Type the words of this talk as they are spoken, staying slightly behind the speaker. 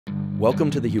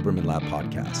Welcome to the Huberman Lab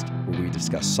podcast, where we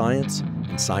discuss science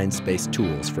and science-based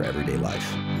tools for everyday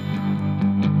life.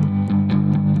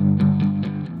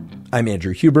 I'm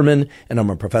Andrew Huberman, and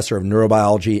I'm a professor of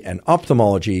neurobiology and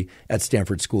ophthalmology at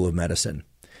Stanford School of Medicine.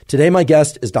 Today, my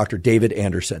guest is Dr. David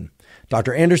Anderson.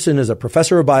 Dr. Anderson is a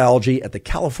professor of biology at the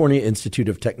California Institute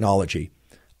of Technology,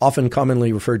 often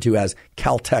commonly referred to as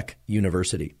Caltech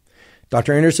University.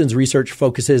 Dr. Anderson's research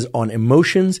focuses on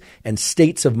emotions and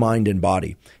states of mind and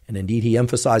body. And indeed, he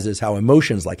emphasizes how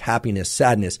emotions like happiness,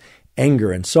 sadness,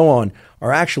 anger, and so on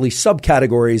are actually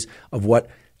subcategories of what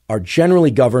are generally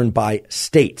governed by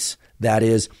states. That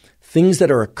is, things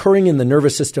that are occurring in the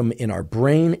nervous system in our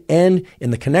brain and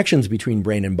in the connections between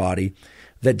brain and body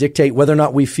that dictate whether or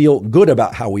not we feel good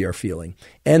about how we are feeling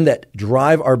and that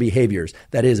drive our behaviors.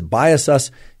 That is, bias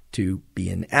us to be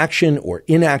in action or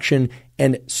inaction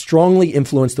and strongly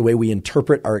influence the way we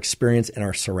interpret our experience and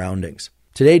our surroundings.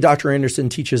 Today, Dr. Anderson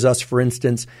teaches us, for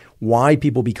instance, why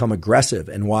people become aggressive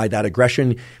and why that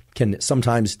aggression can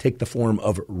sometimes take the form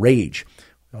of rage.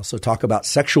 We also talk about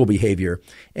sexual behavior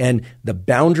and the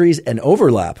boundaries and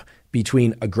overlap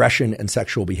between aggression and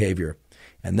sexual behavior.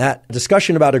 And that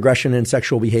discussion about aggression and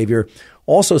sexual behavior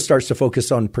also starts to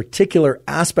focus on particular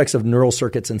aspects of neural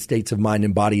circuits and states of mind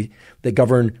and body that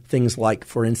govern things like,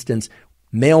 for instance,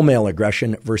 male-male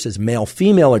aggression versus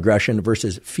male-female aggression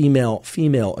versus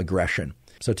female-female aggression.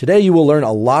 So today you will learn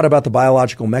a lot about the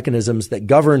biological mechanisms that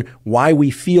govern why we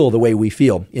feel the way we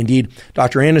feel. Indeed,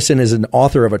 Dr. Anderson is an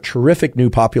author of a terrific new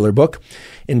popular book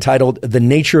entitled The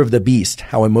Nature of the Beast: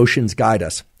 How Emotions Guide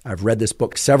Us. I've read this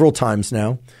book several times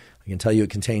now. I can tell you it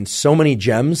contains so many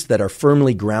gems that are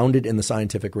firmly grounded in the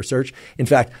scientific research. In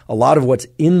fact, a lot of what's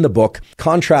in the book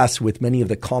contrasts with many of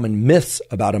the common myths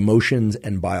about emotions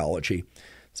and biology.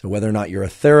 So whether or not you're a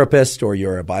therapist or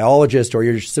you're a biologist or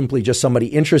you're simply just somebody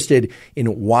interested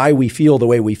in why we feel the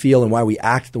way we feel and why we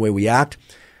act the way we act,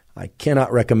 I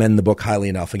cannot recommend the book highly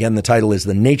enough. Again, the title is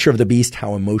The Nature of the Beast: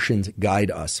 How Emotions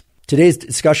Guide Us. Today's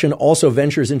discussion also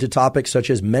ventures into topics such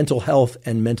as mental health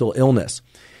and mental illness,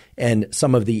 and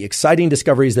some of the exciting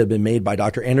discoveries that have been made by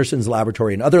Dr. Anderson's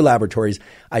laboratory and other laboratories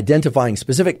identifying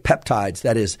specific peptides,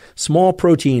 that is, small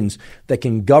proteins that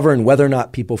can govern whether or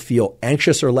not people feel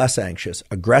anxious or less anxious,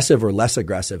 aggressive or less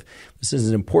aggressive. This is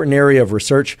an important area of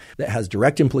research that has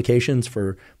direct implications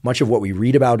for much of what we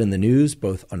read about in the news,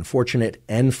 both unfortunate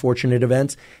and fortunate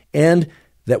events, and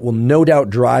that will no doubt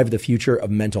drive the future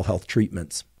of mental health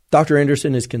treatments. Dr.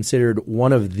 Anderson is considered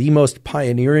one of the most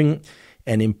pioneering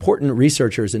and important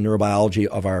researchers in neurobiology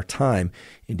of our time.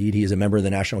 Indeed, he is a member of the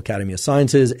National Academy of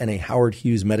Sciences and a Howard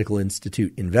Hughes Medical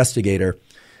Institute investigator.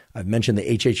 I've mentioned the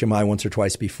HHMI once or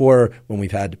twice before when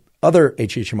we've had other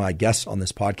HHMI guests on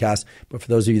this podcast. But for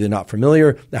those of you that are not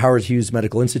familiar, the Howard Hughes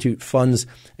Medical Institute funds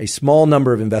a small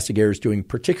number of investigators doing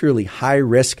particularly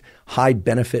high-risk,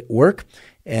 high-benefit work.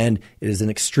 And it is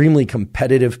an extremely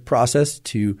competitive process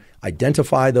to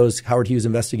identify those Howard Hughes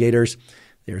investigators.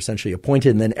 They're essentially appointed,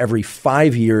 and then every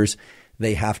 5 years,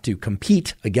 they have to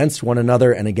compete against one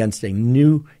another and against a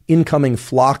new incoming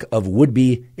flock of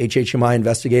would-be HHMI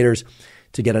investigators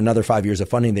to get another 5 years of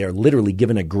funding. They are literally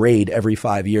given a grade every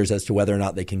 5 years as to whether or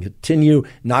not they can continue,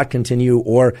 not continue,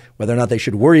 or whether or not they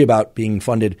should worry about being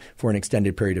funded for an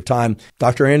extended period of time.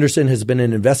 Dr. Anderson has been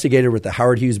an investigator with the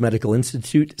Howard Hughes Medical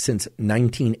Institute since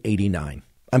 1989.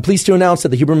 I'm pleased to announce that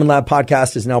the Huberman Lab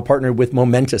podcast is now partnered with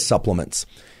Momentous Supplements.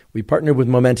 We partnered with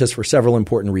Momentous for several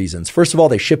important reasons. First of all,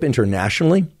 they ship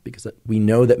internationally because we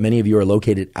know that many of you are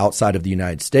located outside of the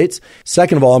United States.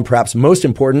 Second of all, and perhaps most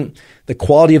important, the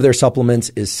quality of their supplements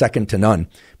is second to none,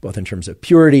 both in terms of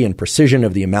purity and precision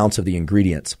of the amounts of the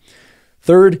ingredients.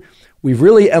 Third, we've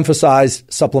really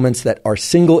emphasized supplements that are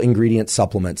single ingredient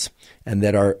supplements and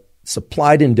that are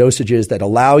supplied in dosages that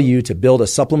allow you to build a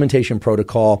supplementation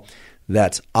protocol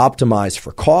that's optimized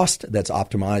for cost, that's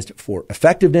optimized for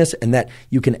effectiveness, and that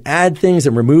you can add things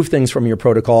and remove things from your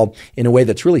protocol in a way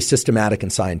that's really systematic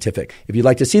and scientific. If you'd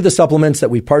like to see the supplements that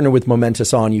we partner with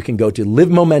Momentous on, you can go to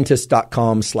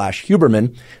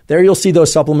livemomentous.com/Huberman. There you'll see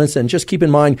those supplements, and just keep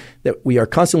in mind that we are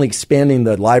constantly expanding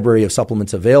the library of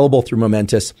supplements available through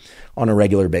Momentous on a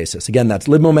regular basis. Again, that's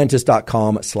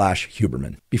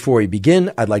livemomentous.com/Huberman. Before we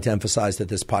begin, I'd like to emphasize that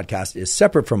this podcast is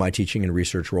separate from my teaching and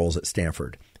research roles at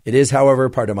Stanford. It is, however,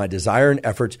 part of my desire and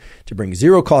effort to bring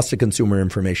zero cost to consumer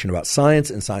information about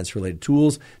science and science-related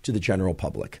tools to the general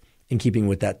public. In keeping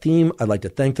with that theme, I'd like to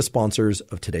thank the sponsors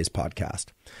of today's podcast.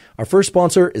 Our first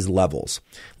sponsor is Levels.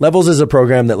 Levels is a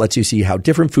program that lets you see how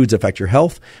different foods affect your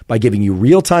health by giving you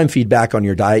real-time feedback on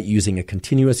your diet using a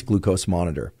continuous glucose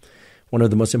monitor. One of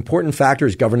the most important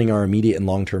factors governing our immediate and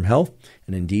long-term health,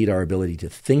 and indeed our ability to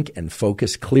think and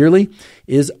focus clearly,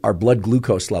 is our blood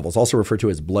glucose levels, also referred to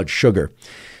as blood sugar.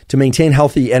 To maintain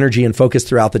healthy energy and focus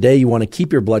throughout the day, you want to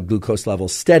keep your blood glucose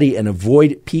levels steady and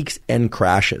avoid peaks and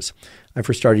crashes. I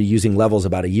first started using levels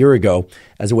about a year ago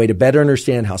as a way to better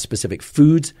understand how specific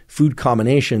foods, food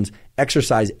combinations,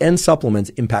 exercise, and supplements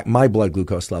impact my blood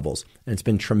glucose levels. And it's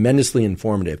been tremendously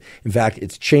informative. In fact,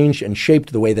 it's changed and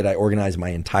shaped the way that I organize my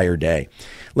entire day.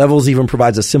 Levels even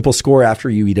provides a simple score after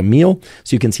you eat a meal,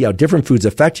 so you can see how different foods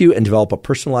affect you and develop a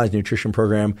personalized nutrition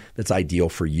program that's ideal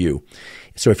for you.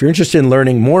 So if you're interested in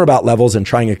learning more about levels and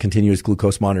trying a continuous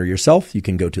glucose monitor yourself, you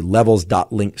can go to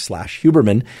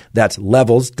levels.link/Huberman. That's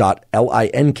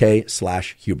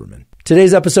levels.link/Huberman.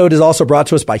 Today's episode is also brought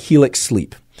to us by Helix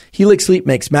Sleep. Helix Sleep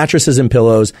makes mattresses and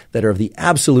pillows that are of the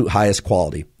absolute highest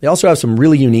quality. They also have some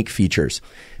really unique features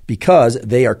because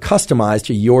they are customized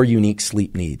to your unique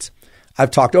sleep needs. I've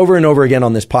talked over and over again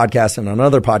on this podcast and on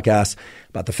other podcasts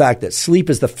about the fact that sleep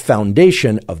is the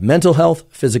foundation of mental health,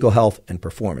 physical health, and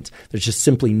performance. There's just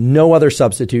simply no other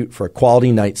substitute for a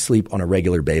quality night's sleep on a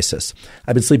regular basis.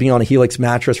 I've been sleeping on a Helix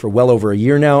mattress for well over a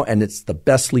year now, and it's the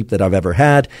best sleep that I've ever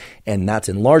had. And that's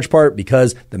in large part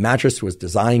because the mattress was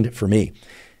designed for me.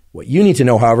 What you need to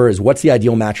know, however, is what's the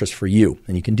ideal mattress for you.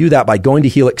 And you can do that by going to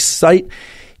Helix site.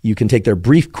 You can take their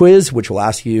brief quiz, which will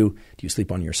ask you, do you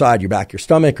sleep on your side, your back, your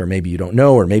stomach, or maybe you don't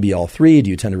know, or maybe all three? Do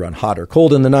you tend to run hot or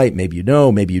cold in the night? Maybe you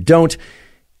know, maybe you don't.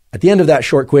 At the end of that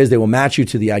short quiz, they will match you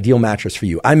to the ideal mattress for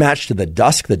you. I matched to the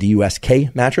Dusk, the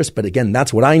DUSK mattress, but again,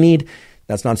 that's what I need.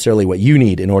 That's not necessarily what you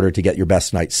need in order to get your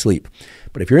best night's sleep.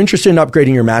 But if you're interested in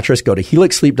upgrading your mattress, go to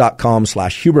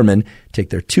helixsleep.com/Huberman,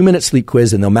 take their 2-minute sleep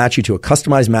quiz, and they'll match you to a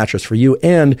customized mattress for you.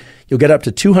 And you'll get up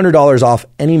to $200 off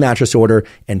any mattress order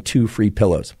and 2 free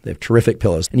pillows. They have terrific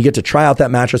pillows. And you get to try out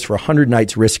that mattress for 100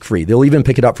 nights risk-free. They'll even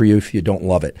pick it up for you if you don't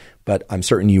love it, but I'm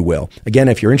certain you will. Again,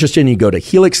 if you're interested, you go to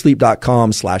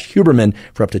helixsleep.com/Huberman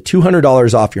for up to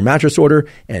 $200 off your mattress order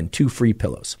and 2 free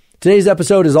pillows. Today's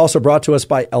episode is also brought to us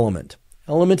by Element.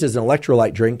 Element is an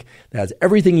electrolyte drink that has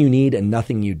everything you need and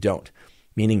nothing you don't,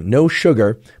 meaning no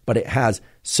sugar, but it has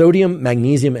sodium,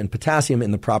 magnesium, and potassium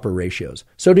in the proper ratios.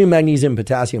 Sodium, magnesium, and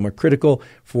potassium are critical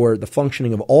for the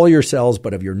functioning of all your cells,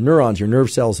 but of your neurons, your nerve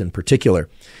cells in particular.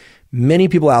 Many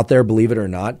people out there, believe it or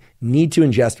not, need to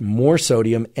ingest more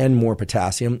sodium and more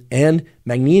potassium and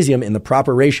magnesium in the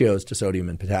proper ratios to sodium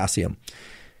and potassium.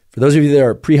 For those of you that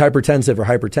are prehypertensive or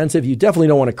hypertensive, you definitely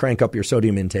don't want to crank up your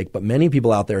sodium intake, but many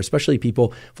people out there, especially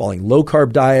people following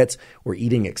low-carb diets or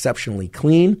eating exceptionally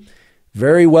clean,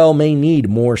 very well may need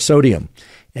more sodium.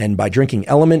 And by drinking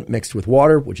Element mixed with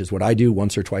water, which is what I do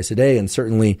once or twice a day, and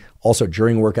certainly also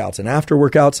during workouts and after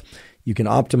workouts, you can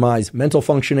optimize mental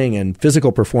functioning and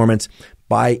physical performance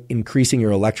by increasing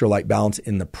your electrolyte balance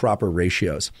in the proper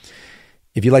ratios.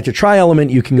 If you'd like to try Element,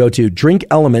 you can go to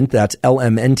drinkelement, that's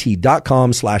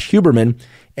lmnt.com/Huberman,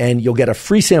 and you'll get a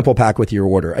free sample pack with your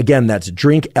order. Again, that's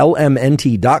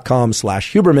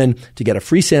drinklmnt.com/Huberman to get a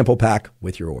free sample pack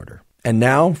with your order. And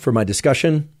now for my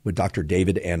discussion with Dr.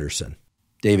 David Anderson.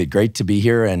 David, great to be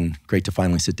here and great to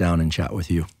finally sit down and chat with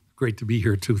you. Great to be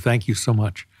here too. Thank you so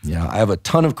much. Yeah, I have a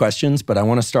ton of questions, but I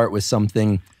want to start with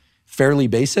something fairly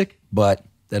basic, but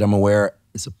that I'm aware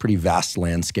is a pretty vast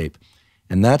landscape.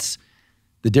 And that's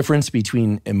the difference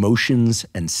between emotions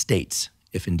and states,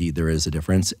 if indeed there is a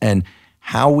difference, and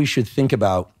how we should think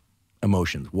about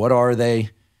emotions. What are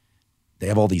they? They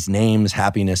have all these names: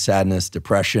 happiness, sadness,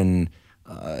 depression,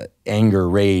 anger,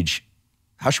 rage.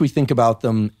 How should we think about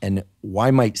them, and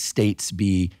why might states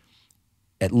be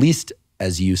at least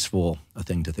as useful a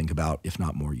thing to think about, if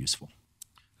not more useful?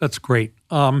 That's great.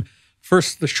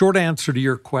 First, the short answer to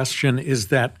your question is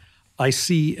that I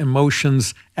see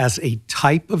emotions as a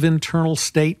type of internal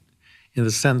state, in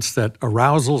the sense that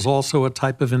arousal is also a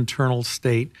type of internal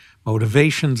state,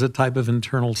 motivation is a type of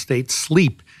internal state,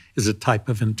 sleep is a type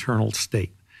of internal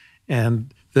state.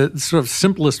 And the sort of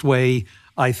simplest way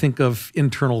I think of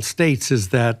internal states is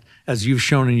that, as you've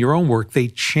shown in your own work, they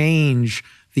change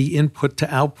the input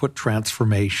to output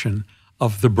transformation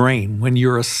of the brain. When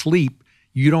you're asleep,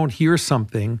 you don't hear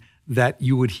something that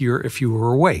you would hear if you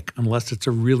were awake, unless it's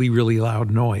a really, really loud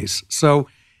noise. So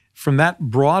from that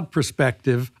broad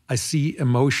perspective, I see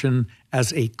emotion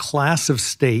as a class of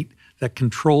state that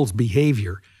controls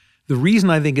behavior. The reason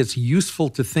I think it's useful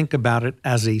to think about it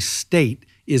as a state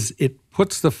is it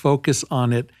puts the focus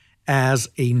on it as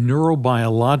a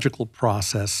neurobiological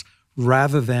process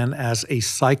rather than as a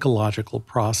psychological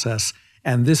process.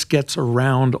 And this gets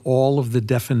around all of the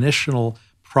definitional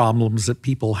problems that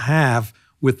people have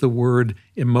with the word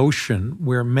emotion,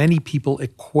 where many people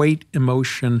equate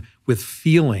emotion with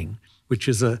feeling, which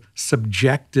is a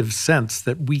subjective sense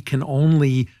that we can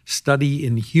only study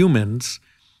in humans,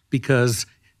 because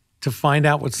to find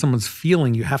out what someone's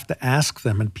feeling, you have to ask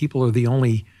them, and people are the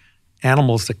only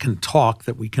animals that can talk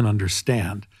that we can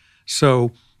understand.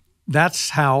 So that's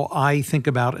how I think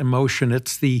about emotion.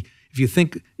 It's if you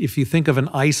think of an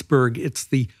iceberg, it's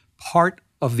the part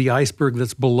of the iceberg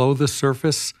that's below the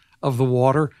surface of the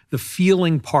water. The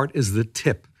feeling part is the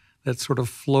tip that's sort of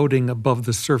floating above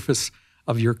the surface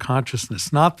of your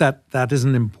consciousness. Not that that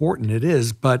isn't important, it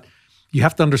is, but you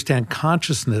have to understand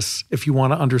consciousness if you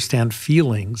want to understand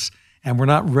feelings, and we're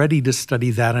not ready to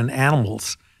study that in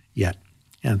animals yet.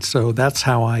 And so that's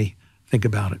how I think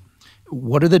about it.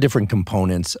 What are the different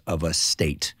components of a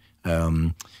state?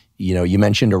 You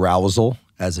mentioned arousal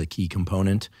as a key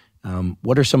component.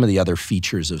 What are some of the other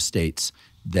features of states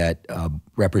that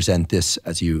represent this,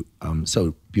 as you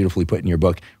so beautifully put in your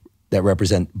book, that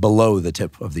represent below the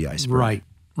tip of the iceberg?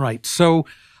 Right. So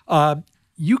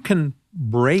you can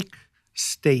break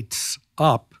states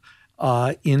up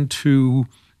into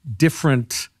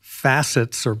different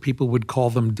facets, or people would call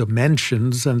them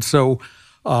dimensions. And so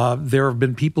there have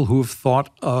been people who have thought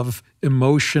of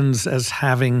emotions as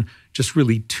having just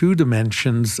really two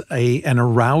dimensions, an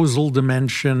arousal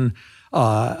dimension,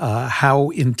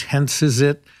 how intense is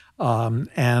it,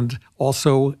 and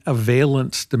also a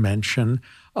valence dimension,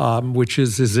 which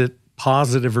is it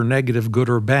positive or negative, good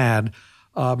or bad.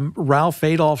 Ralph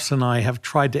Adolphs and I have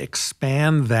tried to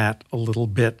expand that a little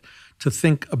bit to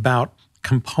think about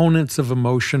components of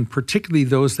emotion, particularly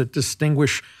those that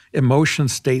distinguish emotion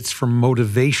states from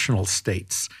motivational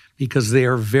states, because they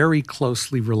are very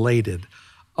closely related.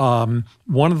 One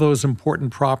of those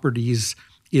important properties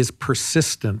is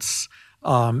persistence.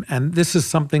 And this is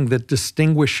something that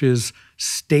distinguishes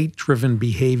state-driven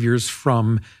behaviors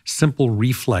from simple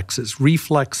reflexes.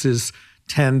 Reflexes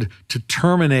tend to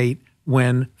terminate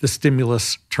when the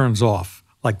stimulus turns off,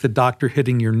 like the doctor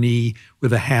hitting your knee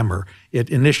with a hammer. It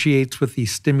initiates with the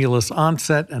stimulus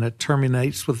onset and it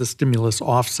terminates with the stimulus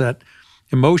offset.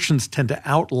 Emotions tend to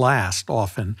outlast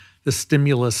often the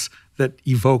stimulus that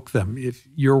evoke them. If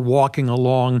you're walking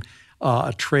along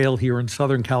a trail here in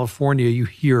Southern California, you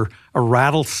hear a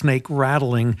rattlesnake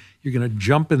rattling, you're going to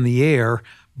jump in the air,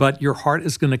 but your heart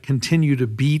is going to continue to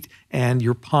beat and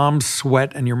your palms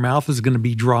sweat and your mouth is going to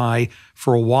be dry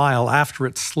for a while after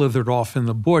it's slithered off in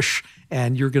the bush,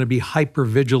 and you're going to be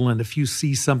hyper-vigilant. If you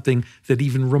see something that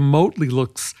even remotely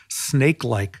looks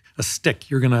snake-like, a stick,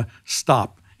 you're going to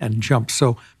stop and jump.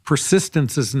 So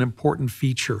persistence is an important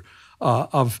feature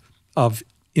of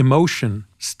emotion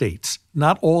states.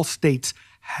 Not all states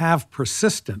have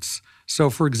persistence. So,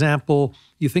 for example,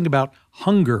 you think about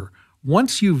hunger.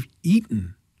 Once you've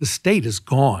eaten, the state is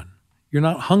gone. You're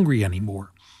not hungry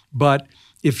anymore. But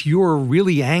if you're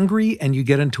really angry and you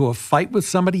get into a fight with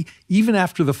somebody, even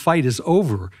after the fight is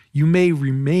over, you may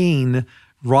remain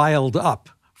riled up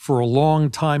for a long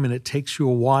time, and it takes you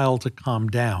a while to calm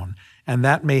down. And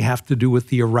that may have to do with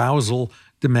the arousal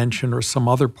dimension or some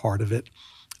other part of it.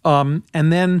 And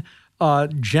then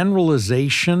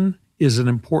generalization is an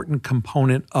important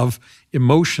component of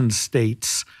emotion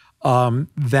states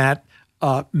that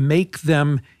make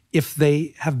them, if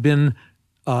they have been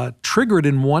triggered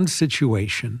in one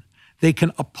situation, they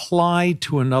can apply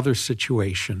to another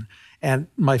situation. And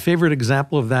my favorite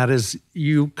example of that is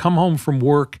you come home from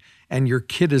work and your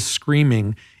kid is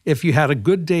screaming. If you had a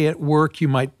good day at work, you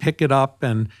might pick it up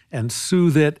and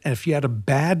soothe it. And if you had a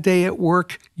bad day at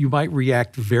work, you might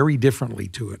react very differently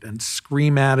to it and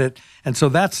scream at it. And so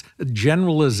that's a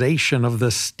generalization of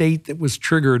the state that was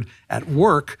triggered at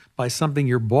work by something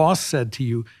your boss said to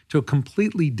you to a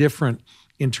completely different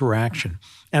interaction.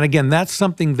 And again, that's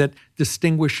something that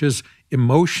distinguishes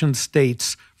emotion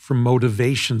states from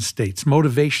motivation states.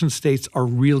 Motivation states are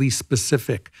really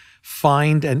specific.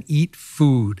 Find and eat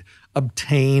food,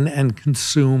 obtain and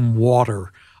consume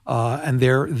water, and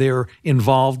they're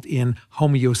involved in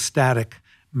homeostatic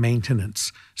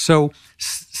maintenance. So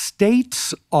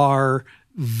states are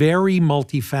very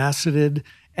multifaceted,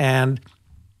 and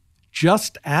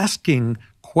just asking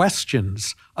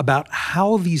questions about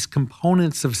how these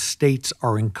components of states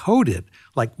are encoded,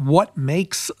 like what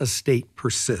makes a state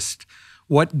persist,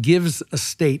 what gives a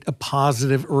state a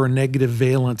positive or a negative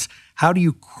valence, how do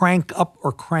you crank up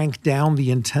or crank down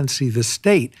the intensity of the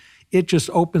state? It just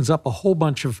opens up a whole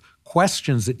bunch of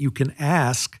questions that you can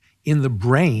ask in the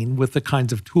brain with the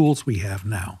kinds of tools we have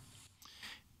now.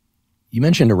 You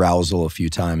mentioned arousal a few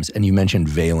times, and you mentioned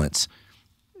valence.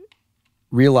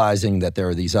 Realizing that there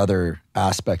are these other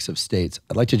aspects of states,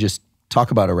 I'd like to just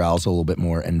talk about arousal a little bit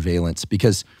more and valence,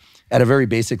 because at a very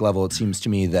basic level, it seems to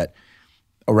me that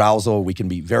arousal, we can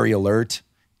be very alert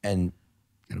and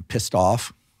kind of pissed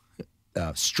off,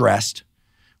 stressed,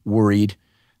 worried.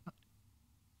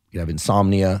 We can have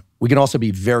insomnia. We can also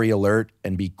be very alert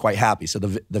and be quite happy. So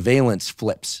the valence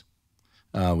flips.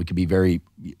 We can be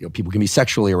people can be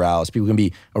sexually aroused. People can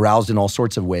be aroused in all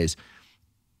sorts of ways.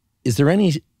 Is there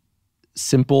any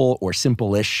simple or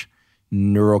simple-ish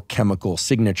neurochemical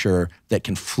signature that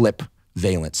can flip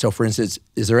valence? So for instance,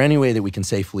 is there any way that we can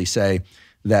safely say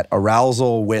that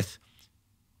arousal with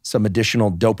some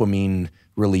additional dopamine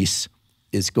release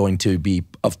is going to be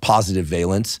of positive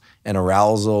valence, and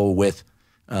arousal with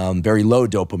very low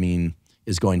dopamine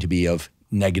is going to be of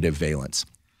negative valence?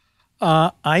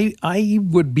 I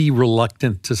would be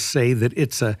reluctant to say that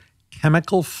it's a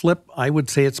chemical flip. I would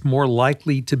say it's more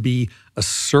likely to be a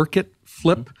circuit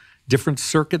flip, different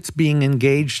circuits being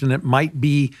engaged, and it might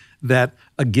be that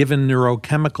a given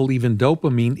neurochemical, even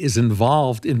dopamine, is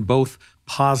involved in both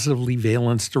positively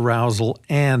valenced arousal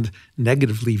and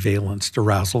negatively valenced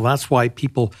arousal. That's why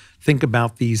people think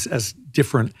about these as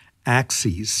different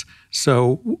axes.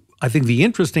 So I think the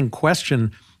interesting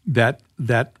question that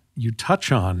you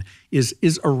touch on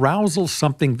is arousal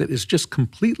something that is just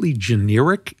completely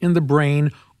generic in the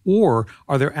brain, or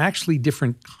are there actually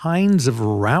different kinds of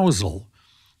arousal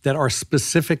that are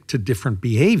specific to different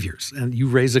behaviors? And you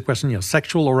raise the question,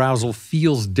 sexual arousal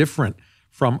feels different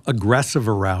from aggressive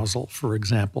arousal, for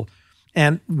example.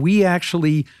 And we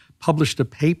actually published a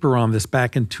paper on this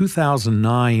back in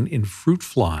 2009 in fruit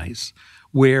flies,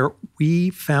 where we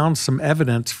found some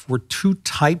evidence for two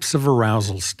types of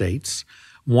arousal states,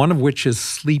 one of which is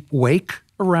sleep-wake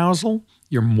arousal.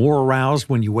 You're more aroused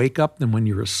when you wake up than when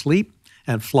you're asleep,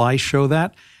 and flies show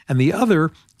that. And the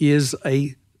other is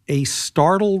a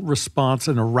startle response,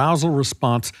 an arousal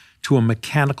response to a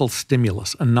mechanical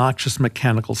stimulus, a noxious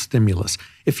mechanical stimulus.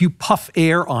 If you puff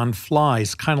air on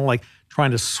flies, kind of like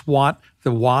trying to swat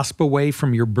the wasp away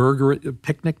from your burger at the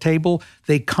picnic table,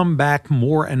 they come back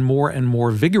more and more and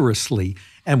more vigorously.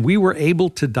 And we were able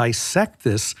to dissect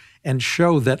this and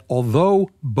show that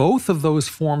although both of those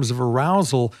forms of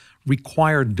arousal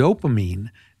required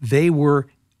dopamine, they were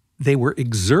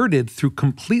exerted through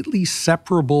completely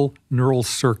separable neural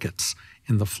circuits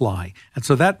in the fly. And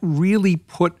so that really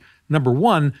put, number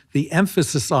one, the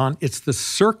emphasis on it's the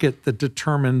circuit that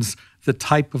determines the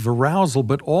type of arousal,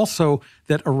 but also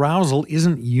that arousal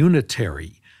isn't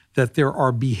unitary, that there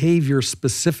are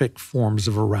behavior-specific forms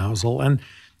of arousal. And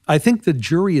I think the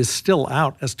jury is still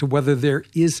out as to whether there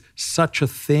is such a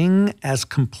thing as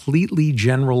completely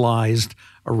generalized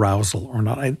arousal or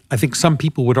not. I think some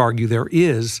people would argue there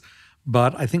is,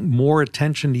 but I think more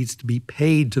attention needs to be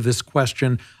paid to this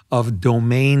question of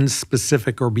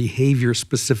domain-specific or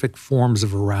behavior-specific forms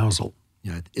of arousal.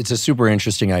 Yeah, it's a super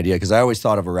interesting idea because I always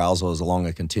thought of arousal as along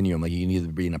a continuum. Like you can either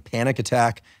be in a panic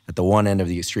attack at the one end of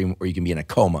the extreme, or you can be in a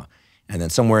coma. And then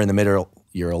somewhere in the middle,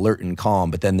 you're alert and calm.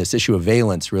 But then this issue of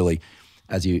valence really,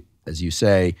 as you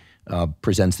say,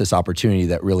 presents this opportunity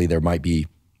that really there might be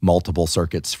multiple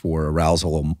circuits for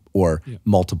arousal or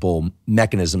multiple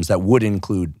mechanisms that would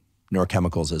include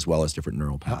neurochemicals as well as different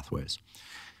neural pathways.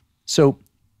 So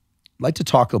I'd like to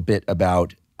talk a bit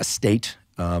about a state,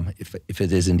 if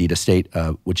it is indeed a state,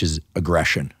 which is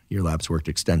aggression. Your lab's worked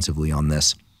extensively on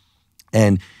this.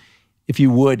 And if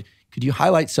you would, could you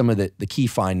highlight some of the key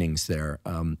findings there?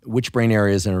 Which brain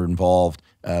areas are involved?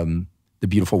 The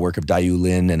beautiful work of Dayu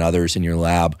Lin and others in your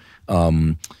lab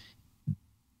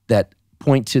that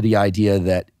point to the idea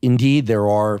that indeed there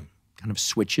are kind of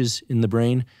switches in the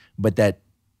brain, but that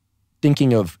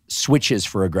thinking of switches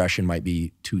for aggression might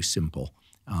be too simple.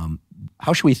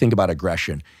 How should we think about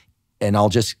aggression? And I'll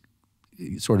just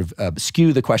sort of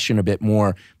skew the question a bit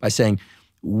more by saying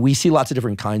we see lots of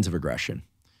different kinds of aggression.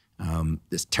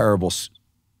 This terrible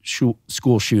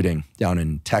school shooting down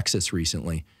in Texas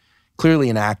recently, clearly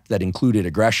an act that included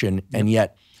aggression, and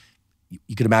yet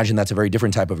you could imagine that's a very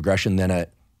different type of aggression than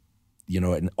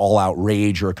an all-out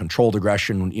rage or a controlled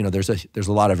aggression. There's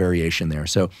a lot of variation there.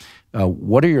 So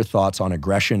what are your thoughts on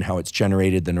aggression, how it's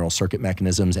generated, the neural circuit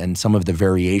mechanisms, and some of the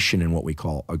variation in what we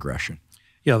call aggression?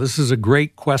 Yeah, this is a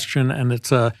great question, and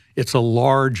it's a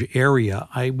large area.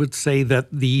 I would say that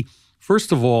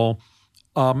first of all,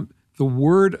 the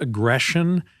word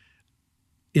aggression,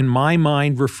 in my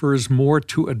mind, refers more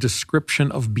to a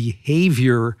description of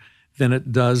behavior than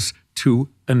it does to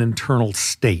an internal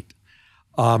state.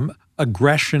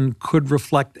 Aggression could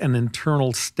reflect an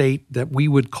internal state that we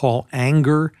would call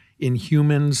anger in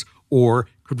humans, or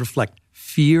could reflect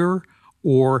fear,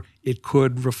 or it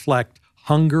could reflect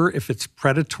hunger if it's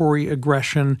predatory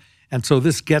aggression. And so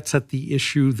this gets at the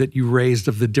issue that you raised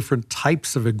of the different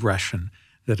types of aggression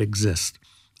that exist.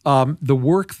 The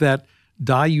work that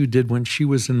Dayu did when she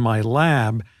was in my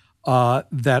lab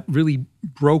that really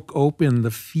broke open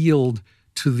the field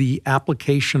to the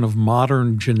application of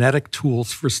modern genetic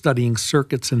tools for studying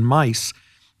circuits in mice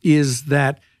is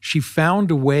that she found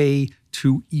a way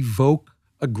to evoke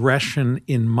aggression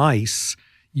in mice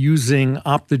using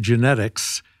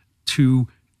optogenetics to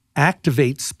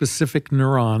activate specific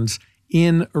neurons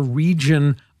in a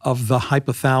region of the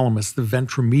hypothalamus, the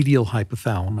ventromedial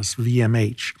hypothalamus,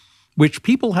 VMH, which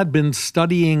people had been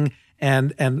studying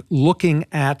and looking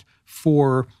at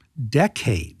for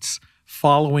decades,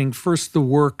 following first the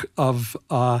work of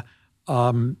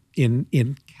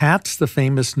in cats, the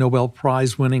famous Nobel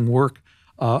Prize-winning work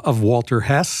of Walter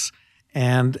Hess,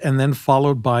 and then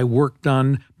followed by work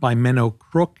done by Menno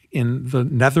Kruk in the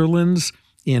Netherlands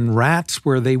in rats,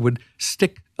 where they would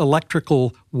stick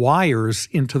electrical wires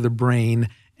into the brain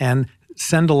and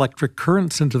send electric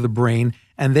currents into the brain,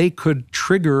 and they could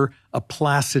trigger a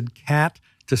placid cat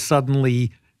to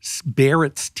suddenly bare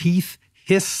its teeth,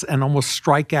 hiss, and almost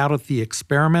strike out at the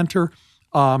experimenter.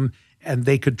 And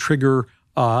they could trigger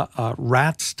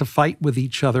rats to fight with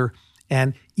each other.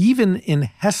 And even in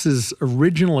Hess's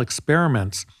original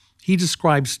experiments, he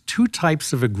describes two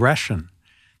types of aggression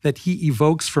that he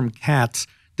evokes from cats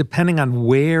depending on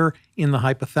where in the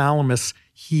hypothalamus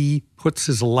he puts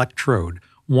his electrode.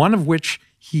 One of which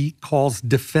he calls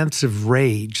defensive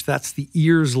rage. That's the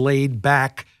ears laid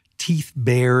back, teeth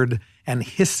bared, and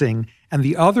hissing. And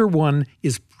the other one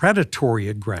is predatory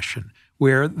aggression,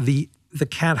 where the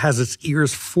cat has its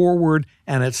ears forward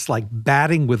and it's like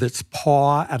batting with its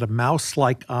paw at a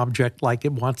mouse-like object, like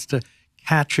it wants to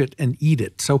catch it and eat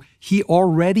it. So he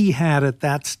already had at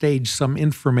that stage some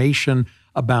information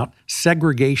about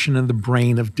segregation in the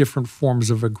brain of different forms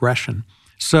of aggression.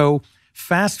 So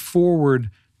fast forward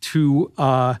to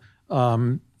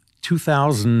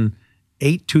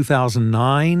 2008,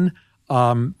 2009,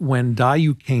 when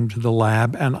Dayu came to the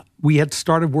lab, and we had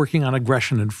started working on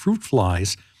aggression in fruit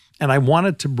flies, and I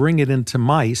wanted to bring it into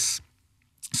mice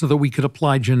so that we could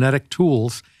apply genetic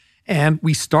tools. And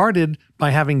we started by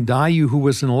having Dayu, who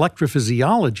was an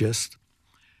electrophysiologist,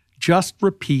 just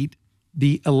repeat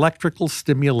the electrical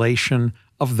stimulation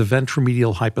of the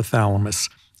ventromedial hypothalamus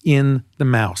in the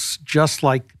mouse, just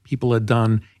like people had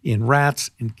done in rats,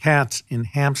 in cats, in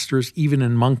hamsters, even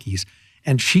in monkeys.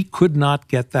 And she could not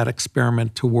get that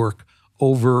experiment to work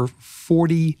over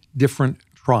 40 different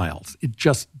trials. It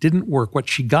just didn't work. What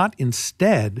she got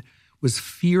instead was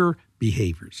fear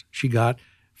behaviors. She got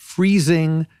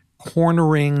freezing,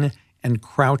 cornering, and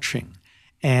crouching.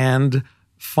 And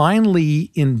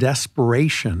finally, in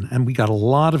desperation, and we got a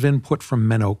lot of input from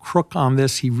Menno Kruk on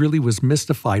this, he really was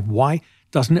mystified. Why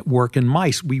doesn't it work in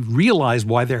mice? We realized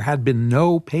why there had been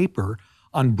no paper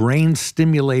on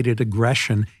brain-stimulated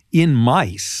aggression in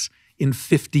mice in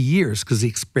 50 years because the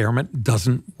experiment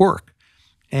doesn't work.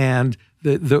 And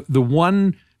the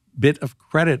one bit of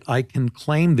credit I can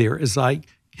claim there is I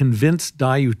convinced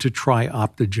Dayu to try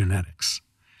optogenetics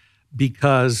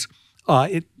because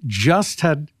it just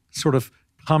had sort of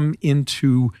come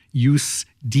into use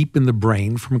deep in the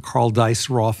brain from Carl Dice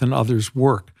Roth and others'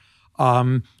 work.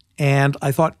 And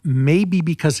I thought maybe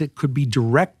because it could be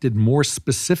directed more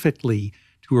specifically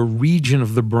to a region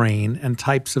of the brain and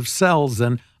types of cells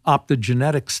than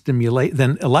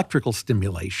than electrical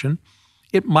stimulation,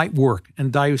 it might work.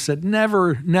 And Dayu said,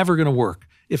 never going to work.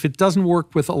 If it doesn't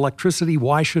work with electricity,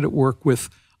 why should it work with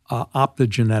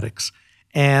optogenetics?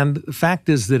 And the fact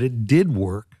is that it did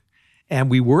work, and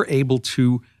we were able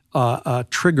to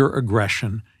trigger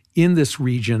aggression in this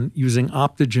region using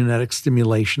optogenetic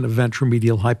stimulation of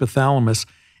ventromedial hypothalamus.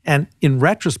 And in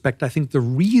retrospect, I think the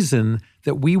reason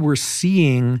that we were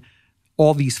seeing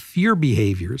all these fear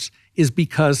behaviors is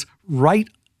because right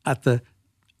at the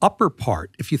upper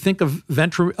part, if you think of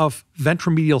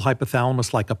ventromedial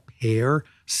hypothalamus like a pear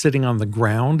sitting on the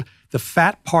ground, the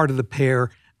fat part of the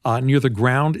pear near the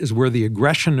ground is where the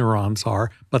aggression neurons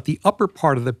are, but the upper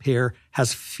part of the pear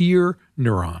has fear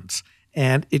neurons.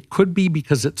 And it could be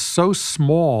because it's so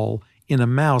small in a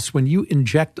mouse, when you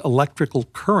inject electrical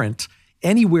current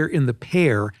anywhere in the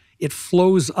pear, it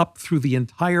flows up through the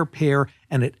entire pear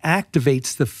and it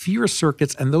activates the fear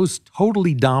circuits, and those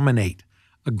totally dominate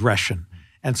aggression.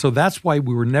 And so that's why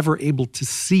we were never able to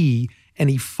see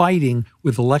any fighting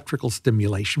with electrical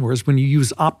stimulation. Whereas when you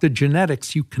use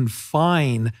optogenetics, you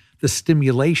confine the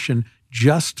stimulation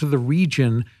just to the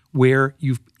region where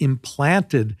you've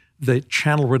implanted the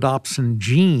channel rhodopsin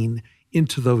gene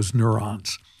into those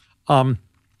neurons. And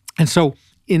so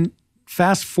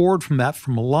fast forward from that,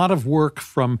 from a lot of work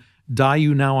from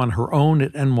Dayu now on her own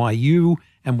at NYU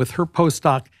and with her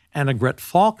postdoc, Annegret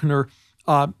Faulkner,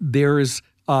 there is,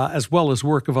 as well as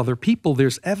work of other people,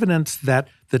 there's evidence that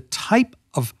the type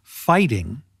of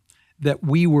fighting that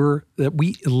we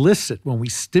elicit when we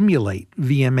stimulate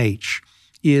VMH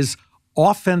is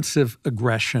offensive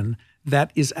aggression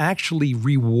that is actually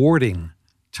rewarding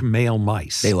to male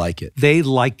mice. They like it. They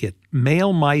like it.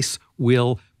 Male mice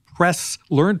will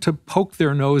learn to poke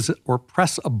their nose or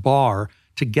press a bar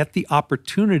to get the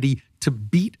opportunity to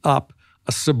beat up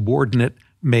a subordinate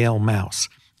male mouse.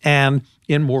 And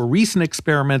in more recent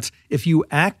experiments, if you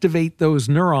activate those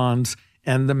neurons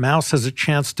and the mouse has a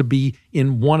chance to be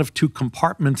in one of two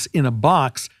compartments in a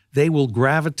box, they will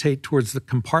gravitate towards the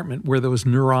compartment where those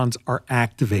neurons are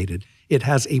activated. It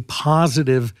has a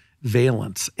positive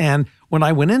valence. And when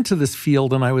I went into this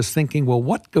field and I was thinking, well,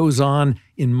 what goes on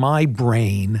in my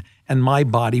brain and my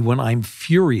body when I'm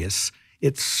furious?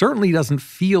 It certainly doesn't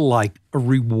feel like a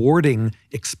rewarding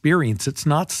experience. It's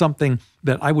not something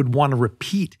that I would want to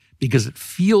repeat because it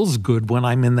feels good when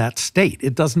I'm in that state.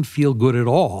 It doesn't feel good at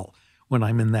all when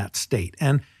I'm in that state.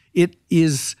 And it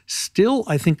is still,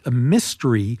 I think, a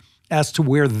mystery as to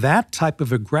where that type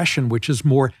of aggression, which is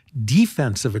more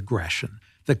defensive aggression,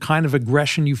 the kind of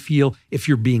aggression you feel if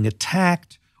you're being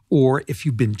attacked or if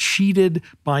you've been cheated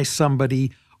by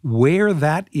somebody, where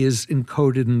that is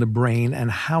encoded in the brain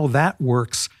and how that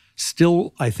works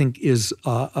still, I think, is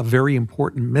a very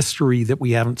important mystery that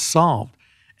we haven't solved.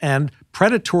 And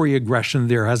predatory aggression,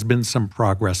 there has been some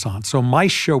progress on. So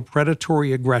mice show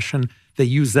predatory aggression. They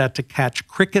use that to catch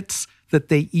crickets that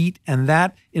they eat, and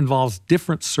that involves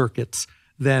different circuits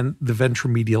than the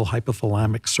ventromedial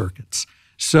hypothalamic circuits.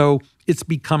 So it's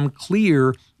become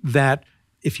clear that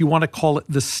if you want to call it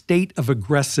the state of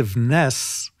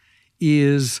aggressiveness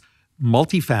is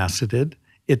multifaceted.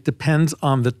 It depends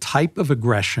on the type of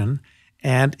aggression,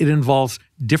 and it involves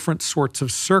different sorts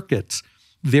of circuits.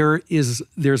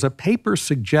 There's a paper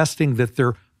suggesting that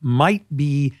there might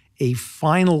be a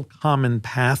final common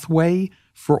pathway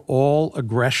for all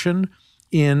aggression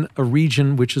in a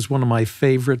region which is one of my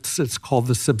favorites. It's called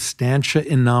the substantia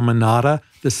innominata,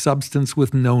 the substance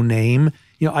with no name.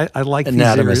 I like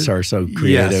anatomists are so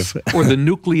creative. Yes, or the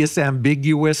nucleus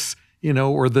ambiguous,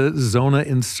 or the zona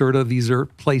incerta. These are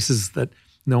places that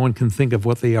no one can think of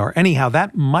what they are. Anyhow,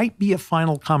 that might be a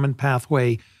final common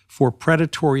pathway for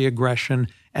predatory aggression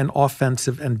and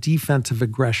offensive and defensive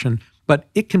aggression, but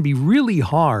it can be really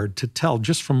hard to tell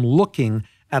just from looking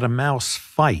at a mouse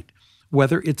fight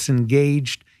whether it's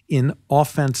engaged in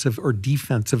offensive or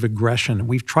defensive aggression.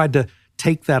 We've tried to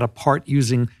take that apart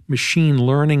using machine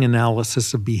learning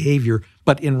analysis of behavior,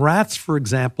 but in rats, for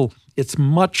example, it's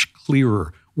much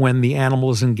clearer when the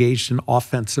animal is engaged in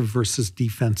offensive versus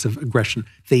defensive aggression.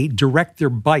 They direct their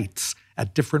bites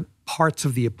at different parts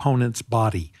of the opponent's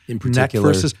body. In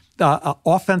particular, neck versus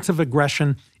offensive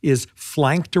aggression is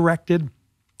flank-directed.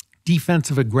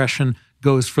 Defensive aggression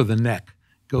goes for the neck,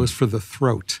 goes for the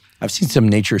throat. I've seen some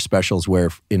nature specials where,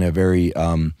 in a very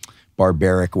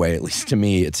barbaric way, at least to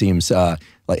me, it seems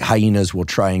like hyenas will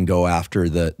try and go after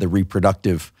the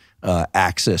reproductive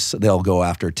axis. They'll go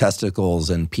after testicles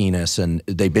and penis, and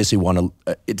they basically want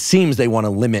to. It seems they want to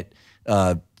limit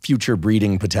future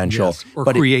breeding potential, yes, or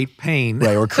create pain,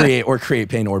 right? Or create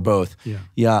pain, or both.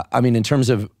 Yeah. I mean, in terms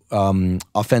of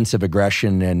offensive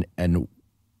aggression and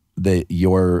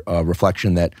your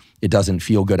reflection that it doesn't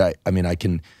feel good. I mean, I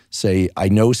can say I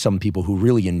know some people who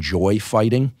really enjoy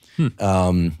fighting.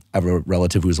 I have a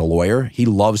relative who's a lawyer. He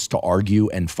loves to argue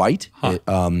and fight.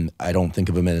 I don't think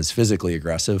of him as physically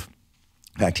aggressive.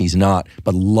 In fact, he's not,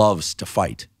 but loves to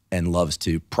fight and loves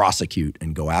to prosecute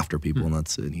and go after people,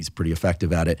 and he's pretty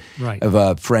effective at it. Right. I have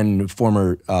a friend,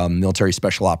 former military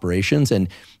special operations, and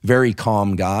very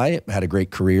calm guy, had a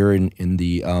great career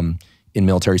in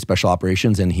military special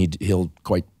operations, and he'll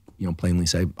quite plainly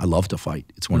say, "I love to fight.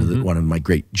 It's one of my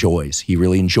great joys." He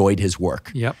really enjoyed his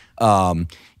work. Yep.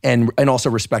 And also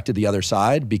respected the other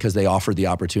side because they offered the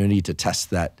opportunity to test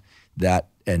that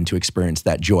and to experience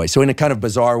that joy. So in a kind of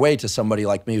bizarre way, to somebody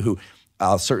like me, who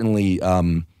I'll certainly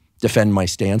defend my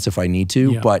stance if I need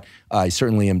to, but I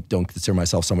certainly don't consider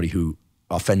myself somebody who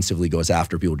offensively goes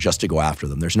after people just to go after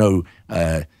them. There's no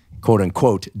quote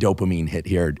unquote dopamine hit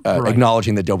here, right.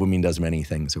 Acknowledging that dopamine does many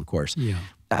things, of course. Yeah.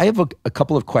 I have a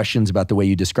couple of questions about the way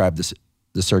you describe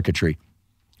the circuitry.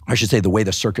 I should say the way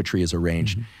the circuitry is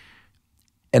arranged.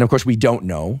 And of course, we don't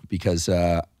know because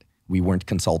we weren't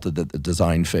consulted at the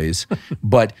design phase.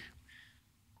 But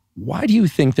why do you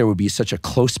think there would be such a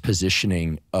close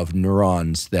positioning of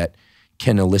neurons that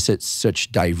can elicit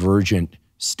such divergent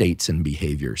states and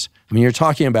behaviors? I mean, you're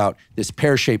talking about this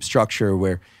pear-shaped structure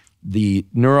where the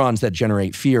neurons that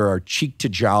generate fear are cheek to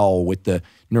jowl with the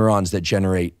neurons that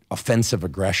generate offensive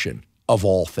aggression of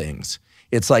all things.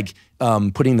 It's like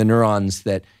putting the neurons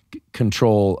that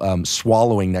control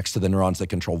swallowing next to the neurons that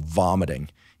control vomiting.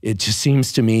 It just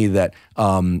seems to me that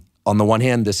on the one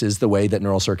hand, this is the way that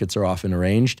neural circuits are often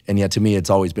arranged, and yet to me it's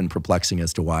always been perplexing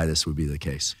as to why this would be the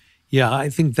case. Yeah, I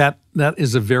think that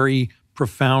is a very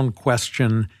profound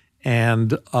question,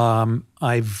 and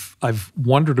I've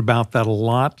wondered about that a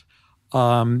lot.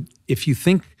 If you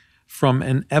think from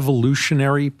an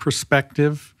evolutionary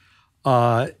perspective,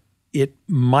 it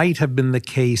might have been the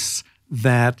case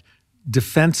that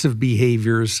defensive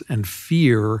behaviors and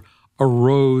fear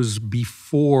arose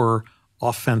before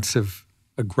offensive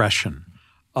aggression,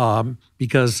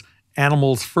 because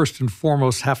animals first and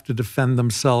foremost have to defend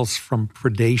themselves from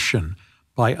predation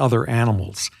by other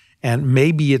animals. And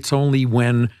maybe it's only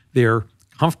when they're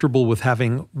comfortable with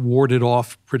having warded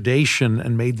off predation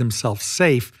and made themselves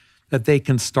safe that they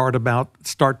can start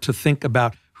to think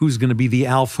about who's going to be the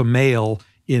alpha male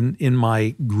in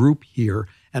my group here.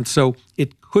 And so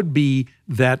it could be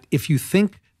that if you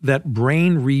think that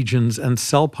brain regions and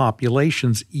cell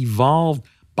populations evolved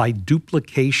by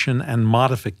duplication and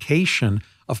modification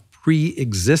of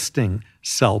pre-existing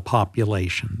cell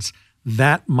populations,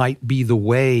 that might be the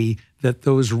way that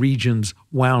those regions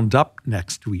wound up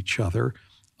next to each other.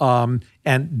 And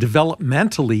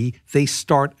developmentally, they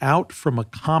start out from a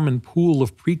common pool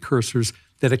of precursors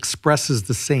that expresses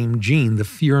the same gene, the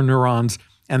fear neurons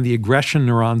and the aggression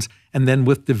neurons. And then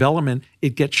with development,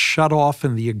 it gets shut off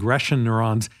in the aggression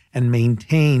neurons and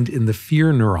maintained in the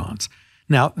fear neurons.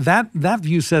 Now, that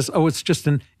view says,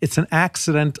 it's an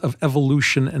accident of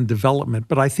evolution and development.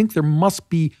 But I think there must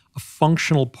be a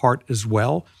functional part as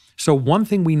well. So one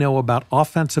thing we know about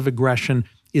offensive aggression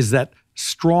is that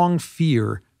strong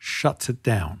fear shuts it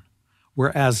down,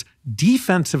 whereas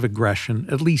defensive aggression,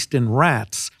 at least in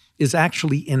rats, is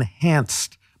actually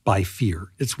enhanced by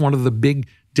fear. It's one of the big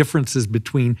differences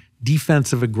between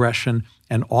defensive aggression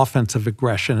and offensive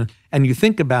aggression. And if you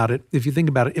think about it,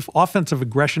 if offensive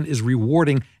aggression is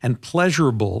rewarding and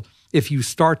pleasurable, if you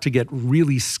start to get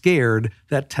really scared,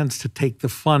 that tends to take the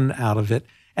fun out of it.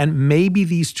 And maybe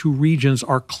these two regions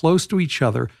are close to each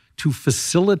other to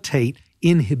facilitate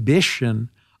inhibition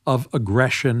of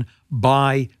aggression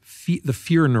by the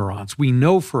fear neurons. We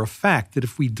know for a fact that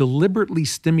if we deliberately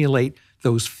stimulate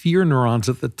those fear neurons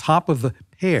at the top of the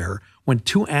pair, when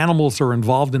two animals are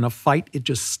involved in a fight, it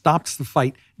just stops the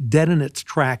fight dead in its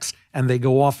tracks and they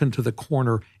go off into the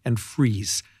corner and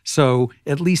freeze. So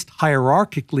at least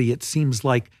hierarchically, it seems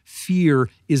like fear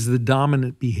is the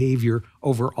dominant behavior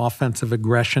over offensive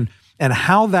aggression. And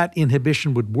how that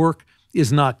inhibition would work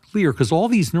is not clear because all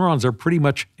these neurons are pretty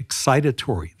much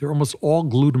excitatory. They're almost all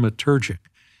glutamatergic.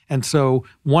 And so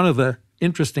one of the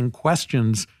interesting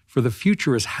questions for the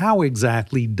future is how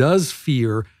exactly does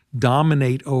fear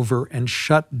dominate over and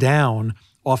shut down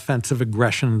offensive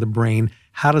aggression in the brain?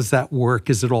 How does that work?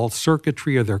 Is it all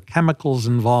circuitry? Are there chemicals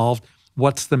involved?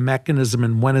 What's the mechanism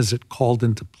and when is it called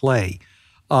into play?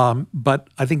 But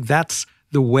I think that's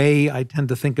the way I tend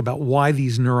to think about why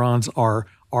these neurons are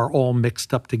all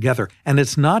mixed up together. And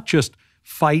it's not just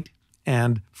fight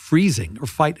and freezing or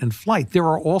fight and flight. There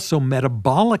are also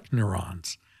metabolic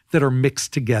neurons that are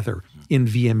mixed together in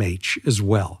VMH as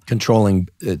well. Controlling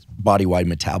body-wide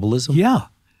metabolism? Yeah.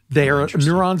 There are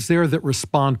neurons there that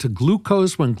respond to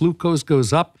glucose. When glucose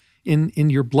goes up in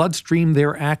your bloodstream,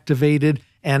 they're activated.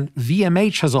 And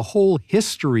VMH has a whole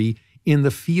history in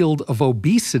the field of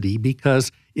obesity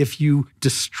because if you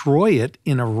destroy it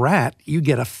in a rat, you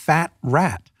get a fat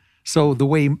rat. So the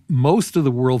way most of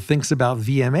the world thinks about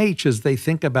VMH is they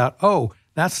think about,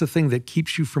 that's the thing that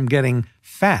keeps you from getting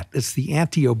fat. It's the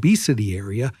anti-obesity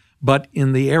area. But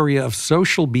in the area of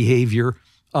social behavior,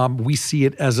 we see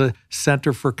it as a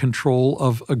center for control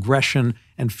of aggression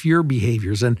and fear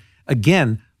behaviors. And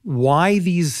again, why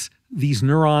these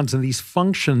neurons and these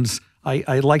functions,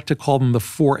 I like to call them the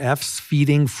 4 Fs,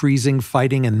 feeding, freezing,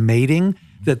 fighting, and mating,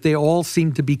 that they all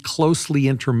seem to be closely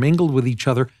intermingled with each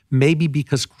other, maybe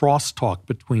because crosstalk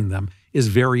between them is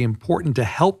very important to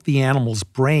help the animal's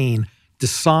brain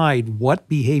decide what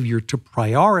behavior to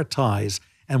prioritize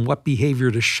and what behavior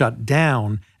to shut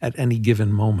down at any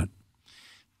given moment.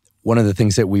 One of the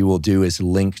things that we will do is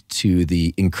link to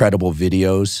the incredible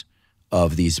videos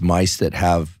of these mice that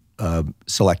have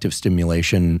selective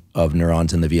stimulation of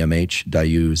neurons in the VMH,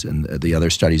 DIUs, and the other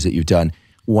studies that you've done.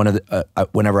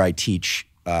 Whenever I teach,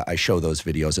 I show those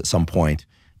videos at some point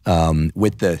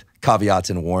with the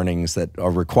caveats and warnings that are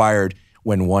required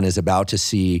when one is about to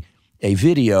see a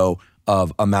video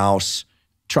of a mouse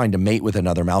trying to mate with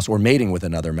another mouse or mating with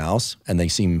another mouse, and they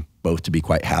seem both to be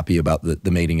quite happy about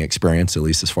the mating experience, at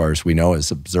least as far as we know as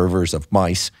observers of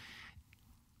mice.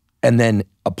 And then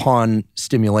upon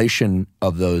stimulation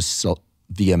of those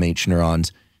VMH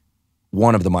neurons,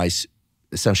 one of the mice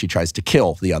essentially tries to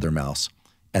kill the other mouse.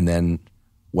 And then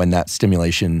when that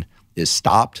stimulation is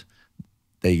stopped,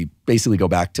 they basically go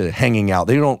back to hanging out.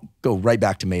 They don't go right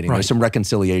back to mating. Right. There's some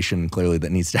reconciliation clearly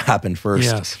that needs to happen first,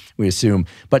 yes, we assume.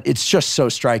 But it's just so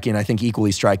striking. I think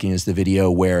equally striking is the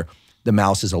video where the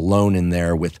mouse is alone in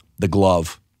there with the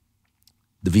glove.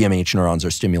 The VMH neurons are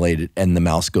stimulated and the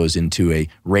mouse goes into a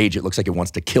rage. It looks like it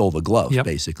wants to kill the glove,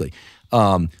 basically.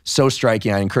 So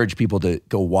striking. I encourage people to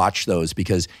go watch those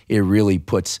because it really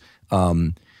puts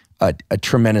a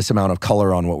tremendous amount of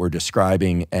color on what we're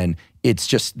describing. And it's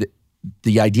just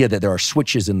the idea that there are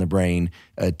switches in the brain,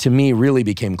 to me, really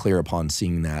became clear upon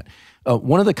seeing that.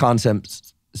 One of the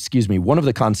concepts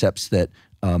that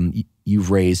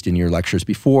you've raised in your lectures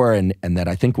before, and that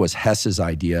I think was Hess's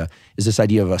idea, is this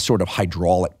idea of a sort of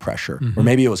hydraulic pressure. Mm-hmm. Or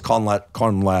maybe it was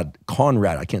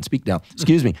Conrad, I can't speak now,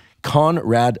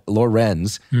 Konrad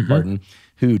Lorenz,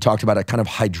 who talked about a kind of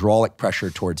hydraulic pressure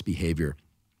towards behavior.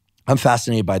 I'm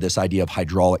fascinated by this idea of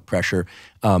hydraulic pressure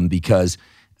because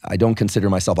I don't consider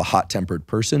myself a hot-tempered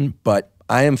person, but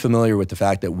I am familiar with the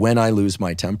fact that when I lose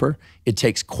my temper, it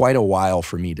takes quite a while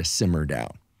for me to simmer down.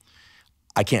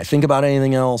 I can't think about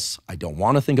anything else. I don't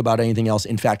want to think about anything else.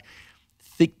 In fact,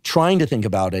 trying to think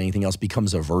about anything else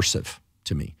becomes aversive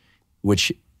to me,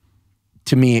 which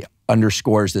to me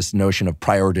underscores this notion of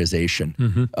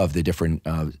prioritization of the different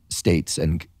states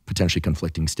and potentially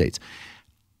conflicting states.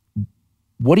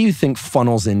 What do you think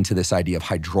funnels into this idea of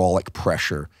hydraulic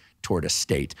pressure toward a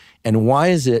state? And why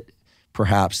is it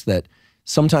perhaps that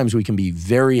sometimes we can be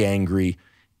very angry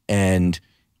and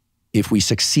if we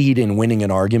succeed in winning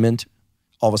an argument,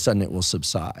 all of a sudden it will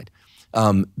subside?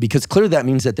 Because clearly that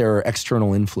means that there are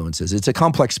external influences. It's a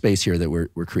complex space here that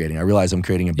we're creating. I realize I'm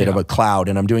creating a bit of a cloud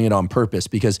and I'm doing it on purpose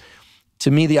because to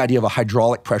me the idea of a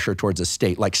hydraulic pressure towards a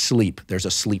state, like sleep, there's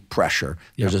a sleep pressure,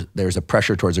 there's a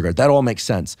pressure towards a growth. That all makes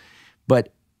sense.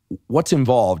 But what's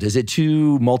involved? Is it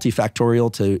too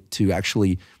multifactorial to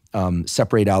actually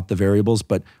separate out the variables?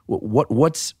 But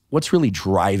what's really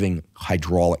driving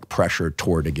hydraulic pressure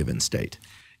toward a given state?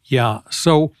 Yeah,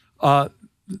 so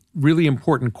really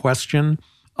important question.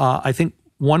 I think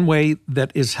one way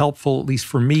that is helpful, at least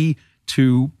for me,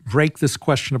 to break this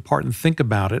question apart and think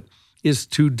about it is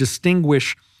to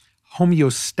distinguish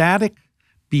homeostatic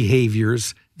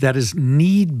behaviors, that is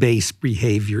need-based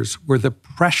behaviors, where the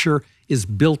pressure is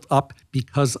built up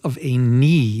because of a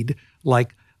need,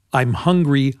 like I'm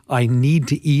hungry, I need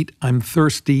to eat, I'm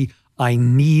thirsty, I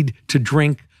need to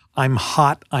drink, I'm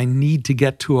hot, I need to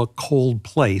get to a cold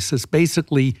place. It's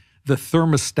basically the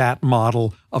thermostat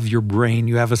model of your brain.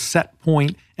 You have a set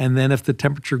point, and then if the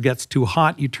temperature gets too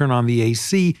hot, you turn on the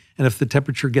AC, and if the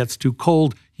temperature gets too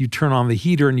cold, you turn on the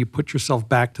heater and you put yourself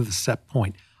back to the set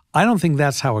point. I don't think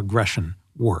that's how aggression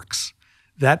works.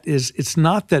 It's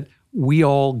not that we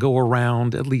all go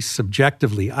around, at least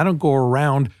subjectively, I don't go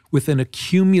around with an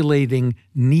accumulating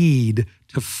need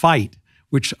to fight,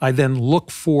 which I then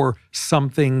look for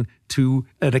something an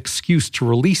excuse to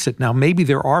release it. Now, maybe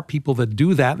there are people that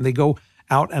do that and they go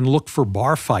out and look for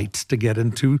bar fights to get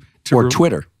into. Or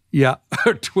Twitter. Yeah,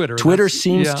 or Twitter. Twitter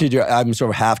seems to, I'm sort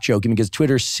of half joking because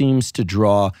Twitter seems to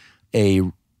draw a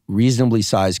reasonably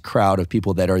sized crowd of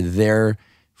people that are there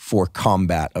for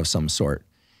combat of some sort.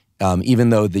 Even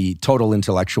though the total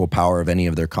intellectual power of any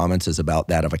of their comments is about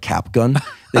that of a cap gun,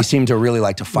 they seem to really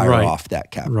like to fire off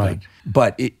that cap gun.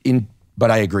 But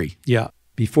I agree. Yeah.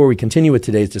 Before we continue with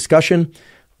today's discussion,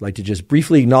 I'd like to just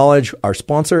briefly acknowledge our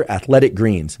sponsor, Athletic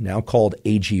Greens, now called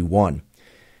AG1.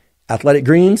 Athletic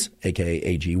Greens,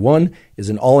 aka AG1, is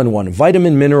an all-in-one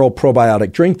vitamin mineral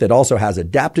probiotic drink that also has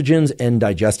adaptogens and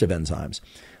digestive enzymes.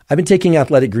 I've been taking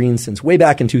Athletic Greens since way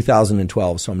back in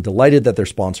 2012, so I'm delighted that they're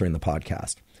sponsoring the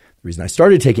podcast. The reason I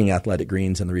started taking Athletic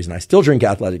Greens and the reason I still drink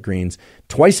Athletic Greens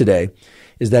twice a day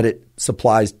is that it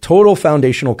supplies total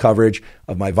foundational coverage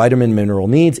of my vitamin mineral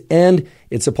needs, and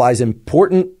it supplies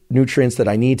important nutrients that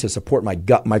I need to support my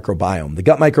gut microbiome. The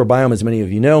gut microbiome, as many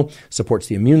of you know, supports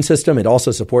the immune system. It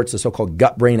also supports the so-called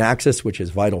gut-brain axis, which is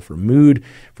vital for mood,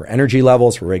 for energy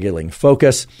levels, for regulating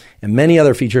focus, and many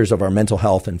other features of our mental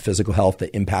health and physical health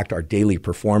that impact our daily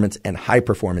performance and high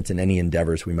performance in any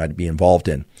endeavors we might be involved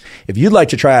in. If you'd like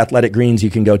to try Athletic Greens, you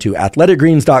can go to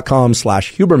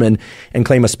athleticgreens.com/Huberman and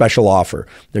claim a special offer.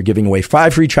 They're giving away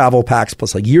 5 free travel packs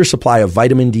plus a year's supply of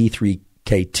vitamin D3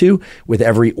 K2 with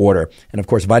every order. And of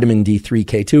course, vitamin D3,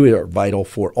 K2 are vital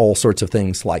for all sorts of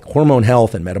things like hormone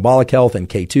health and metabolic health, and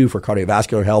K2 for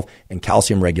cardiovascular health and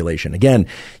calcium regulation. Again,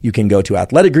 you can go to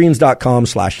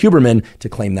athleticgreens.com/Huberman to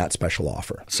claim that special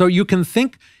offer. So you can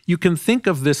think you can think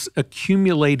of this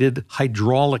accumulated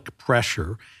hydraulic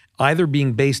pressure either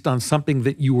being based on something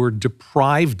that you were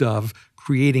deprived of,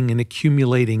 creating an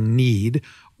accumulating need,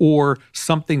 or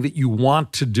something that you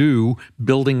want to do,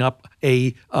 building up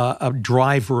a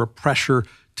drive or a pressure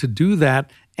to do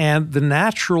that. And the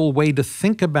natural way to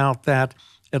think about that,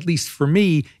 at least for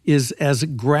me, is as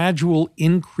gradual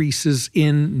increases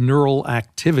in neural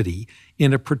activity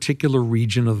in a particular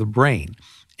region of the brain.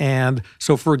 And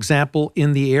so, for example,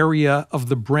 in the area of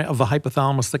the brain, of the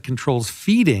hypothalamus that controls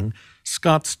feeding,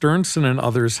 Scott Sternson and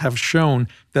others have shown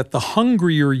that the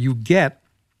hungrier you get,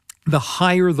 the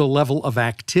higher the level of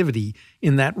activity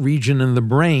in that region in the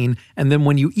brain. And then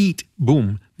when you eat,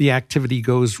 boom, the activity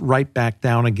goes right back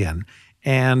down again.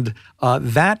 And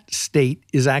that state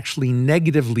is actually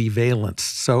negatively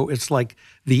valenced. So it's like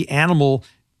the animal,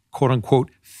 quote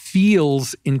unquote,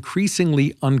 feels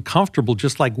increasingly uncomfortable,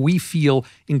 just like we feel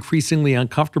increasingly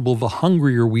uncomfortable the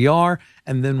hungrier we are.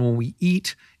 And then when we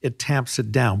eat, it tamps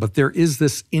it down. But there is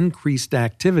this increased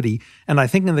activity. And I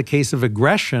think in the case of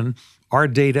aggression, our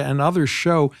data and others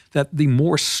show that the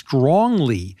more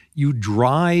strongly you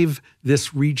drive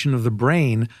this region of the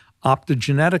brain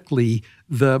optogenetically,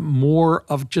 the more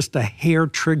of just a hair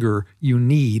trigger you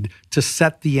need to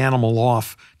set the animal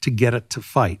off to get it to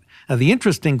fight. Now, the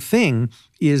interesting thing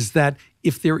is that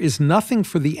if there is nothing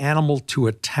for the animal to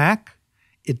attack,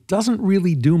 it doesn't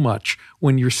really do much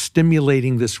when you're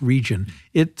stimulating this region.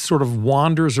 It sort of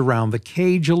wanders around the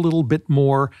cage a little bit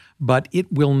more, but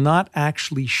it will not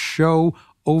actually show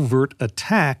overt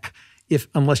attack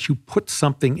unless you put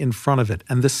something in front of it.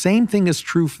 And the same thing is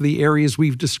true for the areas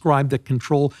we've described that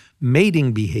control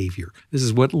mating behavior. This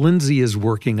is what Lindsay is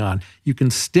working on. You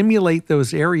can stimulate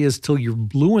those areas till you're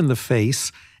blue in the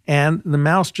face, and the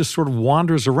mouse just sort of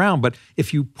wanders around. But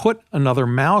if you put another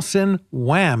mouse in,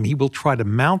 wham, he will try to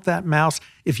mount that mouse.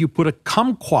 If you put a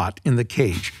kumquat in the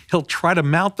cage, he'll try to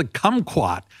mount the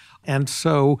kumquat. And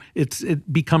so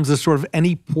it becomes a sort of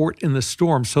any port in the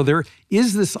storm. So there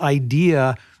is this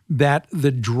idea that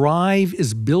the drive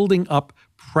is building up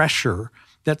pressure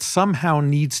that somehow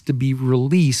needs to be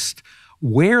released.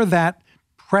 Where that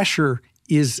pressure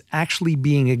is actually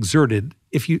being exerted,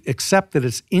 if you accept that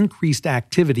it's increased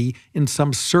activity in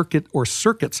some circuit or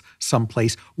circuits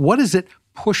someplace, what is it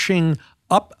pushing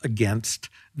up against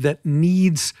that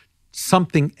needs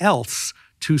something else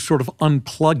to sort of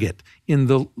unplug it in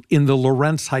the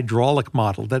Lorentz hydraulic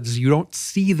model? That is, you don't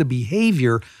see the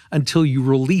behavior until you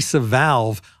release a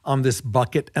valve on this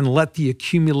bucket and let the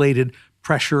accumulated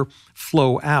pressure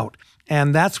flow out.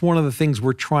 And that's one of the things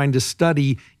we're trying to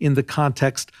study in the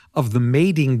context of the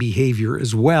mating behavior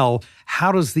as well.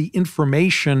 How does the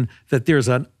information that there's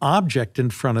an object in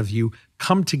front of you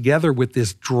come together with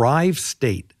this drive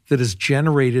state that is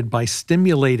generated by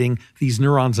stimulating these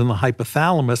neurons in the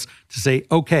hypothalamus to say,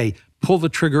 okay, pull the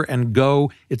trigger and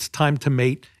go. It's time to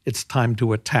mate. It's time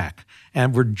to attack.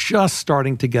 And we're just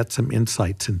starting to get some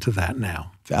insights into that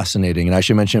now. Fascinating. And I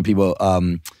should mention to people,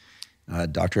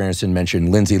 Dr. Anderson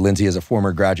mentioned Lindsay. Lindsay is a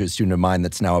former graduate student of mine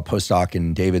that's now a postdoc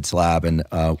in David's lab. And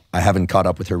I haven't caught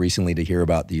up with her recently to hear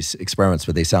about these experiments,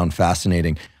 but they sound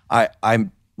fascinating. I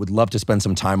would love to spend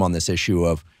some time on this issue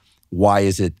of why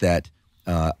is it that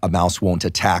a mouse won't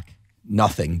attack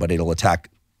nothing, but it'll attack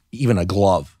even a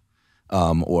glove,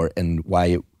 and why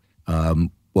it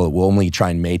will only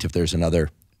try and mate if there's another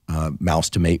mouse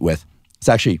to mate with. It's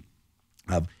actually,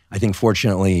 I think,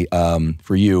 fortunately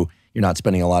for you, you're not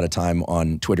spending a lot of time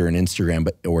on Twitter and Instagram,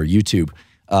 or YouTube.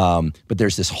 But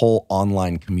there's this whole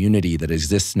online community that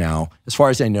exists now. As far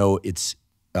as I know, it's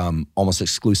almost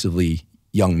exclusively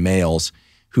young males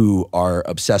who are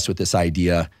obsessed with this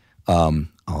idea.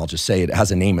 I'll just say it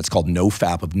has a name. It's called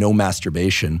NoFap, of no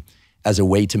masturbation, as a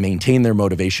way to maintain their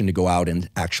motivation to go out and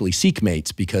actually seek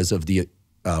mates because of the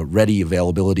ready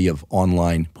availability of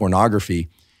online pornography.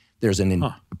 There's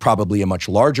probably a much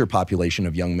larger population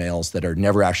of young males that are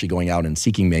never actually going out and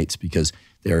seeking mates because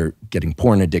they're getting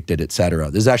porn addicted, et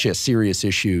cetera. There's actually a serious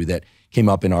issue that came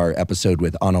up in our episode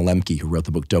with Anna Lemke, who wrote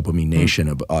the book Dopamine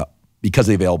Nation. Because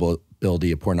of the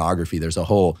availability of pornography, there's a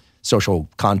whole social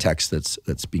context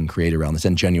that's being created around this,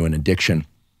 and genuine addiction.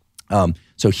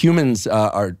 So humans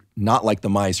are not like the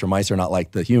mice, or mice are not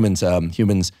like the humans.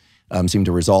 Humans seem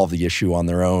to resolve the issue on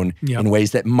their own in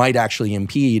ways that might actually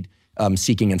impede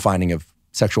seeking and finding of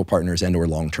sexual partners and or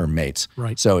long-term mates.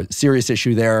 Right. So serious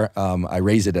issue there. I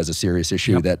raise it as a serious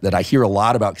issue that I hear a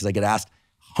lot about because I get asked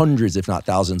hundreds, if not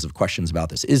thousands, of questions about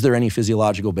this. Is there any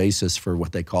physiological basis for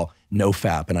what they call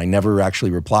NoFap? And I never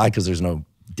actually reply because there's no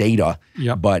data.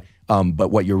 But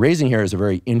what you're raising here is a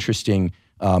very interesting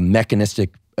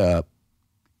mechanistic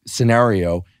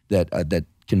scenario that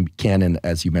can and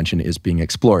as you mentioned, is being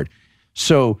explored.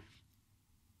 So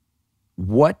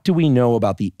what do we know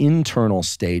about the internal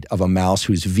state of a mouse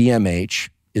whose VMH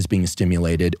is being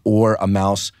stimulated, or a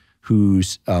mouse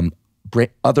whose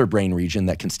other brain region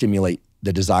that can stimulate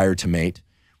the desire to mate?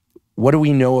 What do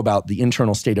we know about the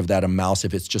internal state of that mouse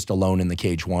if it's just alone in the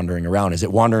cage wandering around? Is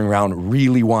it wandering around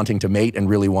really wanting to mate and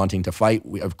really wanting to fight?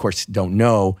 We, of course, don't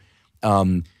know.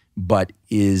 But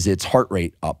is its heart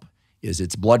rate up? Is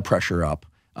its blood pressure up?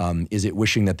 Is it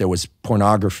wishing that there was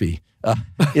pornography?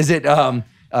 Is it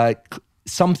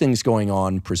something's going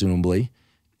on, presumably,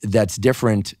 that's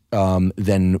different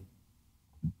than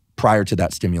prior to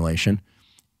that stimulation?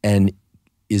 And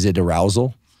is it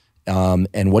arousal?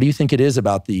 And what do you think it is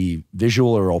about the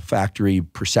visual or olfactory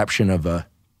perception of a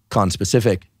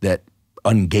conspecific that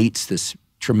ungates this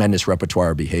tremendous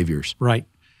repertoire of behaviors? Right.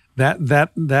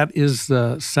 That is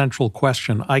the central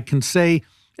question. I can say,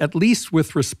 at least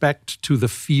with respect to the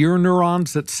fear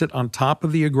neurons that sit on top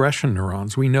of the aggression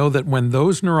neurons, we know that when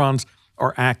those neurons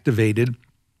are activated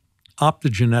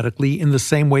optogenetically in the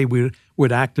same way we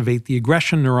would activate the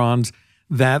aggression neurons,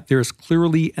 that there's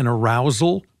clearly an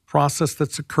arousal process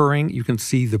that's occurring. You can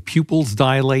see the pupils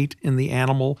dilate in the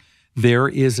animal. There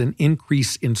is an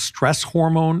increase in stress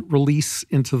hormone release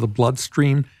into the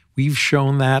bloodstream. We've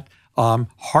shown that.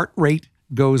 Heart rate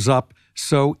goes up.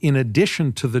 So in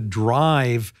addition to the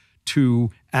drive to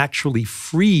actually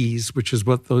freeze, which is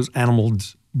what those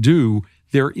animals do,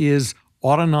 there is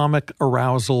autonomic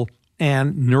arousal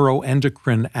and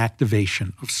neuroendocrine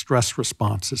activation of stress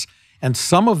responses. And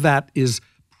some of that is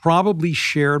probably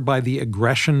shared by the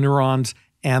aggression neurons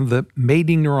and the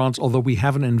mating neurons, although we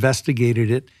haven't investigated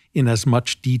it in as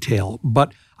much detail.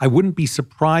 But I wouldn't be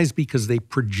surprised because they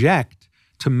project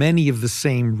to many of the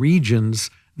same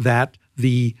regions that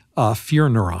the fear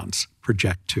neurons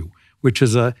project to, which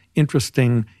is an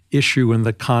interesting issue in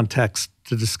the context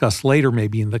to discuss later,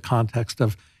 maybe in the context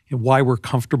of why we're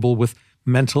comfortable with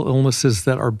mental illnesses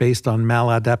that are based on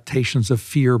maladaptations of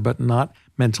fear, but not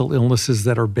mental illnesses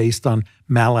that are based on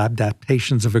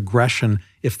maladaptations of aggression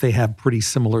if they have pretty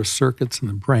similar circuits in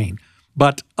the brain.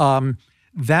 But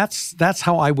that's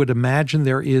how I would imagine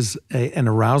there is an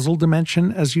arousal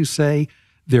dimension, as you say.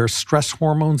 There are stress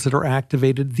hormones that are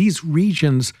activated. These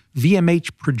regions,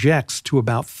 VMH projects to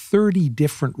about 30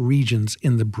 different regions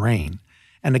in the brain,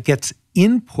 and it gets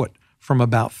input from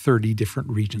about 30 different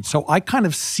regions. So I kind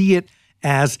of see it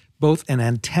as both an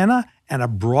antenna and a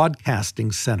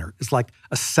broadcasting center. It's like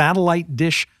a satellite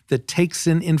dish that takes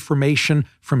in information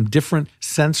from different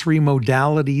sensory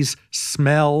modalities,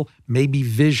 smell, maybe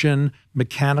vision,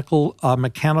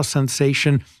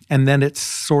 mechanosensation, and then it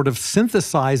sort of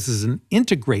synthesizes and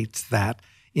integrates that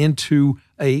into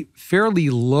a fairly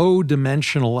low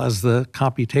dimensional, as the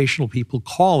computational people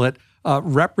call it,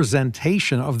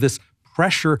 representation of this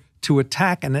pressure to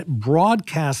attack, and it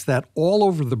broadcasts that all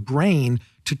over the brain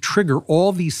to trigger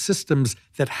all these systems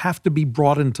that have to be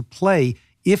brought into play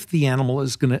if the animal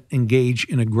is going to engage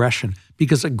in aggression.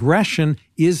 Because aggression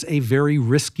is a very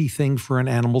risky thing for an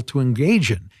animal to engage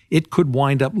in. It could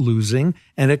wind up losing,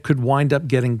 and it could wind up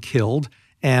getting killed.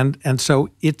 And so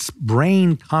its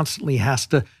brain constantly has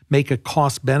to make a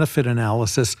cost-benefit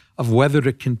analysis of whether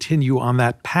to continue on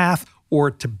that path or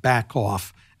to back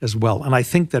off as well. And I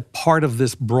think that part of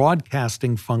this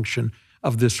broadcasting function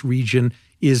of this region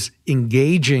is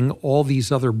engaging all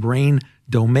these other brain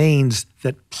domains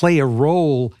that play a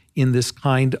role in this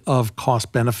kind of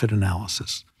cost-benefit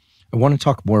analysis. I want to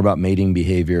talk more about mating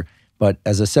behavior, but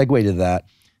as a segue to that,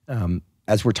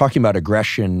 as we're talking about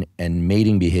aggression and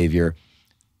mating behavior,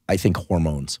 I think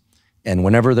hormones. And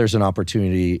whenever there's an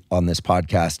opportunity on this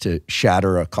podcast to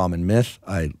shatter a common myth,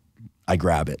 I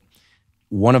grab it.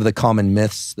 One of the common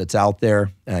myths that's out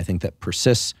there, and I think that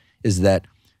persists, is that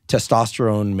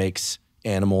testosterone makes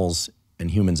animals and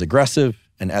humans aggressive,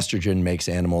 and estrogen makes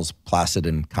animals placid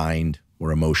and kind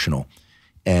or emotional.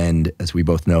 And as we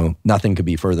both know, nothing could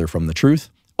be further from the truth,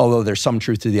 although there's some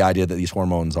truth to the idea that these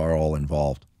hormones are all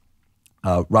involved.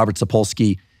 Robert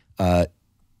Sapolsky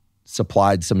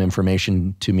supplied some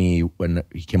information to me when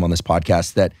he came on this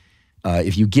podcast that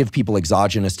if you give people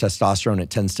exogenous testosterone, it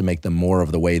tends to make them more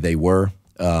of the way they were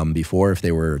before. If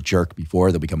they were a jerk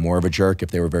before, they'll become more of a jerk. If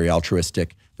they were very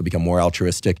altruistic, they'll become more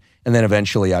altruistic. And then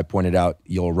eventually, I pointed out,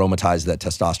 you'll aromatize that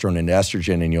testosterone into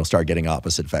estrogen and you'll start getting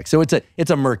opposite effects. So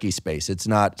it's a murky space. It's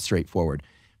not straightforward.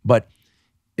 But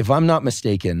if I'm not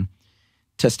mistaken,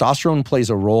 testosterone plays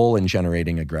a role in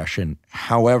generating aggression.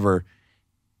 However,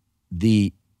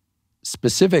 the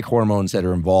specific hormones that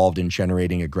are involved in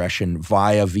generating aggression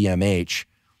via VMH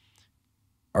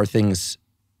are things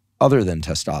other than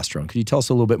testosterone. Could you tell us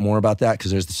a little bit more about that?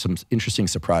 Because there's some interesting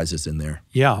surprises in there.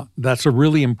 Yeah, that's a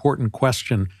really important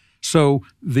question. So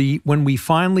when we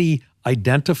finally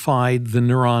identified the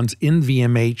neurons in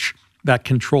VMH that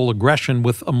control aggression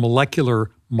with a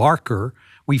molecular marker,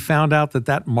 we found out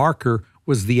that marker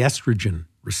was the estrogen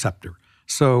receptor.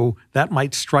 So that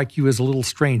might strike you as a little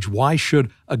strange. Why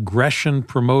should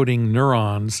aggression-promoting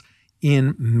neurons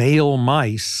in male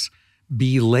mice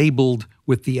be labeled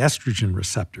with the estrogen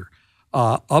receptor?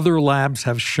 Other labs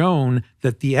have shown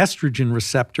that the estrogen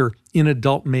receptor in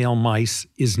adult male mice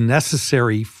is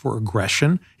necessary for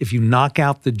aggression. If you knock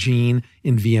out the gene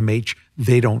in VMH,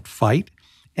 they don't fight.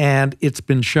 And it's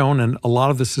been shown, and a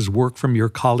lot of this is work from your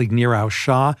colleague Nirav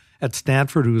Shah at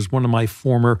Stanford, who is one of my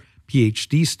former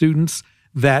PhD students,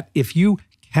 that if you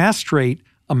castrate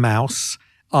a mouse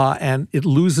and it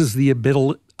loses the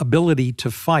ability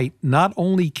to fight, not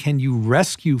only can you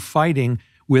rescue fighting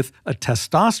with a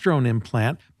testosterone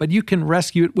implant, but you can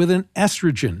rescue it with an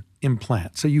estrogen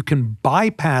implant. So you can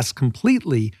bypass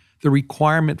completely the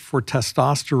requirement for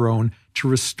testosterone to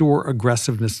restore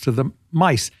aggressiveness to the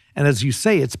mice. And as you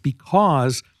say, it's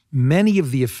because many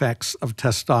of the effects of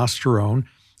testosterone,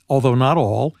 although not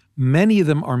all, many of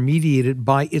them are mediated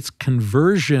by its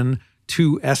conversion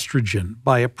to estrogen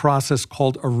by a process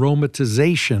called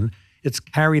aromatization. It's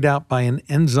carried out by an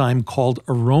enzyme called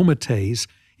aromatase.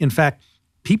 In fact,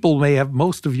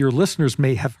 most of your listeners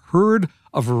may have heard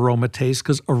of aromatase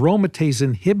because aromatase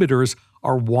inhibitors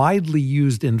are widely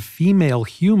used in female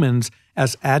humans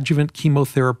as adjuvant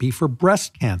chemotherapy for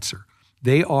breast cancer.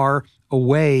 They are a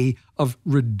way of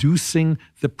reducing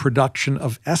the production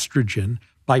of estrogen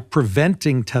by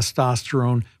preventing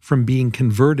testosterone from being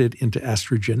converted into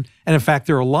estrogen. And in fact,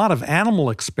 there are a lot of animal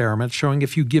experiments showing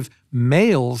if you give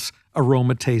males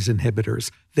aromatase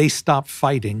inhibitors, they stop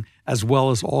fighting as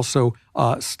well as also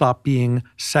stop being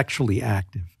sexually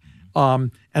active.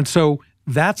 And so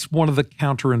that's one of the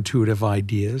counterintuitive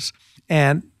ideas.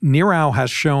 And Nirav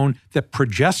has shown that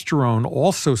progesterone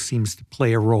also seems to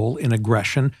play a role in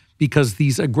aggression because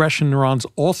these aggression neurons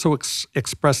also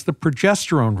express the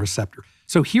progesterone receptor.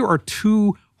 So here are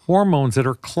two hormones that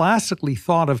are classically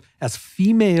thought of as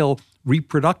female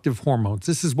reproductive hormones.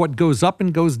 This is what goes up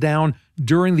and goes down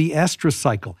during the estrous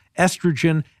cycle,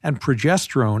 estrogen and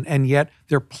progesterone, and yet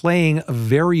they're playing a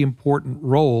very important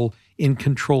role in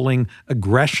controlling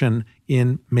aggression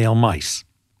in male mice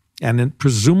and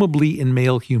presumably in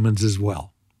male humans as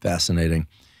well. Fascinating.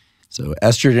 So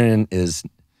estrogen is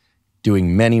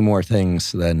doing many more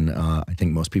things than I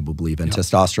think most people believe, and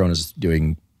testosterone is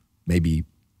doing maybe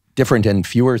different and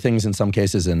fewer things in some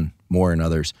cases and more in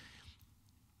others.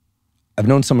 I've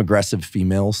known some aggressive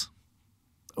females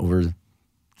over the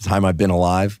time I've been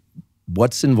alive.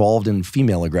 What's involved in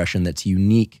female aggression that's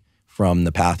unique from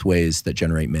the pathways that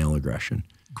generate male aggression?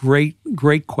 Great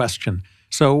question.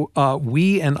 So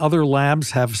we and other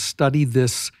labs have studied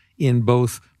this in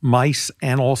both mice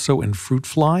and also in fruit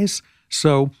flies.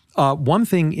 So one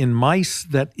thing in mice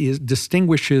that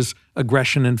distinguishes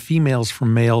aggression in females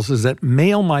from males is that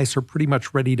male mice are pretty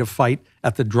much ready to fight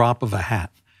at the drop of a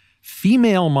hat.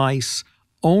 Female mice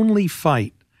only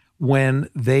fight when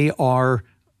they are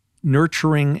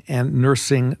nurturing and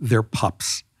nursing their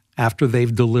pups after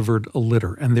they've delivered a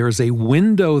litter. And there's a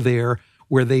window there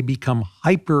where they become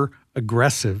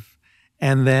hyper-aggressive.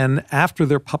 And then after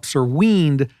their pups are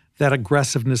weaned, that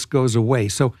aggressiveness goes away.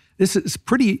 So this is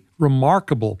pretty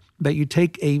remarkable that you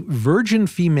take a virgin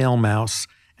female mouse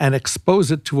and expose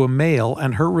it to a male,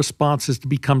 and her response is to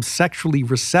become sexually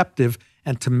receptive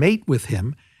and to mate with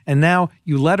him. And now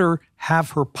you let her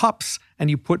have her pups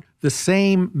and you put the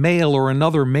same male or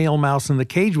another male mouse in the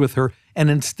cage with her,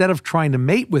 and instead of trying to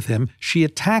mate with him, she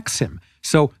attacks him.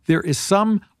 So there is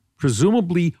some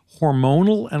presumably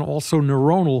hormonal and also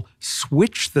neuronal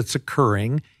switch that's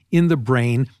occurring in the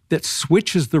brain that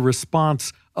switches the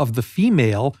response of the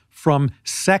female from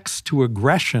sex to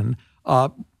aggression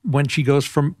when she goes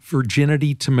from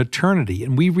virginity to maternity.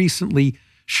 And we recently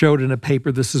showed in a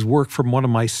paper, this is work from one of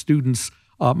my students,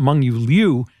 Mengyu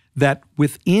Liu, that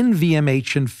within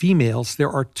VMH in females, there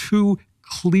are two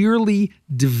clearly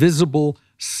divisible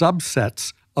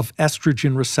subsets of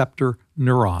estrogen receptor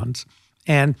neurons.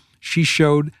 And she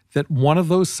showed that one of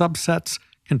those subsets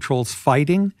controls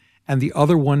fighting and the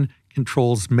other one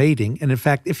controls mating. And in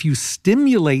fact, if you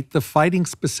stimulate the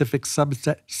fighting-specific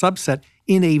subset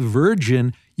in a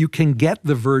virgin, you can get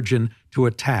the virgin to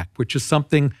attack, which is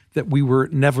something that we were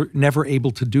never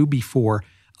able to do before.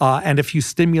 And if you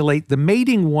stimulate the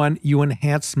mating one, you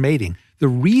enhance mating. The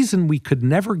reason we could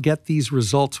never get these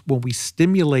results when we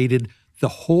stimulated the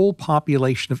whole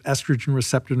population of estrogen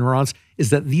receptor neurons is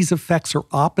that these effects are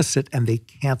opposite and they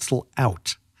cancel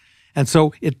out. And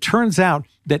so it turns out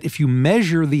that if you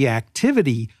measure the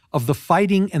activity of the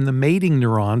fighting and the mating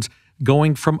neurons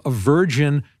going from a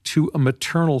virgin to a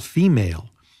maternal female,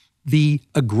 the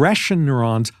aggression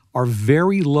neurons are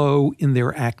very low in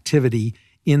their activity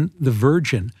in the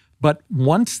virgin. But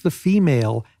once the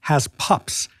female has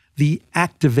pups, the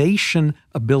activation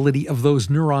ability of those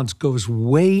neurons goes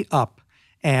way up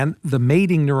and the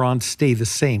mating neurons stay the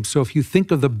same. So if you think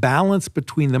of the balance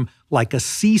between them like a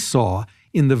seesaw,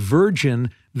 in the virgin,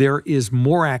 there is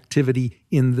more activity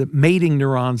in the mating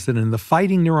neurons than in the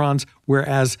fighting neurons,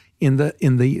 whereas in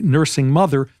the nursing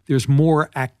mother, there's more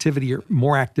activity or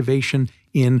more activation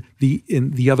in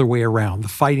the other way around, the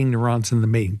fighting neurons and the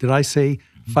mating. Did I say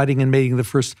fighting and mating the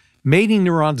first? Mating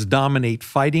neurons dominate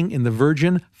fighting in the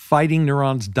virgin, fighting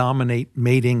neurons dominate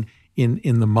mating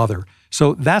in the mother.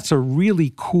 So that's a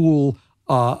really cool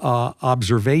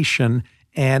observation,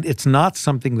 and it's not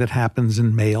something that happens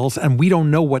in males, and we don't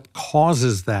know what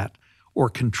causes that or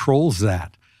controls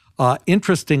that.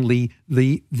 Interestingly,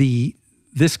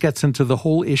 this gets into the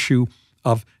whole issue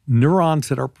of neurons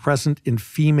that are present in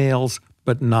females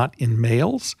but not in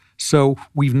males. So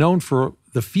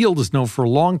the field has known for a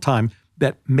long time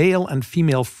that male and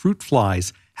female fruit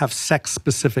flies have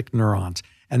sex-specific neurons.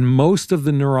 And most of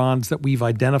the neurons that we've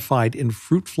identified in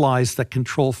fruit flies that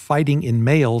control fighting in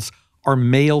males are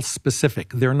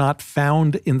male-specific. They're not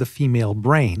found in the female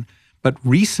brain. But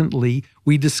recently,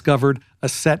 we discovered a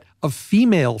set of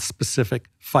female-specific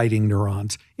fighting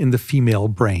neurons in the female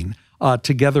brain,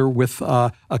 together with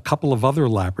a couple of other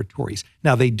laboratories.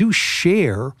 Now, they do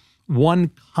share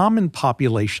one common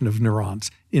population of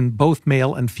neurons in both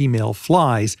male and female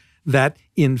flies that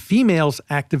in females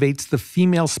activates the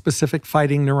female-specific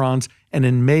fighting neurons and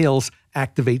in males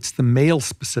activates the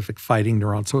male-specific fighting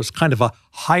neurons. So it's kind of a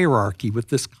hierarchy with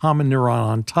this common neuron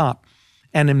on top.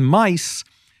 And in mice,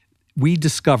 we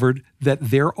discovered that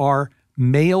there are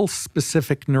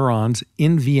male-specific neurons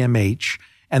in VMH,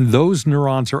 and those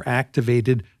neurons are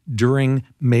activated during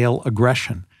male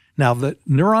aggression. Now, the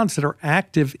neurons that are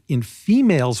active in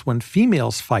females when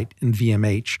females fight in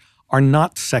VMH are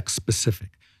not sex-specific.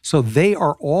 So they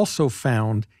are also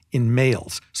found in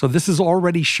males. So this is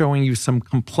already showing you some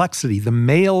complexity. The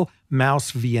male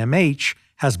mouse VMH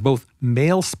has both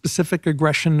male-specific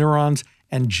aggression neurons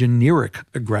and generic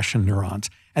aggression neurons.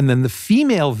 And then the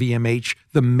female VMH,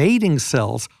 the mating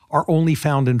cells, are only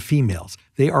found in females.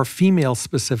 They are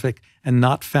female-specific and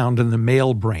not found in the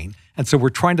male brain. And so we're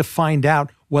trying to find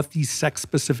out what these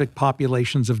sex-specific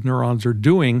populations of neurons are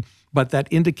doing, but that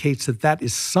indicates that that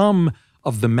is some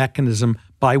of the mechanism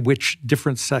by which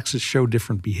different sexes show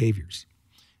different behaviors.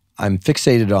 I'm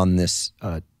fixated on this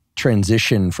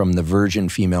transition from the virgin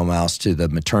female mouse to the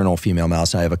maternal female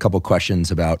mouse. I have a couple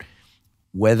questions about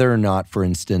whether or not, for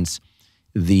instance,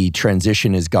 the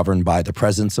transition is governed by the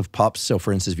presence of pups. So,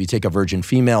 for instance, if you take a virgin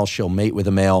female, she'll mate with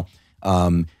a male.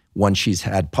 Once she's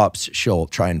had pups, she'll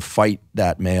try and fight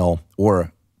that male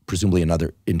or presumably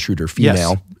another intruder female,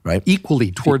 yes, right? Equally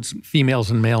towards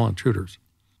females and male intruders.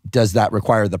 Does that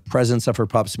require the presence of her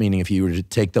pups? Meaning if you were to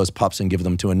take those pups and give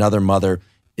them to another mother,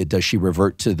 does she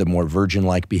revert to the more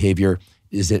virgin-like behavior?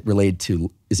 Is it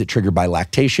triggered by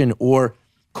lactation, or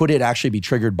could it actually be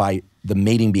triggered by the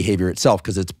mating behavior itself?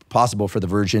 Because it's possible for the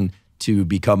virgin to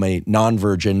become a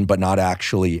non-virgin but not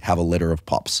actually have a litter of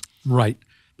pups. Right.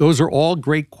 Those are all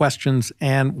great questions,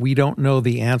 and we don't know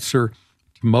the answer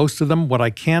to most of them. What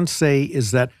I can say is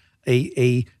that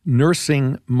a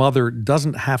nursing mother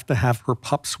doesn't have to have her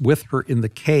pups with her in the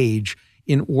cage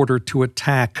in order to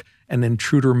attack an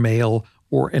intruder male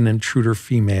or an intruder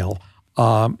female.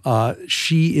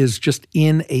 She is just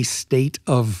in a state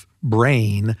of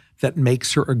brain that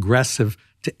makes her aggressive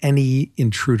to any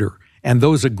intruder. And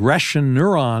those aggression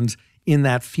neurons in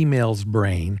that female's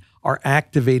brain are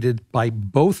activated by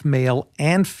both male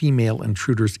and female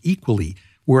intruders equally,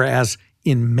 whereas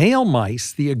in male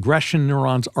mice, the aggression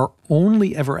neurons are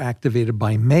only ever activated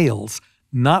by males,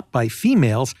 not by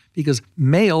females, because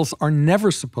males are never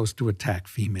supposed to attack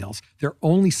females. They're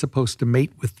only supposed to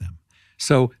mate with them.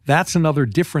 So that's another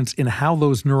difference in how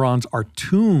those neurons are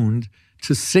tuned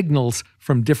to signals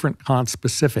from different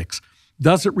conspecifics.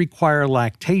 Does it require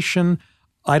lactation?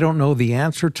 I don't know the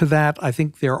answer to that. I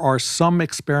think there are some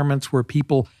experiments where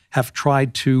people have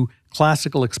tried to,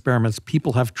 classical experiments,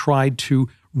 people have tried to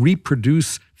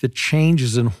reproduce the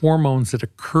changes in hormones that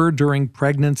occur during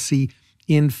pregnancy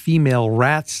in female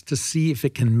rats to see if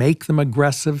it can make them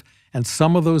aggressive. And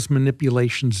some of those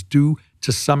manipulations do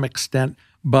to some extent,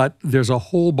 but there's a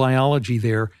whole biology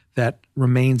there that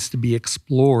remains to be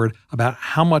explored about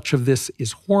how much of this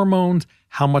is hormones,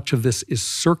 how much of this is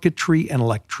circuitry and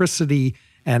electricity,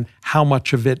 and how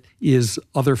much of it is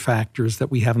other factors that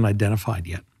we haven't identified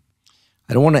yet.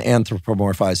 I don't want to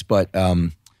anthropomorphize, but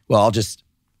I'll just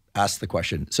ask the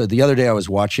question. So the other day I was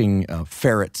watching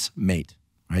ferrets mate,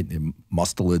 right? They're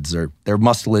mustelids,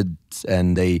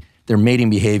 and their mating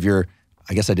behavior.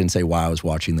 I guess I didn't say why I was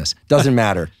watching this. Doesn't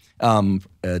matter.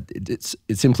 It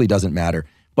simply doesn't matter.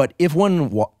 But if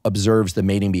one observes the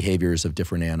mating behaviors of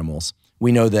different animals,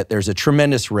 we know that there's a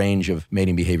tremendous range of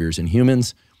mating behaviors in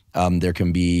humans. There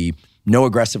can be no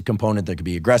aggressive component. There could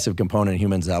be aggressive component.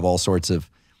 Humans have all sorts of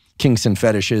kinks and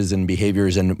fetishes and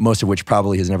behaviors, and most of which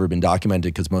probably has never been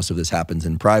documented because most of this happens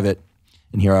in private.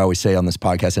 And here I always say on this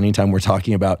podcast, anytime we're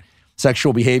talking about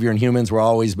sexual behavior in humans, we're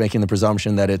always making the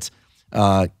presumption that it's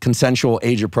consensual,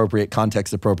 age-appropriate,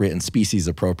 context-appropriate, and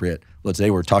species-appropriate. Let's say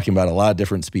we're talking about a lot of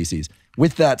different species.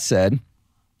 With that said,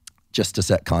 just to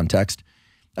set context,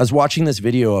 I was watching this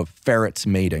video of ferrets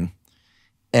mating,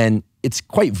 and it's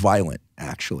quite violent,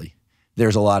 actually.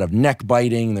 There's a lot of neck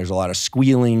biting. There's a lot of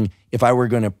squealing. If I were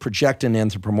going to project and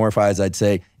anthropomorphize, I'd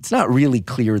say it's not really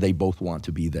clear they both want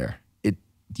to be there.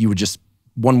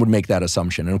 One would make that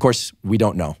assumption. And of course, we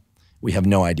don't know. We have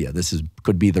no idea.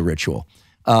 Could be the ritual.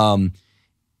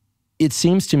 It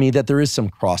seems to me that there is some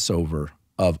crossover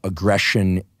of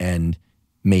aggression and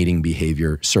mating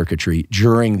behavior circuitry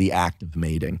during the act of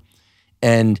mating.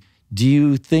 And do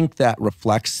you think that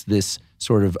reflects this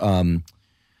sort of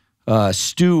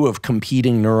stew of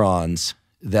competing neurons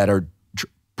that are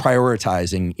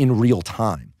prioritizing in real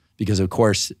time? Because of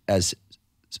course, as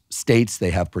states, they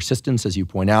have persistence, as you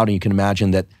point out, and you can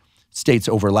imagine that states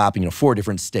overlapping, 4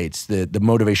 different states, the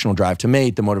motivational drive to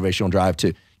mate, the motivational drive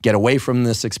to get away from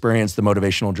this experience, the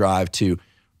motivational drive to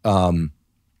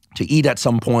eat at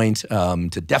some point,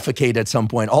 to defecate at some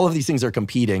point. All of these things are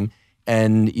competing,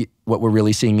 and what we're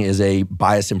really seeing is a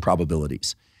bias in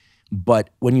probabilities. But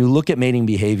when you look at mating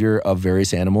behavior of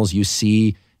various animals, you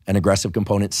see an aggressive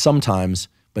component sometimes,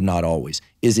 but not always.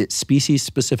 Is it species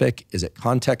specific? Is it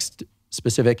context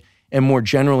specific? And more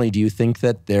generally, do you think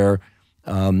that there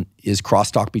is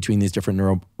crosstalk between these different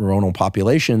neuronal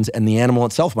populations, and the animal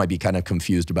itself might be kind of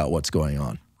confused about what's going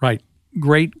on? Right.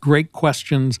 Great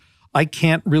questions. I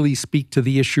can't really speak to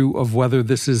the issue of whether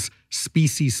this is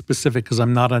species specific because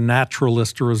I'm not a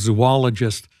naturalist or a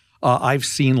zoologist. I've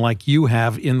seen, like you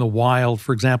have, in the wild,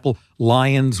 for example,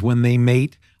 lions when they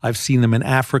mate. I've seen them in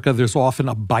Africa. There's often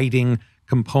a biting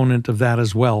component of that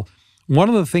as well. One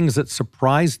of the things that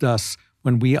surprised us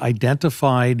when we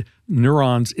identified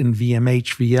neurons in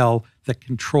VMH-VL that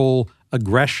control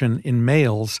aggression in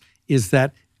males is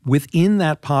that within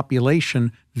that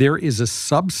population, there is a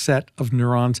subset of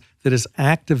neurons that is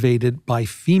activated by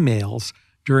females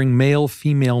during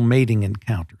male-female mating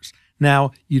encounters.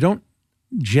 Now, you don't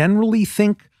generally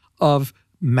think of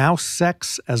mouse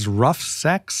sex as rough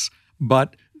sex,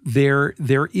 but there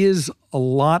is a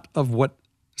lot of what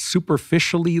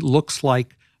superficially looks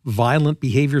like violent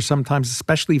behavior sometimes,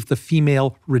 especially if the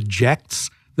female rejects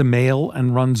the male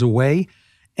and runs away.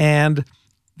 And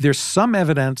there's some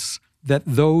evidence that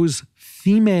those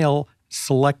female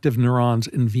selective neurons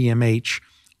in VMH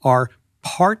are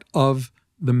part of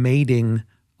the mating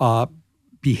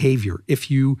behavior. If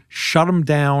you shut them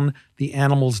down, the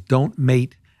animals don't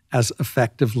mate as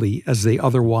effectively as they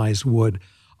otherwise would.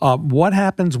 What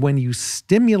happens when you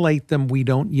stimulate them, we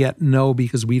don't yet know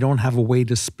because we don't have a way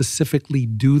to specifically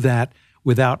do that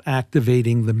without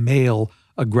activating the male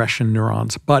aggression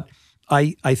neurons. But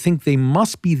I think they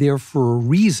must be there for a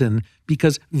reason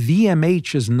because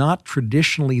VMH is not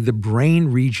traditionally the brain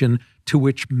region to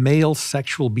which male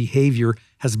sexual behavior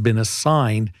has been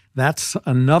assigned. That's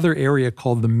another area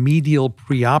called the medial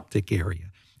preoptic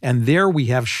area. And there we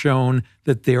have shown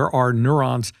that there are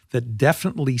neurons that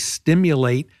definitely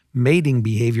stimulate mating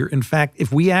behavior. In fact,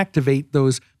 if we activate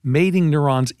those mating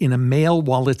neurons in a male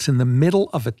while it's in the middle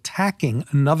of attacking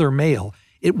another male,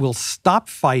 it will stop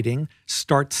fighting,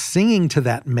 start singing to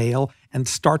that male, and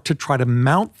start to try to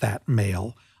mount that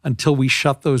male until we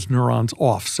shut those neurons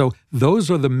off. So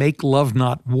those are the make love,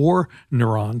 not war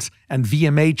neurons, and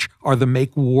VMH are the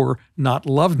make war, not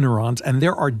love neurons. And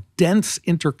there are dense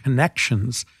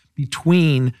interconnections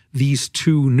between these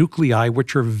two nuclei,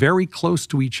 which are very close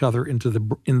to each other in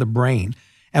the brain.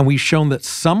 And we've shown that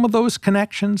some of those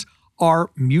connections are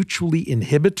mutually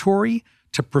inhibitory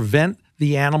to prevent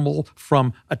the animal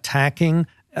from attacking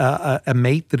a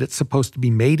mate that it's supposed to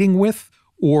be mating with,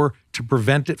 or to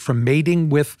prevent it from mating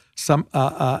with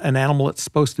an animal it's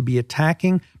supposed to be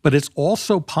attacking. But it's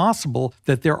also possible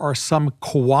that there are some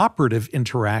cooperative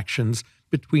interactions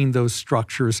between those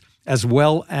structures, as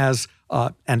well as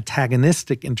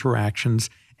antagonistic interactions,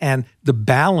 and the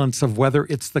balance of whether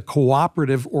it's the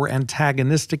cooperative or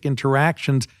antagonistic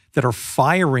interactions that are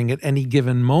firing at any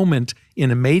given moment in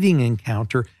a mating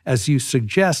encounter, as you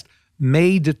suggest,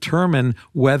 may determine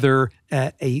whether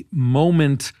a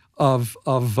moment of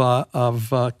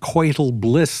coital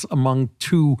bliss among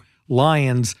two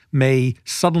lions may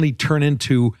suddenly turn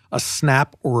into a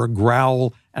snap or a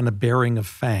growl and a baring of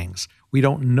fangs. We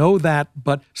don't know that,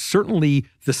 but certainly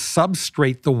the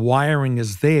substrate, the wiring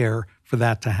is there for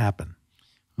that to happen.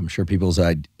 I'm sure people's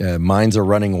minds are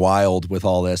running wild with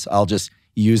all this. I'll just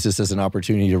use this as an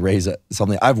opportunity to raise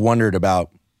something I've wondered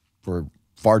about for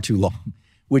far too long,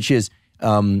 which is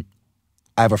I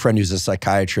have a friend who's a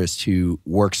psychiatrist who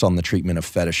works on the treatment of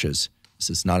fetishes. This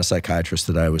is not a psychiatrist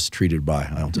that I was treated by.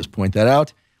 I'll just point that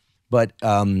out. But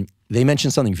they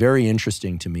mentioned something very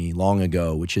interesting to me long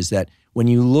ago, which is that when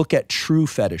you look at true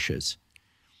fetishes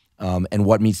and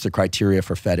what meets the criteria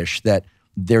for fetish, that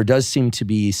there does seem to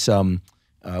be some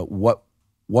what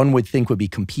one would think would be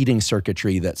competing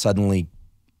circuitry that suddenly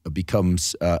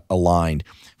becomes aligned.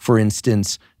 For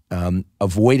instance,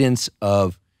 avoidance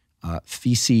of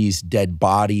feces, dead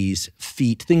bodies,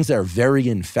 feet, things that are very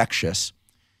infectious.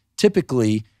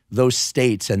 Typically, those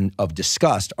states of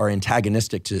disgust are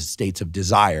antagonistic to states of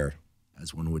desire,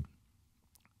 as one would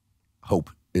hope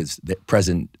is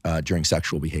present during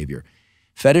sexual behavior.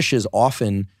 Fetishes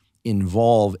often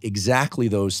involve exactly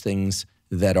those things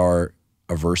that are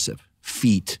aversive.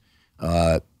 Feet,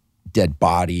 dead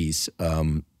bodies,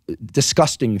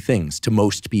 disgusting things to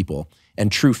most people.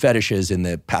 And true fetishes in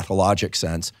the pathologic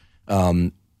sense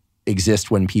exist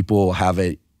when people have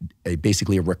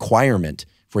basically a requirement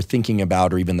for thinking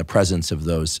about or even the presence of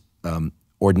those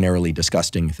ordinarily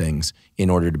disgusting things in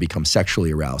order to become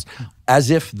sexually aroused.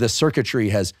 As if the circuitry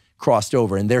has crossed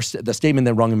over. And the statement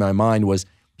that rung in my mind was,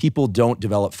 people don't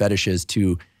develop fetishes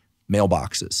to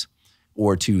mailboxes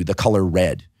or to the color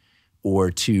red or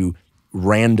to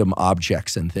random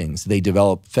objects and things. They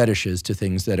develop fetishes to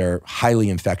things that are highly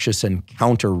infectious and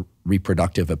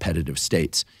counter-reproductive appetitive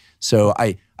states. So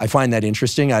I find that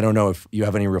interesting. I don't know if you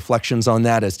have any reflections on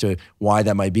that as to why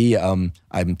that might be. I'm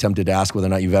tempted to ask whether or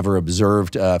not you've ever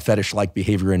observed fetish-like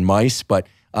behavior in mice, but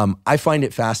I find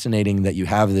it fascinating that you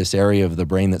have this area of the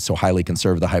brain that's so highly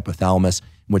conserved, the hypothalamus,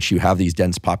 in which you have these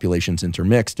dense populations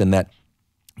intermixed, and that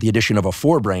the addition of a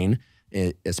forebrain,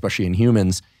 especially in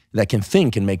humans, that can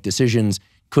think and make decisions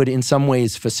could in some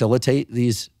ways facilitate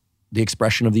the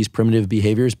expression of these primitive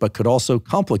behaviors, but could also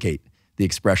complicate the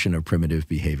expression of primitive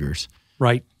behaviors.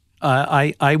 Right.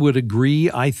 I would agree.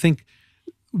 I think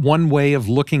one way of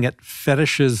looking at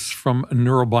fetishes from a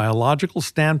neurobiological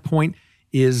standpoint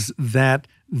is that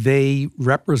they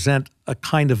represent a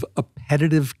kind of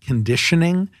appetitive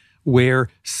conditioning where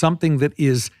something that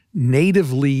is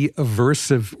natively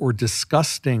aversive or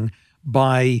disgusting,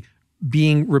 by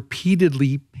being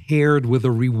repeatedly paired with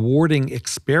a rewarding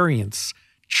experience,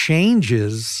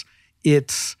 changes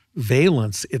its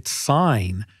valence, its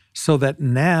sign, so that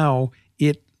now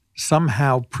it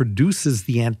somehow produces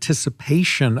the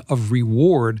anticipation of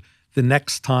reward the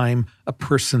next time a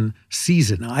person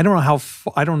sees it. Now, I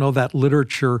don't know that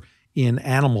literature in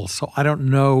animals, so I don't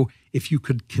know if you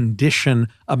could condition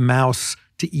a mouse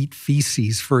to eat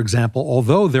feces, for example,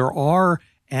 although there are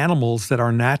animals that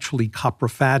are naturally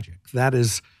coprophagic. That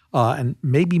is, and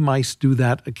maybe mice do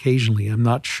that occasionally, I'm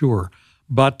not sure.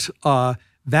 But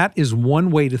that is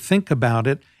one way to think about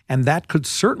it, and that could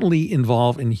certainly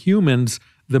involve in humans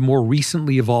the more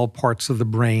recently evolved parts of the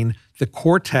brain, the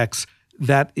cortex,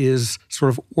 that is sort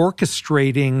of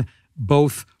orchestrating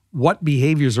both what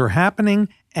behaviors are happening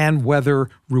and whether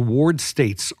reward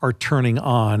states are turning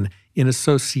on in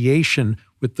association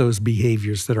with those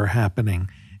behaviors that are happening.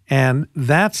 And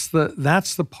that's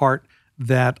the part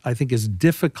that I think is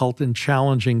difficult and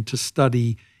challenging to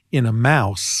study in a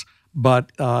mouse,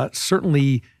 but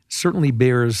certainly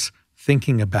bears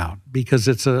thinking about, because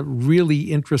it's a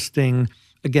really interesting,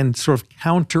 again, sort of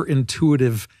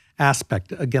counterintuitive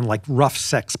aspect. Again, like rough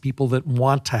sex, people that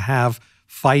want to have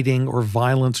fighting or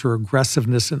violence or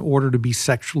aggressiveness in order to be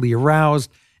sexually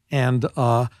aroused, and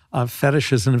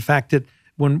fetishes. And in fact,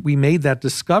 when we made that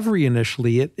discovery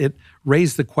initially, it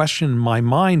raised the question in my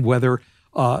mind whether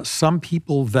some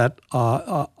people that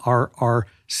are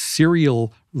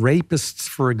serial rapists,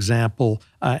 for example,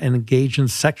 and engage in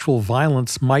sexual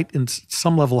violence might in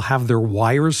some level have their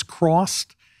wires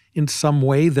crossed in some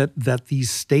way, that these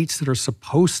states that are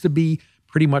supposed to be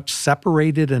pretty much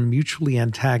separated and mutually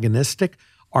antagonistic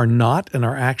are not, and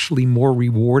are actually more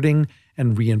rewarding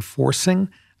and reinforcing.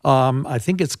 I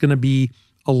think it's going to be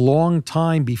a long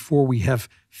time before we have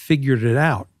figured it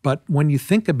out. But when you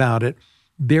think about it,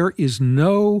 there is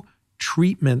no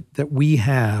treatment that we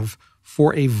have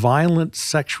for a violent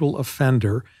sexual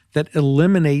offender that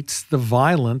eliminates the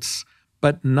violence,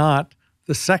 but not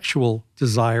the sexual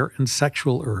desire and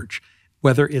sexual urge.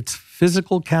 Whether it's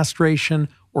physical castration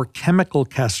or chemical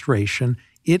castration,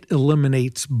 it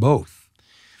eliminates both.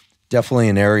 Definitely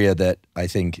an area that I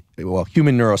think,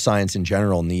 human neuroscience in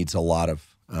general needs a lot of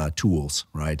tools,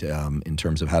 right, in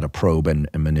terms of how to probe and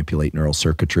manipulate neural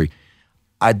circuitry.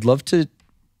 I'd love to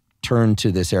turn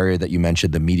to this area that you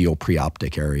mentioned, the medial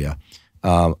preoptic area.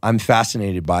 I'm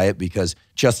fascinated by it because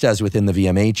just as within the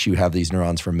VMH, you have these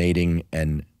neurons for mating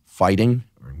and fighting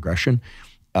or aggression.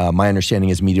 My understanding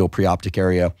is medial preoptic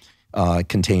area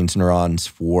contains neurons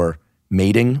for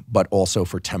mating, but also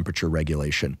for temperature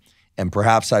regulation. And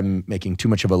perhaps I'm making too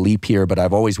much of a leap here, but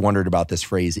I've always wondered about this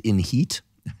phrase, in heat.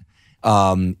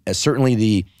 Certainly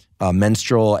the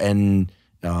menstrual and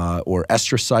or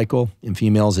estrous cycle in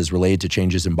females is related to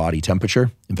changes in body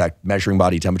temperature. In fact, measuring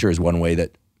body temperature is one way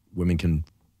that women can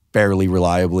fairly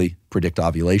reliably predict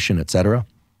ovulation, et cetera.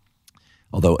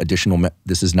 Although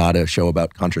this is not a show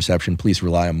about contraception. Please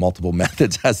rely on multiple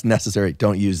methods as necessary.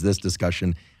 Don't use this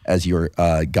discussion as your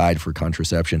guide for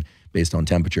contraception based on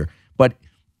temperature. But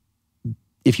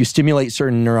if you stimulate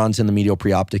certain neurons in the medial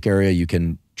preoptic area, you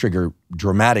can trigger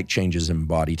dramatic changes in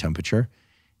body temperature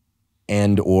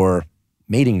and or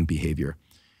mating behavior.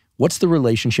 What's the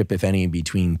relationship, if any,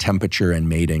 between temperature and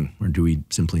mating, or do we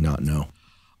simply not know?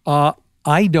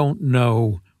 I don't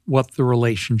know what the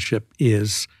relationship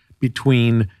is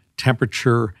between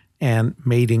temperature and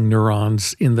mating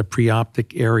neurons in the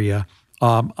preoptic area.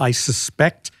 I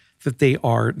suspect that they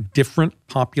are different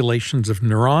populations of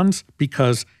neurons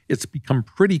because it's become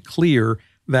pretty clear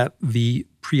that the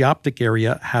preoptic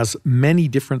area has many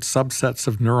different subsets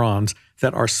of neurons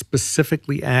that are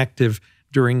specifically active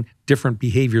during different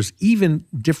behaviors, even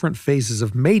different phases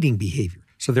of mating behavior.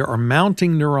 So there are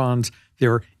mounting neurons,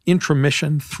 there are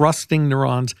intromission, thrusting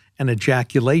neurons, and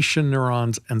ejaculation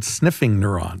neurons, and sniffing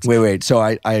neurons. Wait. So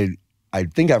I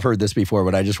think I've heard this before,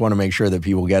 but I just want to make sure that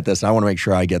people get this. And I want to make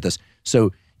sure I get this.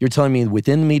 So you're telling me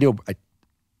within medial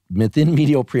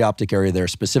preoptic area, there are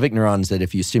specific neurons that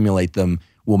if you stimulate them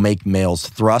will make males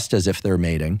thrust as if they're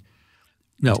mating.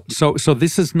 No. So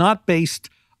this is not based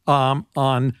on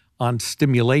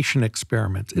stimulation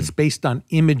experiments. It's based on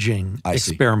imaging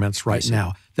experiments right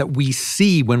now that we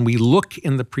see when we look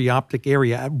in the preoptic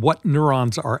area at what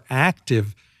neurons are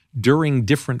active during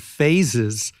different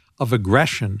phases of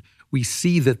aggression. We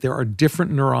see that there are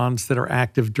different neurons that are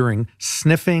active during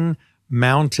sniffing,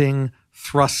 mounting,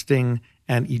 thrusting,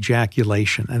 and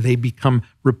ejaculation. And they become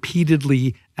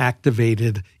repeatedly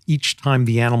activated each time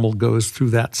the animal goes through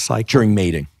that cycle. During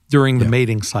mating. During the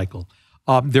mating cycle.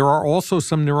 There are also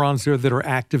some neurons there that are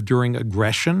active during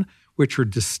aggression, which are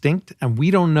distinct, and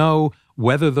we don't know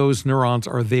whether those neurons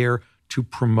are there to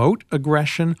promote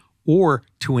aggression or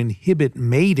to inhibit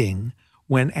mating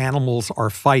when animals are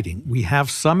fighting. We have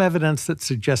some evidence that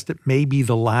suggests it may be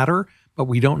the latter, but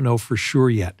we don't know for sure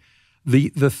yet.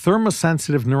 The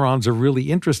thermosensitive neurons are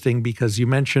really interesting because you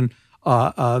mentioned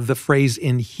the phrase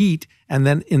in heat, and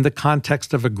then in the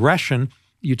context of aggression,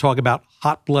 you talk about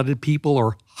hot-blooded people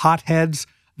or hotheads.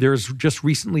 There's just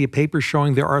recently a paper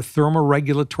showing there are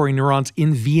thermoregulatory neurons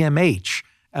in VMH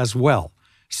as well.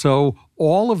 So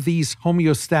all of these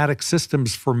homeostatic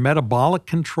systems for metabolic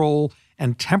control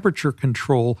and temperature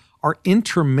control are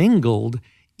intermingled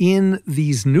in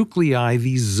these nuclei,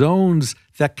 these zones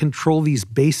that control these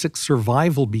basic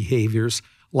survival behaviors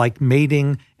like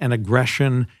mating and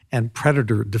aggression and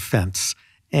predator defense.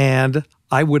 And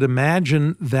I would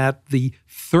imagine that the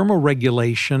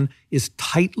thermoregulation is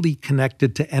tightly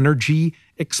connected to energy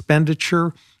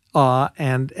expenditure,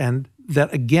 and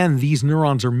that, again, these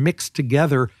neurons are mixed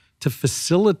together to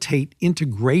facilitate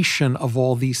integration of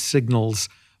all these signals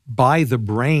by the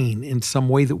brain in some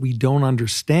way that we don't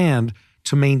understand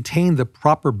to maintain the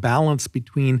proper balance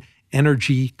between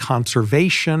energy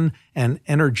conservation and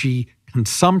energy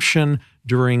consumption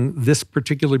during this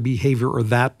particular behavior or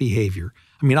that behavior.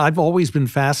 I mean, I've always been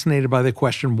fascinated by the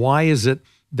question, why is it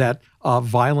that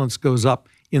violence goes up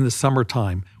in the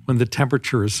summertime when the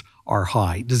temperatures are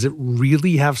high? Does it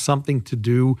really have something to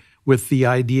do with the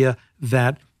idea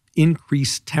that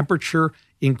increased temperature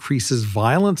increases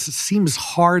violence? It seems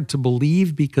hard to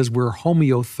believe because we're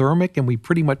homeothermic and we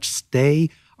pretty much stay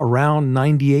around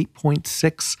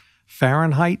 98.6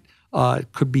 Fahrenheit.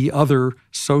 It could be other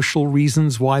social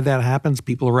reasons why that happens.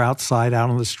 People are outside,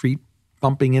 out on the street,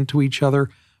 bumping into each other.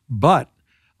 But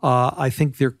I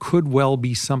think there could well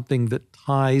be something that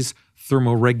ties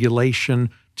thermoregulation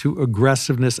to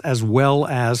aggressiveness, as well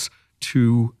as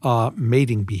to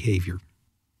mating behavior.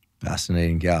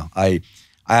 Fascinating. Yeah. I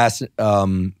asked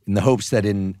in the hopes that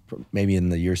maybe in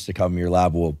the years to come, your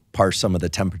lab will parse some of the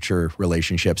temperature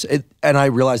relationships. And I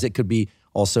realize it could be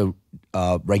also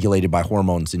regulated by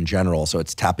hormones in general. So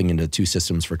it's tapping into two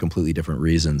systems for completely different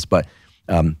reasons. But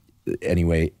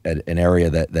anyway, an area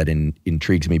that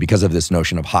intrigues me because of this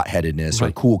notion of hot-headedness, right,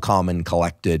 or cool, calm, and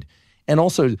collected. And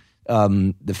also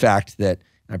the fact that,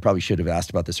 I probably should have asked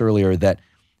about this earlier, that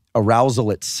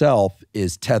arousal itself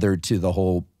is tethered to the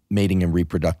whole mating and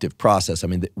reproductive process. I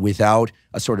mean, without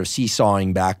a sort of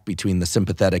seesawing back between the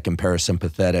sympathetic and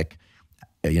parasympathetic,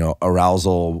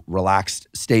 arousal, relaxed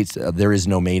states, there is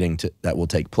no mating that will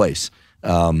take place.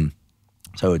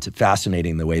 So it's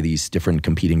fascinating the way these different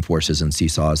competing forces and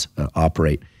seesaws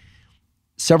operate.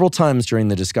 Several times during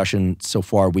the discussion so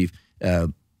far, we've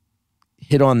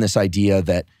hit on this idea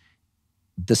that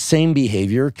the same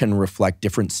behavior can reflect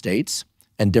different states,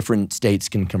 and different states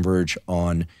can converge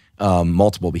on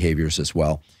multiple behaviors as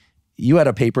well. You had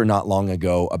a paper not long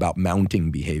ago about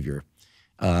mounting behavior,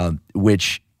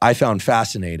 which I found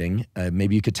fascinating.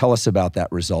 Maybe you could tell us about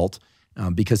that result,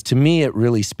 because to me it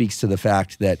really speaks to the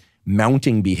fact that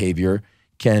mounting behavior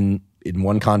can, in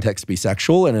one context, be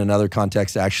sexual, and in another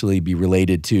context actually be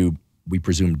related to, we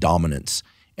presume, dominance.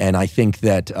 And I think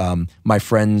that my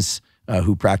friends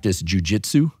who practice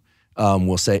jujitsu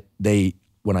will say,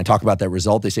 when I talk about that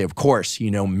result, they say, of course,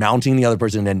 mounting the other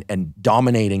person and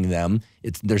dominating them,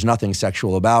 there's nothing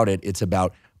sexual about it. It's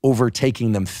about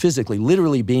overtaking them physically,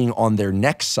 literally being on their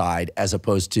neck side as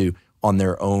opposed to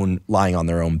lying on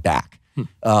their own back.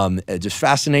 Just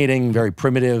fascinating, very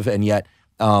primitive, and yet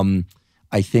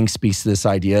I think speaks to this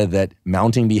idea that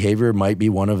mounting behavior might be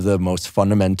one of the most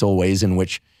fundamental ways in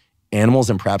which animals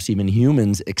and perhaps even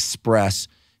humans express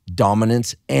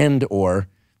dominance and or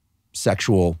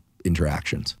sexual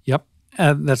interactions. Yep.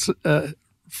 That's a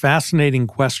fascinating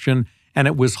question, and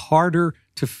it was harder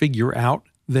to figure out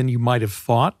than you might have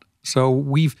thought. So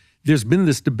there's been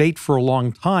this debate for a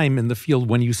long time in the field.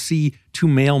 When you see two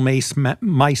male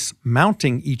mice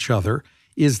mounting each other,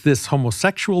 is this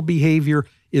homosexual behavior?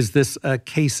 Is this a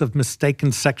case of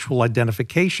mistaken sexual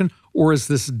identification, or is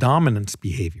this dominance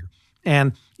behavior?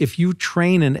 And if you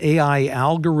train an AI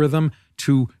algorithm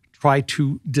to try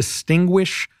to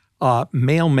distinguish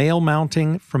male-male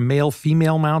mounting from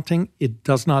male-female mounting, it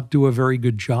does not do a very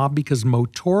good job, because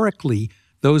motorically,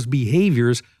 those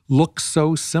behaviors look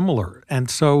so similar. And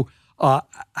so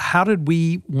how did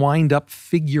we wind up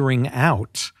figuring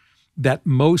out that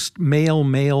most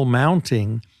male-male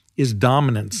mounting is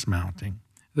dominance mounting?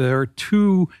 There are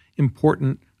two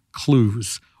important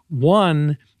clues.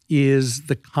 One is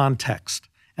the context.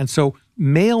 And so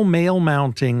male-male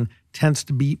mounting tends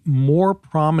to be more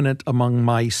prominent among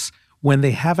mice when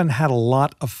they haven't had a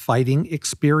lot of fighting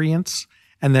experience.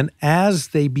 And then as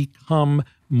they become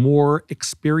more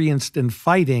experienced in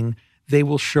fighting, they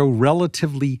will show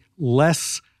relatively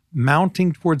less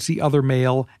mounting towards the other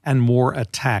male and more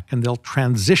attack. And they'll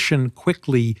transition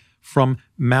quickly from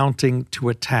mounting to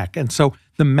attack. And so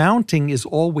the mounting is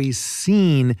always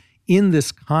seen in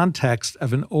this context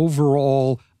of an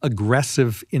overall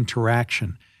aggressive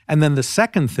interaction. And then the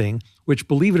second thing, which,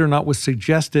 believe it or not, was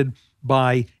suggested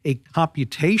by a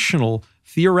computational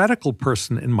theoretical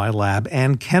person in my lab,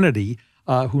 Ann Kennedy,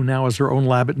 who now has her own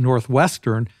lab at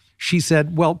Northwestern. She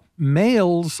said, well,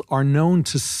 males are known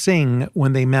to sing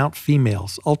when they mount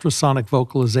females, ultrasonic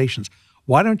vocalizations.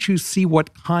 Why don't you see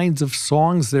what kinds of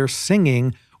songs they're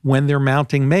singing when they're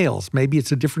mounting males? Maybe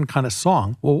it's a different kind of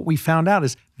song. Well, what we found out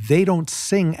is they don't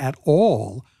sing at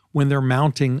all when they're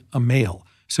mounting a male.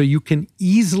 So you can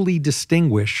easily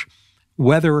distinguish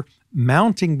whether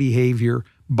mounting behavior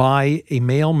by a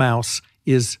male mouse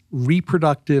is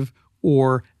reproductive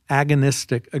or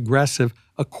agonistic, aggressive,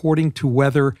 according to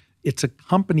whether it's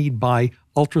accompanied by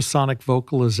ultrasonic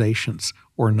vocalizations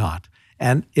or not.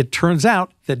 And it turns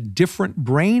out that different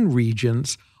brain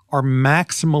regions are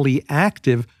maximally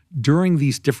active during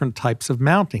these different types of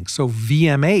mounting. So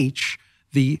VMH,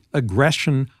 the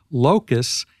aggression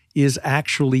locus, is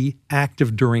actually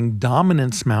active during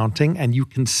dominance mounting, and you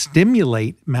can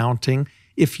stimulate mounting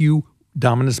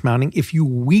dominance mounting if you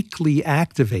weakly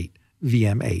activate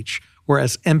VMH,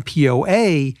 whereas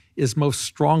MPOA is most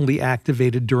strongly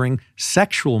activated during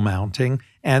sexual mounting,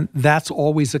 and that's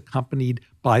always accompanied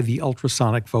by the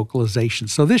ultrasonic vocalization.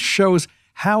 So this shows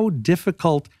how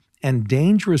difficult and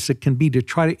dangerous it can be to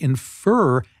try to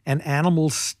infer an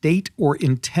animal's state or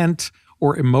intent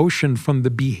or emotion from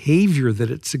the behavior that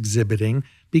it's exhibiting,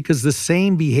 because the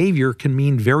same behavior can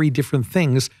mean very different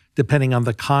things depending on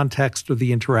the context or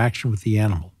the interaction with the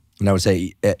animal. And I would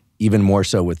say even more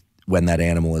so with when that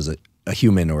animal is a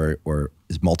human or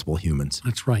is multiple humans.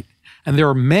 That's right. And there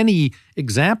are many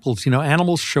examples.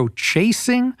 Animals show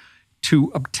chasing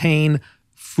to obtain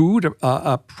food,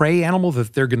 a prey animal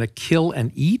that they're going to kill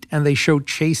and eat, and they show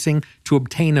chasing to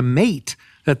obtain a mate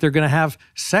that they're going to have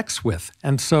sex with.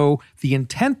 And so the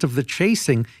intent of the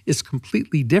chasing is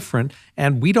completely different,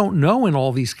 and we don't know in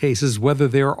all these cases whether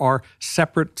there are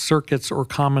separate circuits or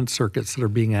common circuits that are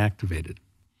being activated.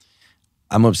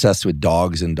 I'm obsessed with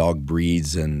dogs and dog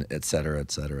breeds and et cetera,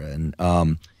 et cetera.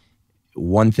 And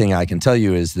one thing I can tell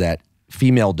you is that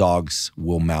female dogs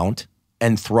will mount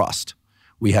and thrust.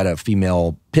 We had a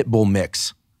female pit bull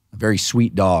mix, a very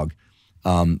sweet dog,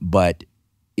 but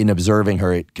in observing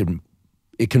her,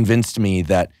 it convinced me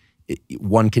that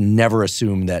one can never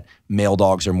assume that male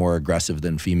dogs are more aggressive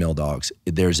than female dogs.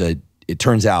 It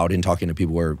turns out, in talking to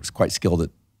people who are quite skilled at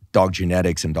dog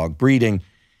genetics and dog breeding,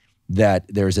 that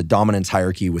there's a dominance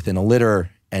hierarchy within a litter,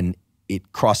 and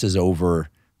it crosses over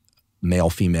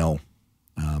male-female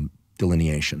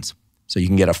delineations. So you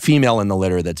can get a female in the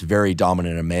litter that's very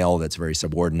dominant, a male that's very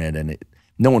subordinate, and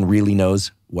no one really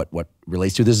knows what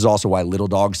relates to. This is also why little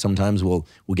dogs sometimes will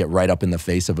get right up in the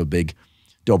face of a big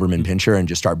Doberman Pinscher and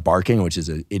just start barking, which is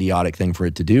an idiotic thing for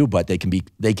it to do, but they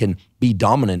can be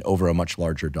dominant over a much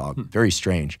larger dog. Very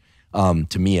strange,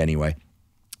 to me anyway.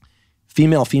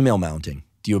 Female mounting.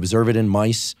 Do you observe it in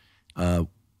mice?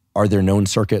 Are there known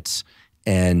circuits?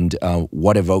 And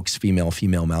what evokes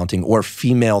female mounting or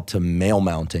female to male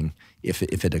mounting if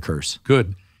it occurs?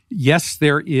 Good. Yes,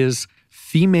 there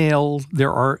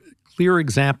are clear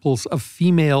examples of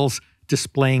females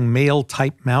displaying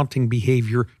male-type mounting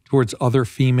behavior towards other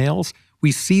females.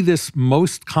 We see this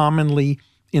most commonly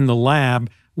in the lab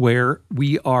where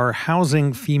we are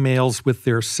housing females with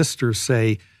their sisters,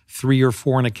 say 3 or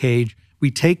 4 in a cage.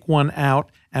 We take one out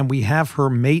and we have her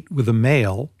mate with a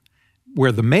male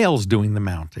where the male's doing the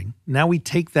mounting. Now we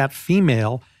take that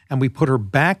female and we put her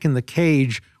back in the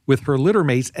cage with her litter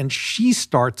mates and she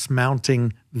starts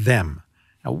mounting them.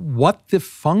 Now, what the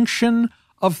function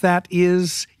of that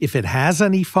is, if it has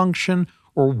any function,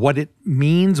 or what it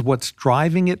means, what's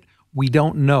driving it, we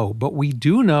don't know. But we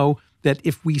do know that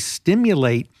if we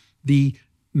stimulate the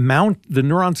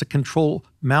neurons that control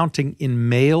mounting in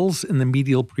males in the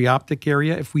medial preoptic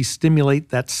area, if we stimulate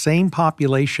that same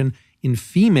population in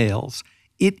females,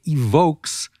 it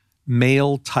evokes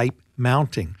male-type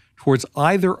mounting towards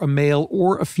either a male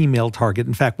or a female target.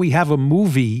 In fact, we have a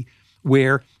movie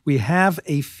where we have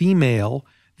a female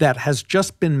that has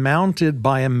just been mounted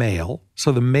by a male.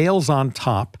 So the male's on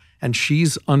top and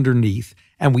she's underneath.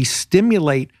 And we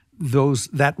stimulate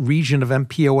that region of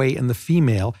MPOA in the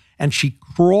female, and she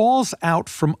crawls out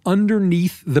from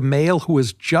underneath the male who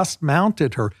has just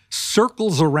mounted her,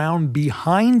 circles around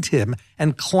behind him,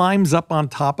 and climbs up on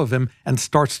top of him and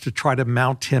starts to try to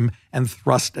mount him and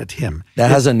thrust at him.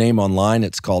 That has a name online.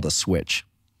 It's called a switch.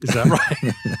 Is that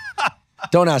right?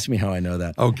 Don't ask me how I know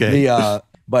that. Okay.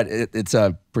 But it's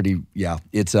a pretty,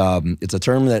 it's a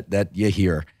term that you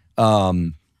hear.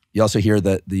 You also hear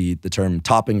the term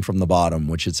topping from the bottom,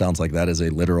 which it sounds like that is a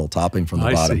literal topping from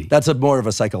the bottom. See. That's more of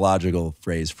a psychological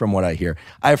phrase from what I hear.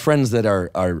 I have friends that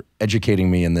are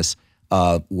educating me in this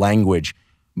language,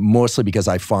 mostly because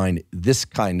I find this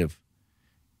kind of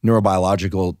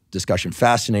neurobiological discussion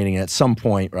fascinating. And at some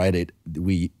point, right,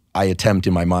 I attempt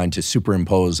in my mind to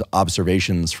superimpose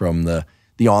observations from the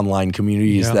online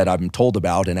communities that I'm told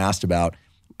about and asked about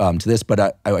to this.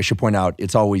 But I should point out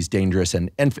it's always dangerous and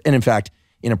in fact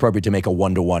inappropriate to make a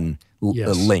one-to-one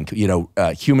link.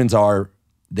 Humans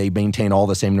they maintain all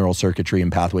the same neural circuitry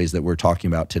and pathways that we're talking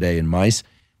about today in mice,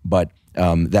 but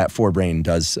that forebrain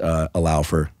does allow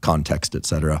for context, et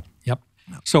cetera. Yep.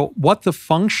 So what the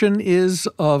function is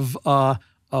of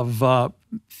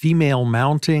female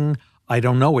mounting, I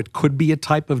don't know. It could be a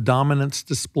type of dominance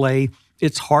display.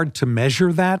 It's hard to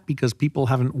measure that because people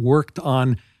haven't worked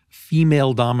on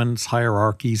female dominance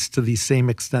hierarchies to the same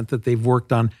extent that they've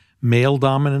worked on male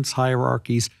dominance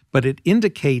hierarchies, but it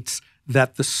indicates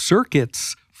that the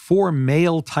circuits for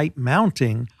male-type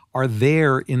mounting are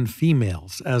there in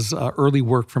females, as early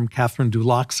work from Catherine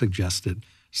Dulac suggested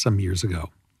some years ago.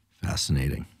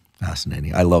 Fascinating.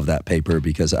 I love that paper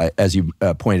because, as you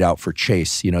pointed out, for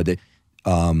chase,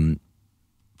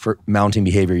 for mounting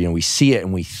behavior, we see it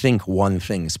and we think one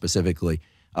thing specifically.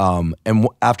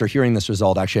 After hearing this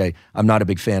result, actually, I'm not a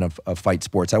big fan of fight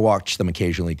sports. I watch them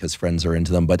occasionally because friends are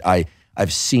into them, but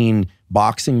I've seen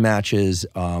boxing matches,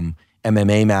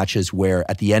 MMA matches where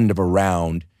at the end of a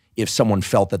round, if someone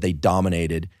felt that they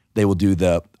dominated, they will do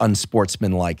the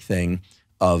unsportsmanlike thing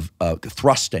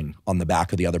thrusting on the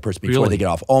back of the other person before they get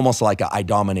off, almost like I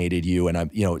dominated you,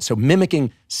 and so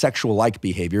mimicking sexual-like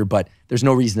behavior, but there's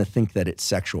no reason to think that it's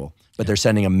sexual. But they're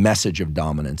sending a message of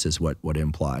dominance is what it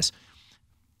implies.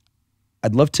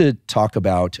 I'd love to talk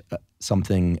about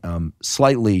something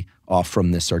slightly off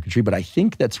from this circuitry, but I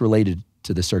think that's related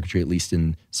to the circuitry, at least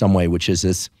in some way, which is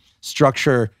this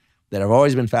structure that I've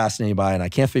always been fascinated by, and I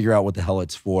can't figure out what the hell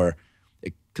it's for,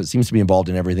 because it seems to be involved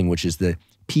in everything, which is the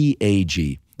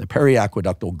PAG, the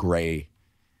periaqueductal gray,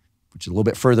 which is a little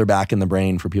bit further back in the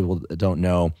brain for people that don't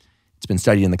know. It's been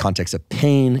studied in the context of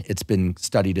pain. It's been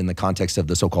studied in the context of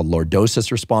the so-called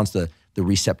lordosis response, the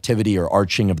receptivity or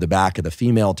arching of the back of the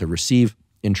female to receive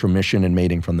intromission and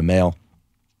mating from the male.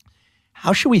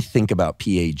 How should we think about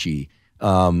PAG?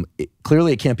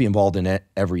 Clearly, it can't be involved in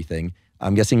everything.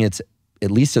 I'm guessing it's at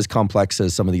least as complex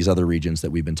as some of these other regions that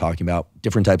we've been talking about,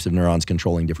 different types of neurons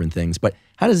controlling different things. But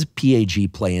how does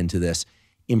PAG play into this?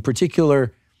 In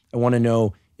particular, I want to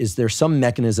know, is there some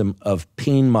mechanism of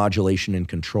pain modulation and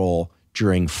control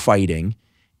during fighting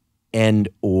and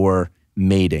or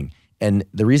mating? And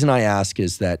the reason I ask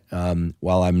is that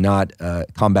while I'm not a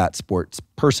combat sports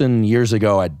person, years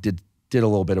ago I did a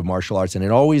little bit of martial arts, and it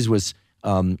always was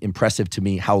impressive to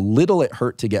me how little it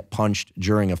hurt to get punched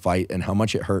during a fight and how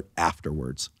much it hurt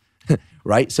afterwards,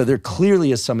 right? So there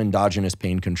clearly is some endogenous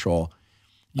pain control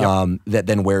that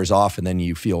then wears off and then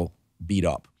you feel beat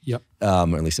up. Or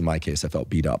at least in my case, I felt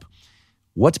beat up.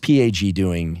 What's PAG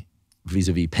doing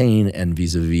vis-a-vis pain and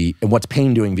what's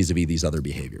pain doing vis-a-vis these other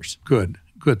behaviors? Good.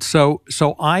 So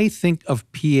I think of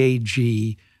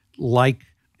PAG like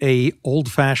a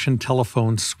old-fashioned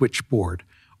telephone switchboard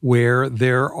where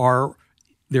there are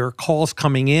calls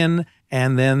coming in,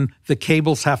 and then the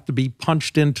cables have to be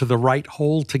punched into the right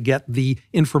hole to get the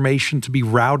information to be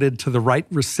routed to the right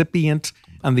recipient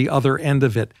on the other end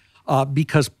of it.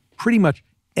 Because pretty much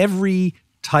every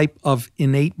type of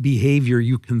innate behavior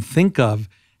you can think of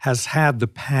has had the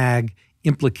PAG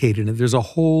implicated in it. There's a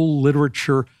whole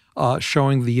literature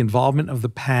showing the involvement of the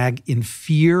PAG in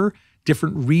fear,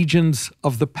 different regions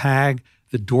of the PAG.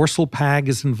 The dorsal PAG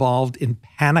is involved in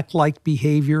panic-like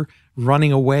behavior,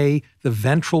 running away. The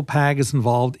ventral PAG is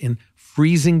involved in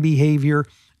freezing behavior.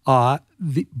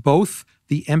 Both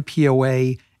the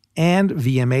MPOA and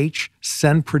VMH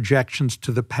send projections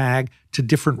to the PAG to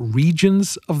different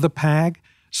regions of the PAG.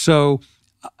 So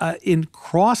in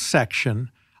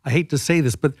cross-section, I hate to say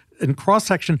this, but in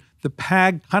cross-section, the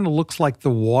PAG kind of looks like the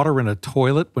water in a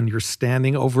toilet when you're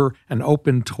standing over an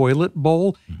open toilet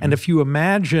bowl. Mm-hmm. And if you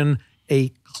imagine a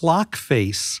clock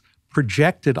face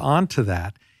projected onto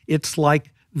that, it's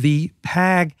like the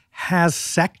PAG has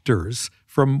sectors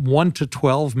from 1 to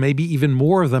 12, maybe even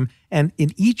more of them. And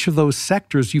in each of those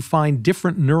sectors, you find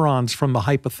different neurons from the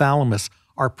hypothalamus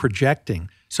are projecting.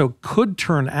 So it could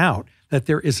turn out that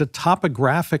there is a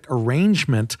topographic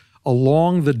arrangement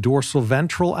along the dorsal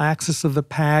ventral axis of the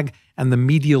PAG and the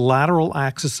medial lateral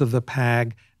axis of the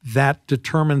PAG that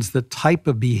determines the type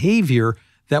of behavior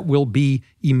that will be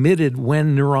emitted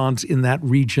when neurons in that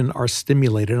region are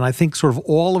stimulated. And I think sort of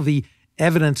all of the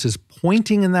evidence is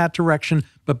pointing in that direction,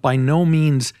 but by no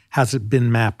means has it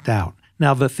been mapped out.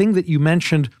 Now, the thing that you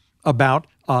mentioned about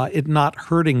it not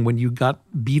hurting when you got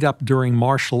beat up during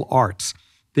martial arts,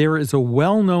 there is a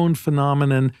well-known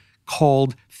phenomenon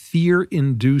called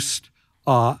fear-induced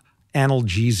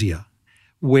analgesia,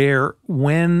 where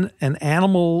when an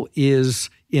animal is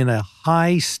in a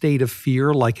high state of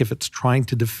fear, like if it's trying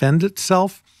to defend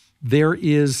itself, there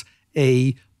is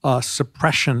a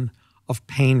suppression of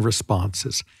pain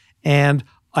responses. And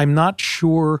I'm not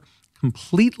sure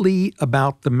completely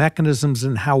about the mechanisms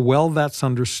and how well that's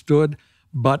understood,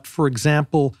 but for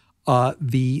example,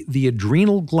 the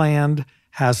adrenal gland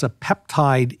has a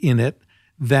peptide in it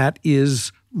that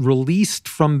is released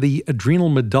from the adrenal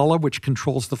medulla, which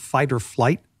controls the fight or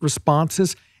flight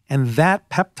responses, and that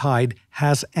peptide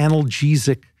has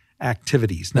analgesic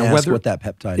activities. Now, whether what that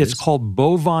peptide is? It's called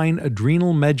bovine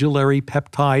adrenal medullary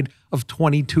peptide of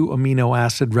 22 amino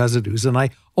acid residues, and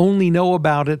I only know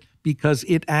about it because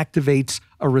it activates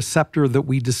a receptor that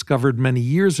we discovered many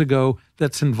years ago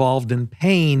that's involved in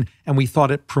pain, and we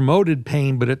thought it promoted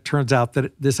pain, but it turns out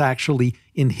that this actually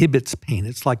inhibits pain.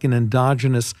 It's like an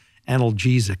endogenous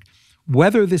analgesic.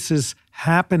 Whether this is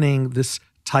happening, this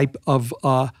type of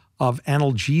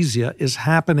analgesia is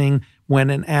happening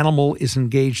when an animal is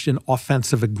engaged in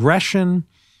offensive aggression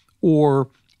or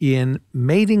in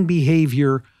mating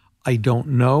behavior, I don't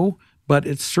know, but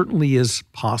it certainly is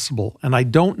possible. And I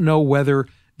don't know whether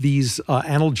these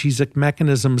analgesic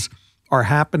mechanisms are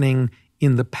happening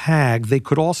in the PAG. They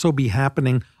could also be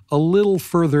happening a little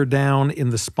further down in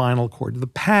the spinal cord. The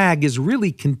PAG is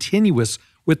really continuous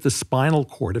with the spinal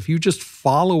cord. If you just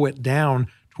follow it down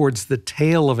towards the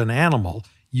tail of an animal,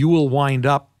 you will wind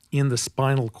up in the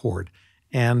spinal cord.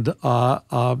 And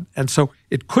so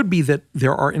it could be that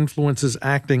there are influences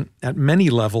acting at many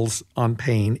levels on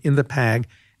pain in the PAG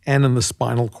and in the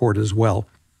spinal cord as well.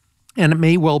 And it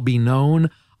may well be known.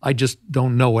 I just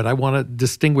don't know it. I want to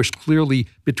distinguish clearly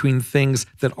between things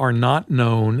that are not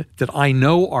known, that I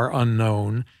know are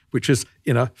unknown, which is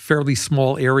in a fairly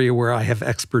small area where I have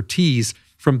expertise,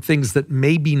 from things that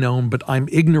may be known, but I'm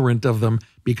ignorant of them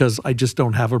because I just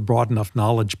don't have a broad enough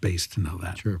knowledge base to know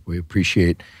that. Sure. We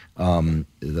appreciate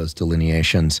those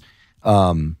delineations.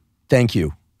 Thank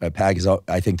you. PAG is,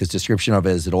 I think this description of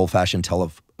it is an old-fashioned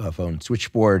telephone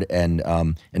switchboard, and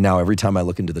now every time I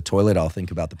look into the toilet, I'll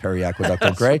think about the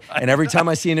periaqueductal gray, right. And every time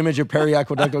I see an image of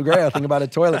periaqueductal gray, I'll think about a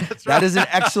toilet. That is an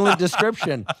excellent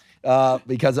description,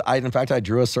 because in fact, I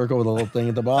drew a circle with a little thing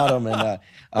at the bottom, and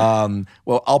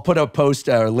well, I'll put a post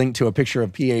or link to a picture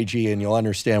of PAG, and you'll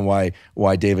understand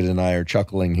why David and I are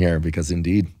chuckling here, because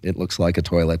indeed, it looks like a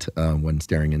toilet when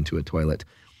staring into a toilet.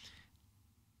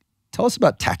 Tell us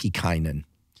about tachykinin.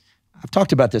 I've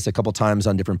talked about this a couple times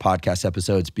on different podcast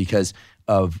episodes because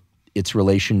of its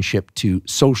relationship to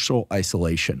social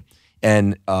isolation.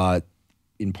 And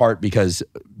in part because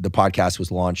the podcast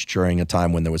was launched during a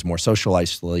time when there was more social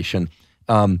isolation.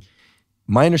 My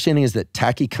understanding is that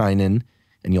tachykinin,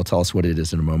 and you'll tell us what it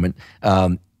is in a moment,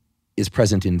 is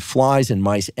present in flies and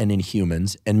mice and in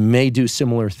humans and may do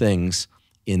similar things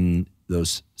in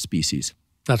those species.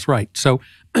 That's right. So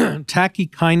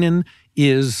tachykinin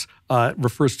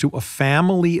refers to a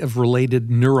family of related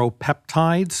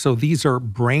neuropeptides. So these are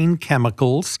brain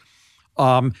chemicals.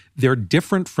 They're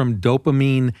different from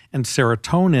dopamine and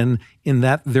serotonin in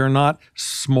that they're not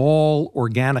small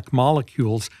organic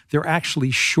molecules. They're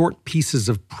actually short pieces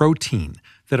of protein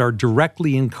that are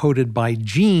directly encoded by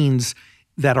genes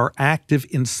that are active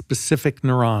in specific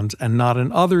neurons and not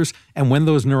in others. And when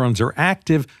those neurons are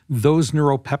active, those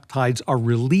neuropeptides are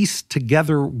released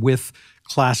together with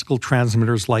classical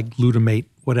transmitters like glutamate,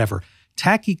 whatever.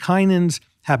 Tachykinins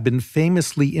have been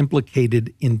famously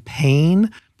implicated in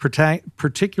pain,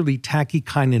 particularly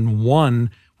tachykinin 1,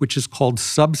 which is called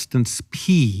substance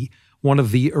P, one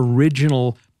of the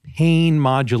original pain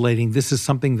modulating. This is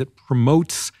something that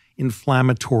promotes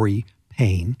inflammatory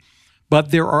pain.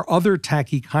 But there are other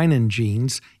tachykinin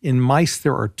genes. In mice,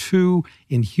 there are 2.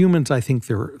 In humans, I think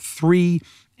there are 3.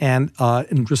 And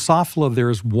in Drosophila,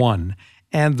 there's 1.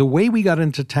 And the way we got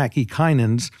into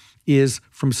tachykinins is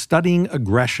from studying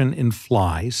aggression in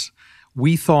flies.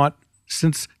 We thought,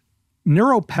 since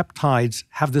neuropeptides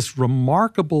have this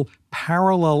remarkable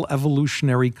parallel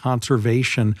evolutionary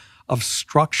conservation of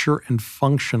structure and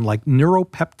function, like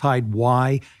neuropeptide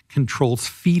Y controls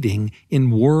feeding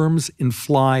in worms, in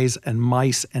flies, and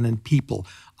mice, and in people.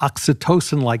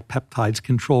 Oxytocin-like peptides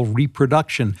control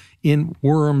reproduction in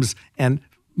worms and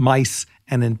mice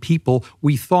and in people.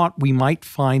 We thought we might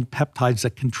find peptides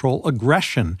that control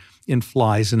aggression in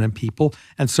flies and in people.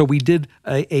 And so we did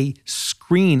a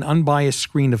screen, unbiased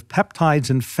screen of peptides,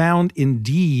 and found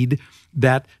indeed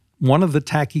that one of the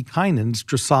tachykinins,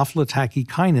 Drosophila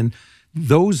tachykinin,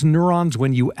 those neurons,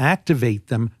 when you activate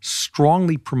them,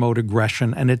 strongly promote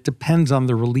aggression, and it depends on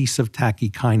the release of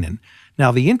tachykinin.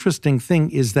 Now, the interesting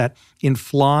thing is that in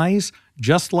flies,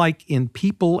 just like in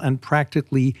people and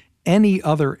practically any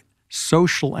other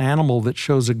social animal that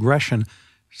shows aggression,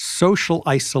 social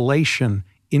isolation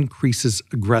increases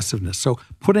aggressiveness. So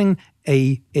putting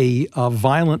a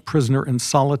violent prisoner in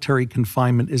solitary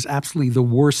confinement is absolutely the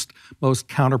worst, most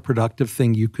counterproductive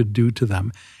thing you could do to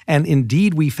them. And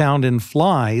indeed, we found in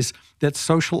flies that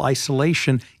social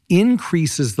isolation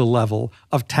increases the level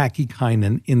of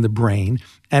tachykinin in the brain.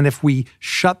 And if we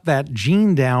shut that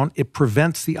gene down, it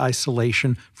prevents the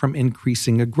isolation from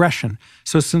increasing aggression.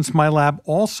 So since my lab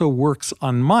also works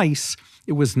on mice,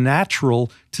 it was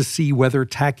natural to see whether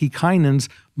tachykinins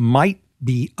might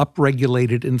be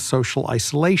upregulated in social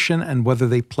isolation and whether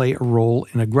they play a role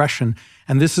in aggression.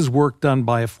 And this is work done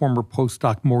by a former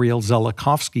postdoc, Moriel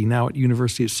Zelikovsky, now at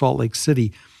University of Salt Lake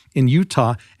City in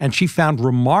Utah. And she found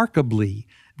remarkably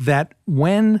that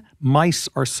when mice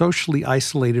are socially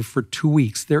isolated for 2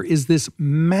 weeks, there is this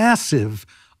massive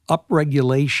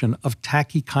upregulation of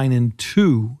tachykinin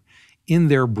 2 in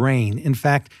their brain. In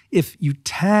fact, if you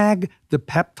tag the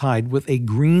peptide with a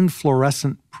green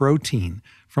fluorescent protein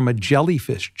from a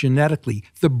jellyfish genetically,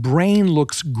 the brain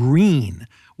looks green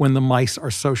when the mice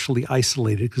are socially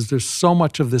isolated because there's so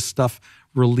much of this stuff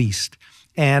released.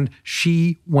 And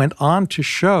she went on to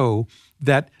show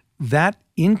that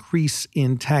increase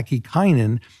in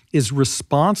tachykinin is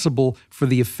responsible for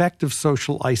the effect of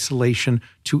social isolation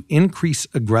to increase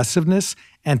aggressiveness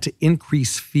and to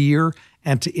increase fear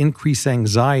and to increase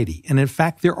anxiety. And in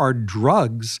fact, there are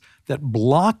drugs that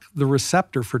block the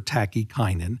receptor for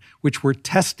tachykinin, which were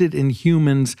tested in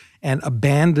humans and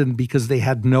abandoned because they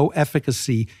had no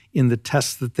efficacy in the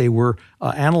tests that they were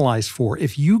analyzed for.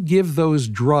 If you give those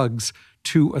drugs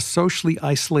to a socially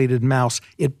isolated mouse,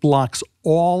 it blocks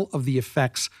all of the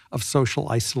effects of social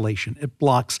isolation. It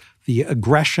blocks the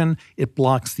aggression, it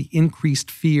blocks the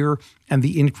increased fear and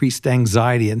the increased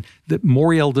anxiety. And that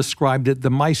Moriel described it,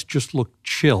 the mice just look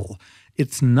chill.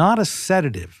 It's not a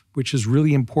sedative, which is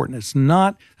really important. It's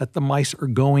not that the mice are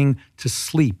going to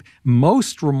sleep.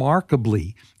 Most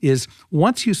remarkably is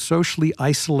once you socially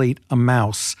isolate a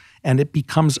mouse and it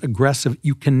becomes aggressive,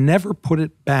 you can never put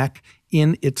it back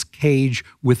in its cage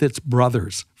with its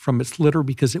brothers from its litter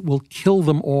because it will kill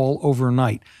them all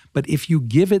overnight. But if you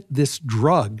give it this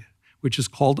drug, which is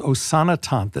called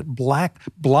osanatant, that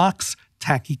blocks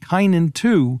tachykinin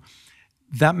 2,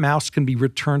 that mouse can be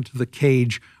returned to the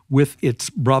cage with its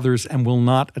brothers and will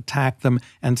not attack them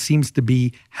and seems to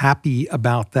be happy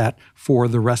about that for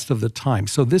the rest of the time.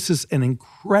 So this is an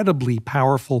incredibly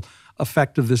powerful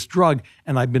effect of this drug,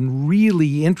 and I've been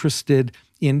really interested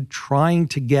in trying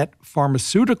to get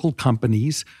pharmaceutical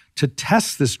companies to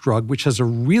test this drug, which has a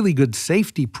really good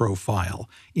safety profile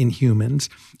in humans,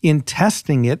 in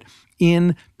testing it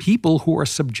in people who are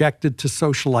subjected to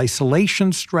social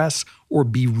isolation stress or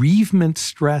bereavement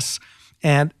stress.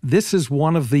 And this is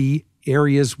one of the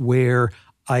areas where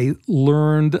I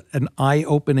learned an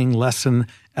eye-opening lesson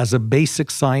as a basic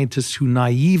scientist who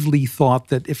naively thought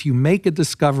that if you make a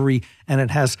discovery and it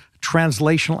has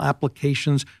translational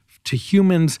applications to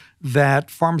humans,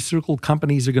 that pharmaceutical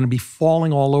companies are going to be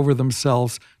falling all over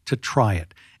themselves to try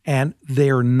it. And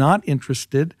they're not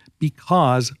interested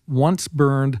because once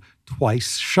burned,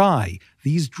 twice shy.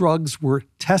 These drugs were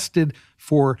tested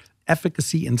for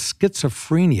efficacy in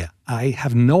schizophrenia. I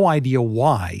have no idea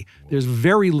why. There's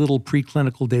very little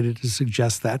preclinical data to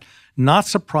suggest that. Not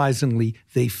surprisingly,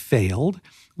 they failed.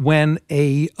 When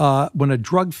a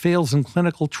drug fails in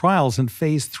clinical trials in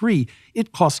phase 3,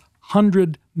 it costs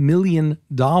 $100 million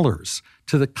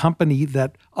to the company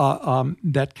that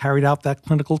carried out that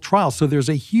clinical trial. So there's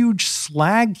a huge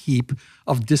slag heap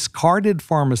of discarded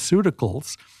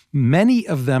pharmaceuticals, many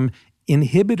of them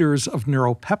inhibitors of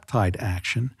neuropeptide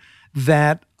action,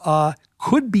 that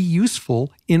could be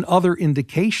useful in other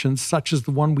indications, such as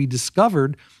the one we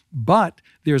discovered, but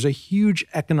there's a huge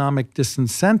economic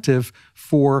disincentive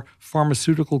for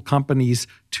pharmaceutical companies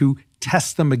to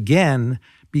test them again,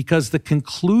 because the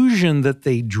conclusion that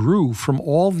they drew from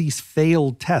all these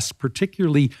failed tests,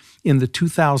 particularly in the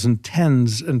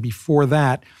 2010s and before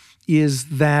that,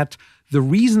 is that the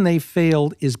reason they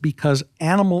failed is because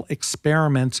animal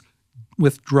experiments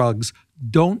with drugs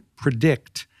don't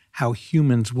predict how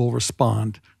humans will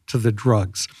respond to the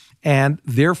drugs. And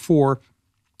therefore,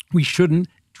 we shouldn't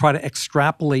try to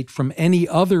extrapolate from any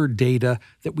other data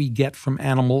that we get from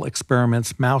animal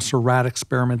experiments, mouse or rat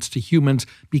experiments, to humans,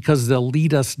 because they'll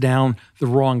lead us down the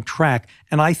wrong track.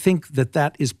 And I think that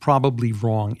that is probably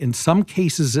wrong. In some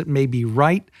cases, it may be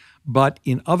right, but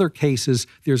in other cases,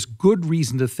 there's good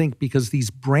reason to think, because these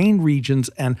brain regions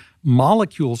and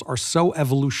molecules are so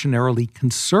evolutionarily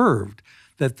conserved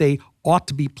that they ought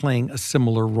to be playing a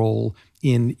similar role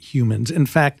in humans. In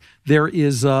fact, there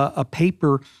is a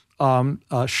paper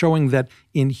showing that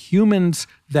in humans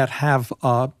that have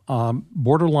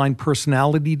borderline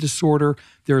personality disorder,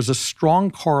 there's a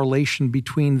strong correlation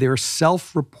between their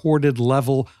self-reported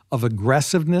level of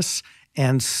aggressiveness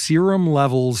and serum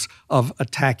levels of a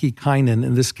tachykinin,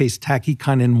 in this case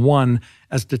tachykinin 1,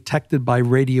 as detected by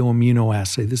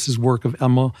radioimmunoassay. This is work of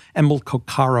Emil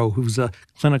Coccaro, who's a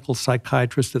clinical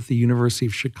psychiatrist at the University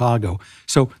of Chicago.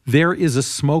 So there is a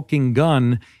smoking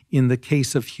gun in the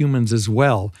case of humans as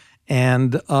well.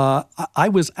 And I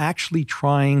was actually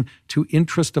trying to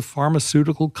interest a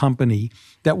pharmaceutical company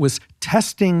that was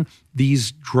testing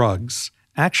these drugs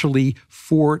actually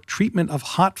for treatment of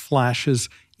hot flashes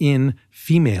in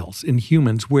females, in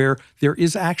humans, where there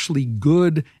is actually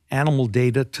good animal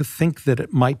data to think that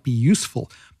it might be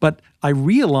useful. But I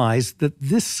realized that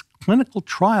this clinical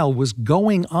trial was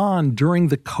going on during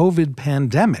the COVID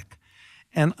pandemic.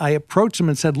 And I approached them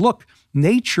and said, look,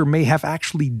 nature may have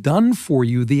actually done for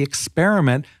you the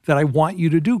experiment that I want you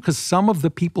to do, because some of the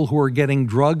people who are getting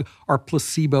drug or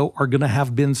placebo are going to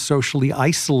have been socially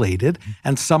isolated,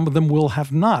 and some of them will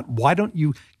have not. Why don't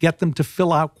you get them to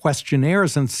fill out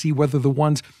questionnaires and see whether the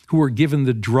ones who were given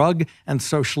the drug and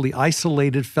socially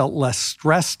isolated felt less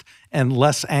stressed and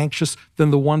less anxious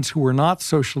than the ones who were not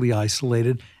socially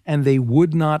isolated, and they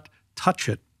would not touch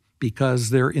it, because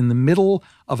they're in the middle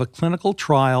of a clinical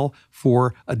trial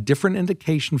for a different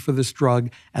indication for this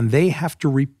drug, and they have to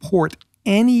report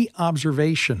any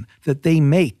observation that they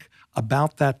make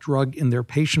about that drug in their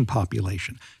patient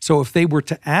population. So if they were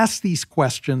to ask these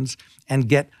questions and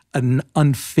get an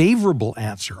unfavorable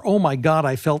answer, oh my God,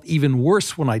 I felt even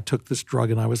worse when I took this drug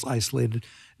and I was isolated,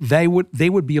 they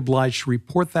would be obliged to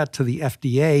report that to the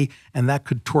FDA, and that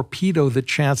could torpedo the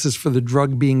chances for the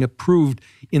drug being approved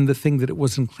in the thing that it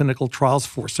was in clinical trials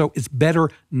for. So it's better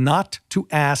not to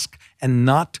ask and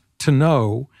not to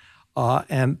know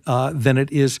than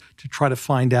it is to try to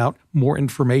find out more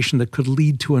information that could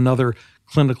lead to another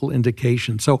clinical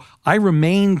indication. So I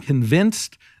remain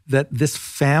convinced that this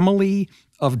family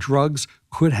of drugs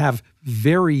could have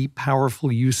very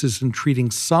powerful uses in treating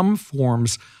some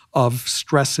forms of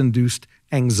stress-induced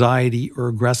anxiety or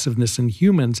aggressiveness in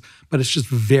humans, but it's just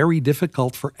very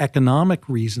difficult for economic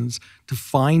reasons to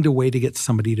find a way to get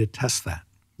somebody to test that.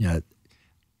 Yeah,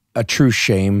 a true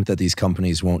shame that these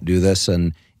companies won't do this,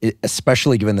 and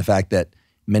especially given the fact that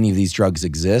many of these drugs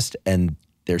exist and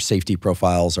their safety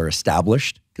profiles are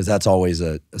established, because that's always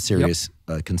a serious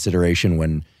consideration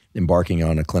when embarking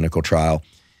on a clinical trial.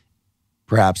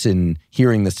 Perhaps in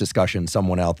hearing this discussion,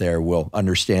 someone out there will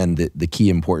understand the key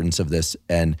importance of this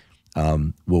and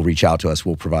will reach out to us.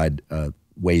 We'll provide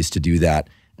ways to do that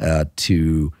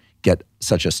to get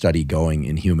such a study going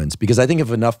in humans. Because I think if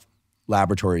enough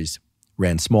laboratories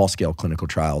ran small-scale clinical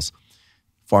trials,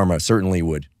 pharma certainly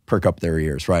would perk up their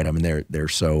ears, right? I mean, they're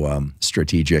so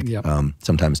strategic,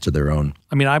 sometimes to their own.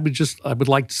 I mean, I would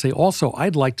like to say also,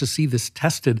 I'd like to see this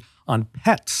tested on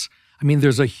pets. I mean,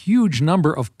 there's a huge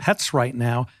number of pets right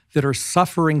now that are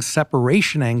suffering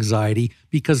separation anxiety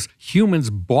because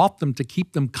humans bought them to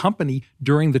keep them company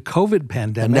during the COVID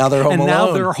pandemic. And now they're home alone.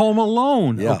 Now they're home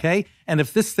alone, Yeah. okay? And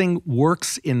if this thing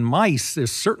works in mice,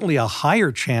 there's certainly a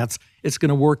higher chance it's going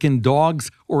to work in dogs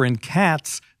or in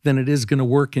cats than it is going to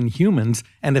work in humans.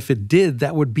 And if it did,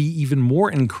 that would be even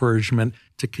more encouragement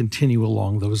to continue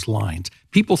along those lines.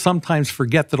 People sometimes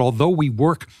forget that although we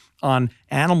work on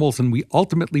animals and we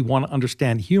ultimately want to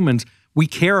understand humans, we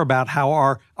care about how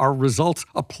our results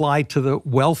apply to the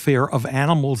welfare of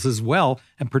animals as well,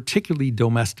 and particularly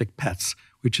domestic pets,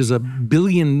 which is a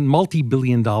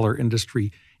multi-billion-dollar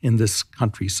industry in this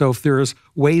country. So if there's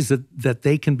ways that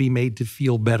they can be made to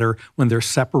feel better when they're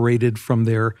separated from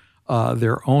their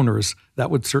owners,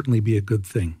 that would certainly be a good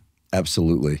thing.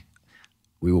 Absolutely.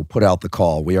 We will put out the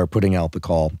call. We are putting out the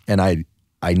call. And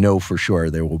I know for sure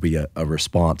there will be a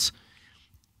response.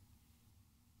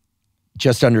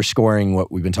 Just underscoring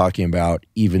what we've been talking about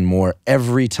even more,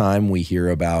 every time we hear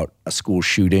about a school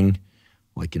shooting,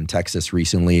 like in Texas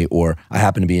recently, or I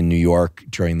happen to be in New York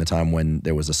during the time when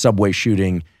there was a subway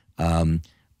shooting,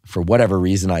 for whatever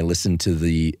reason, I listened to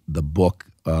the book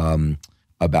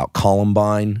about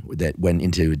Columbine that went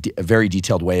into a very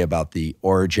detailed way about the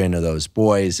origin of those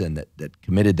boys and that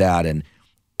committed that. And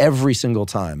every single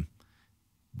time,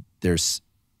 there's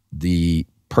the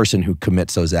person who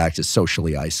commits those acts is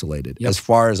socially isolated. Yep. As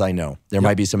far as I know, there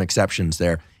might be some exceptions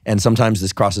there. And sometimes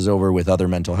this crosses over with other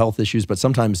mental health issues, but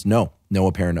sometimes no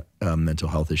apparent mental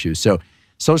health issues. So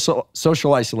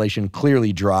social isolation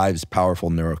clearly drives powerful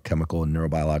neurochemical and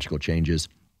neurobiological changes.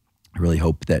 I really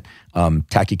hope that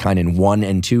tachykinin 1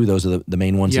 and 2, those are the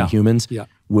main ones in humans,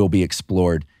 will be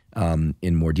explored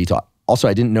in more detail. Also,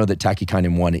 I didn't know that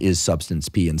tachykinin 1 is substance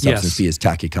P, and substance P is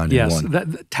tachykinin 1. Yes,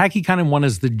 tachykinin 1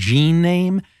 is the gene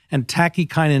name, and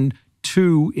tachykinin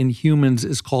 2 in humans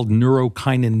is called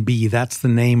neurokinin B. That's the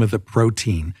name of the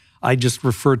protein. I just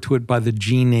refer to it by the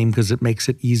gene name because it makes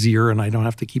it easier, and I don't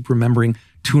have to keep remembering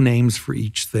 2 names for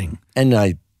each thing. And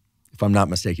if I'm not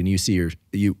mistaken,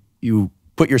 you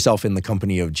put yourself in the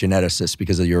company of geneticists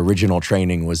because of your original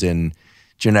training was in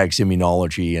genetics,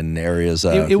 immunology, and areas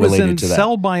related to that. It was in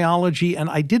cell biology, and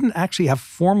I didn't actually have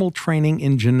formal training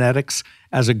in genetics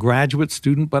as a graduate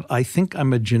student, but I think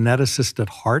I'm a geneticist at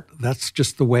heart. That's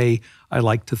just the way I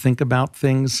like to think about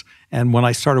things. And when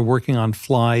I started working on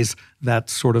flies, I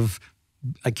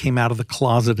came out of the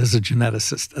closet as a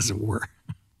geneticist, as it were.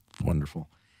 Wonderful.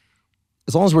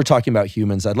 As long as we're talking about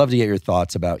humans, I'd love to get your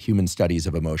thoughts about human studies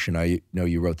of emotion. I know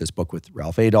you wrote this book with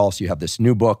Ralph Adolphs. You have this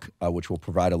new book, which we'll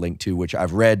provide a link to, which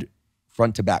I've read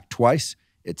front to back twice.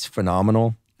 It's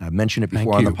phenomenal. I've mentioned it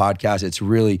before Thank on you. the podcast. It's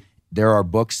really, there are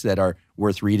books that are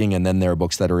worth reading, and then there are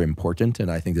books that are important. And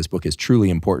I think this book is truly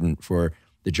important for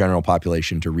the general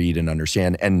population to read and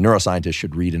understand. And neuroscientists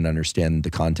should read and understand the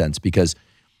contents, because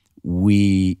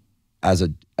we, as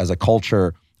a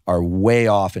culture, are way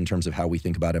off in terms of how we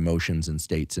think about emotions and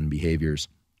states and behaviors.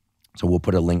 So we'll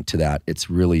put a link to that. It's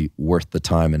really worth the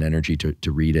time and energy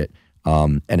to read it.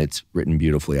 And it's written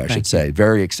beautifully, I should say.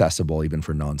 Very accessible even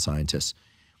for non-scientists.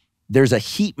 There's a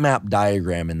heat map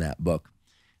diagram in that book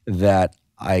that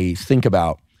I think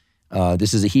about.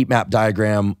 This is a heat map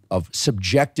diagram of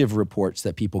subjective reports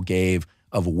that people gave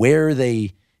of where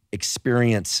they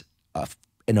experience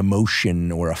an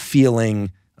emotion or a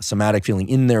feeling, a somatic feeling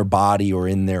in their body or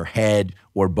in their head,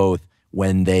 or both,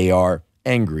 when they are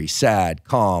angry, sad,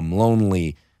 calm,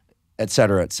 lonely, et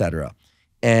cetera, et cetera.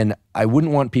 And I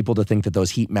wouldn't want people to think that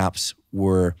those heat maps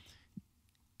were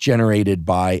generated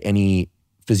by any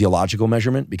physiological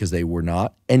measurement, because they were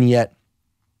not. And yet,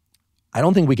 I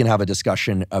don't think we can have a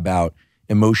discussion about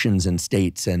emotions and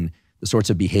states and the sorts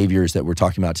of behaviors that we're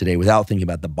talking about today without thinking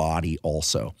about the body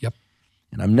also. Yep.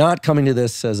 And I'm not coming to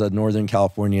this as a Northern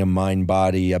California mind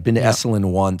body. I've been to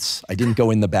Esalen once. I didn't go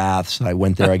in the baths. I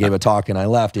went there, I gave a talk, and I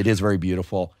left. It is very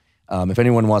beautiful. If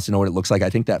anyone wants to know what it looks like, I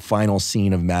think that final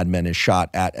scene of Mad Men is shot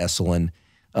at Esalen.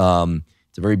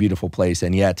 It's a very beautiful place.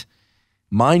 And yet,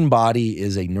 mind-body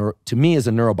is to me is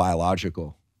a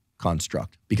neurobiological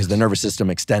construct, because the nervous system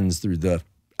extends through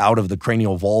out of the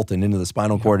cranial vault and into the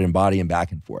spinal cord and body and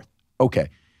back and forth. Okay.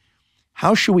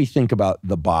 How should we think about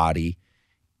the body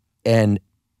and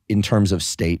in terms of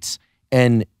states?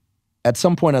 And at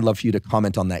some point, I'd love for you to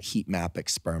comment on that heat map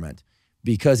experiment,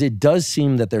 because it does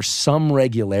seem that there's some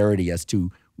regularity as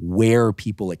to where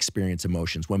people experience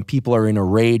emotions. When people are in a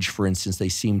rage, for instance, they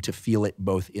seem to feel it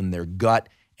both in their gut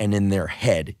and in their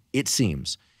head, it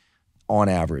seems, on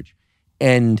average.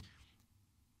 And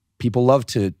people love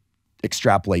to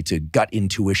extrapolate to gut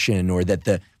intuition, or that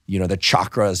the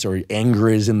chakras, or anger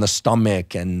is in the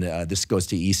stomach, and this goes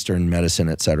to Eastern medicine,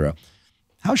 et cetera.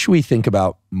 How should we think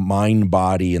about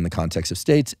mind-body in the context of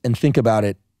states, and think about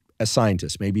it as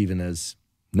scientists, maybe even as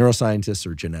neuroscientists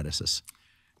or geneticists?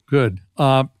 Good.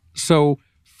 So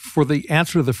for the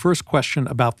answer to the first question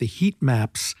about the heat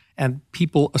maps and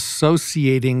people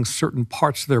associating certain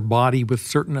parts of their body with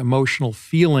certain emotional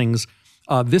feelings,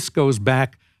 this goes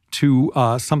back to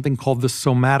something called the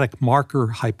somatic marker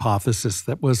hypothesis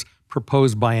that was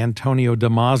proposed by Antonio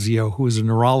Damasio, who is a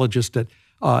neurologist at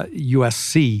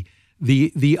USC.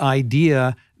 The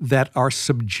idea that our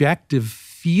subjective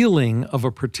feeling of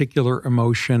a particular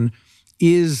emotion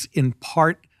is in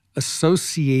part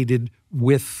associated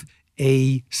with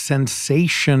a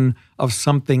sensation of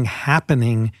something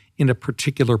happening in a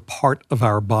particular part of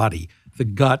our body, the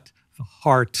gut, the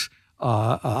heart.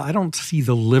 I don't see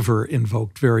the liver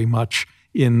invoked very much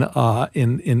in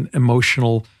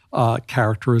emotional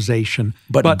characterization.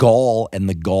 But gall and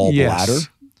the gallbladder, yes,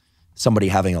 somebody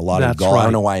having a lot of gall. right. I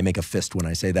don't know why I make a fist when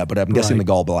I say that, but I'm guessing the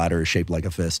gallbladder is shaped like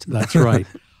a fist. That's right.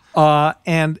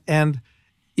 And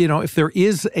if there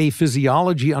is a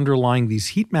physiology underlying these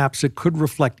heat maps, it could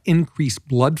reflect increased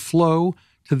blood flow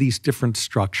to these different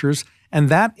structures. And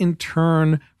that in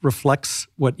turn reflects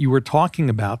what you were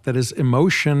talking about, that is,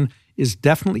 emotion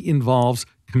definitely involves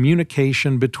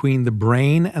communication between the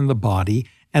brain and the body,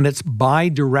 and it's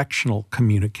bidirectional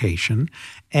communication,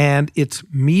 and it's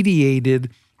mediated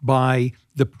by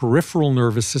the peripheral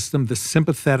nervous system, the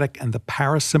sympathetic and the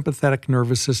parasympathetic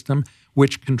nervous system,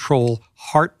 which control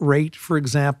heart rate, for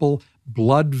example,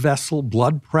 blood vessel,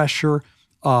 blood pressure,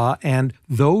 and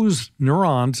those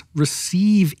neurons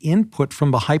receive input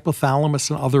from the hypothalamus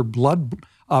and other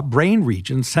brain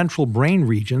regions, central brain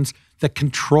regions, that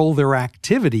control their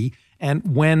activity.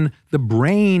 And when the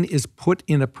brain is put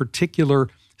in a particular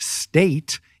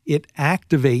state, it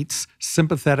activates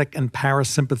sympathetic and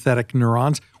parasympathetic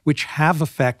neurons, which have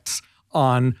effects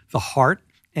on the heart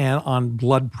and on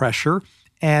blood pressure.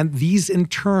 And these in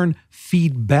turn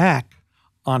feed back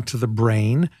onto the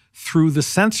brain through the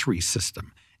sensory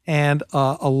system. And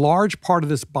a large part of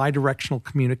this bidirectional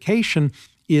communication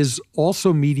is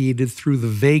also mediated through the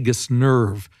vagus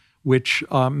nerve, which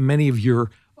many of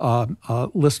your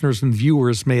listeners and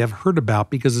viewers may have heard about,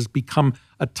 because it's become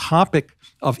a topic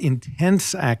of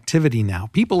intense activity now.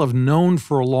 People have known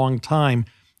for a long time.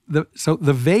 So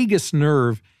the vagus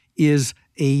nerve is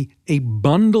a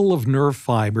bundle of nerve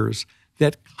fibers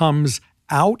that comes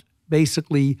out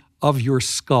basically of your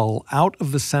skull, out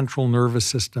of the central nervous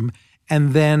system,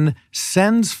 and then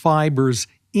sends fibers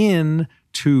in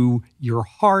to your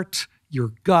heart,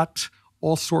 your gut,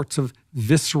 all sorts of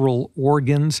visceral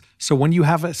organs. So when you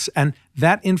have and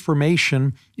that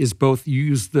information is both, you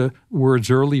used the words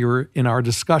earlier in our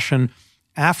discussion,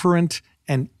 afferent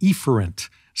and efferent.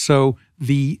 So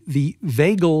the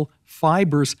vagal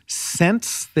fibers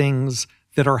sense things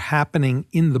that are happening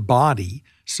in the body.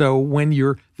 So when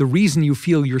the reason you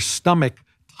feel your stomach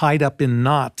tied up in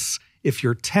knots if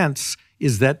you're tense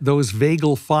is that those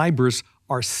vagal fibers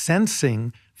are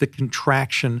sensing the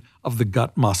contraction of the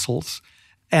gut muscles.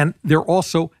 And they're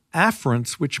also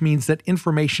afferents, which means that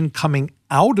information coming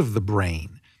out of the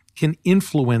brain can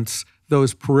influence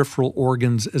those peripheral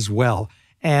organs as well.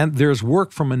 And there's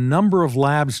work from a number of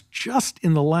labs just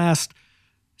in the last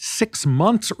 6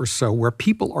 months or so where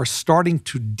people are starting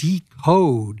to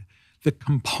decode the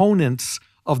components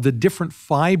of the different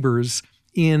fibers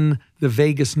in the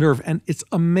vagus nerve. And it's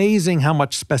amazing how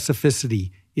much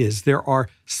specificity is. There are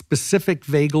specific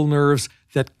vagal nerves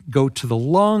that go to the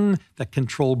lung, that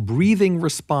control breathing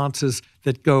responses,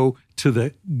 that go to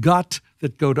the gut,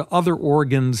 that go to other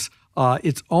organs.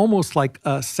 It's almost like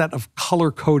a set of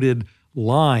color-coded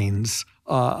lines,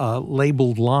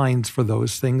 labeled lines for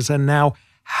those things. And now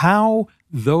how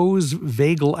those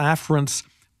vagal afferents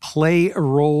play a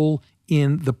role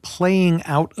in the playing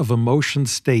out of emotion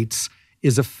states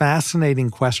is a fascinating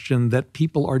question that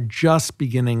people are just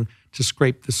beginning to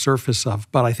scrape the surface of.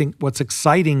 But I think what's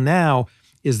exciting now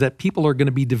is that people are going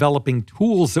to be developing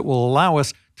tools that will allow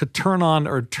us to turn on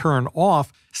or turn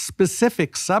off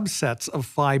specific subsets of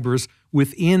fibers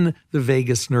within the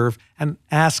vagus nerve and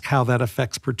ask how that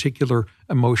affects particular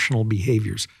emotional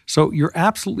behaviors. So you're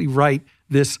absolutely right.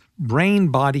 This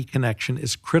brain-body connection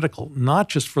is critical, not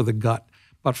just for the gut,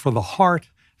 but for the heart,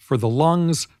 for the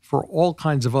lungs, for all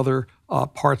kinds of other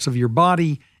parts of your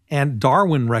body. And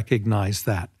Darwin recognized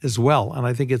that as well. And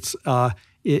I think it's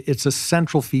a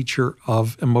central feature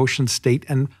of emotion state,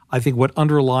 and I think what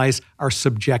underlies our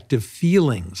subjective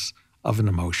feelings of an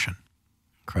emotion.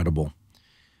 Incredible.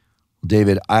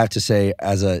 David, I have to say,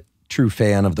 as a true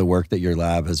fan of the work that your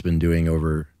lab has been doing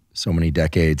over so many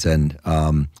decades, and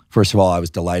first of all, I was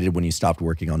delighted when you stopped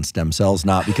working on stem cells,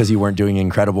 not because you weren't doing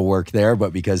incredible work there,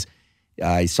 but because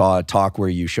I saw a talk where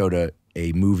you showed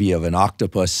a movie of an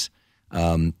octopus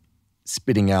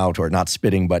spitting out, or not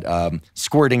spitting, but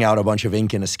squirting out a bunch of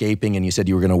ink and escaping, and you said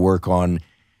you were going to work on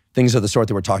things of the sort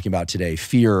that we're talking about today: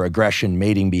 fear, aggression,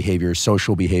 mating behaviors,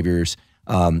 social behaviors.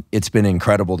 It's been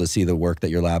incredible to see the work that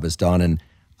your lab has done, and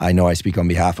I know I speak on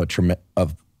behalf of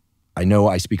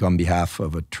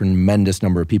a tremendous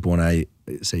number of people when I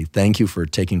say thank you for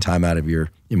taking time out of your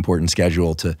important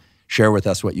schedule to share with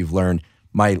us what you've learned.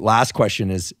 My last question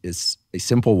is a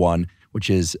simple one, which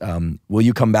is, will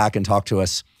you come back and talk to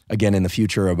us again in the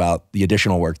future about the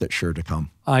additional work that's sure to come?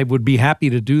 I would be happy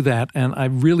to do that, and I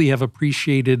really have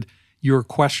appreciated your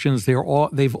questions.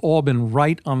 They've all been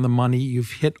right on the money.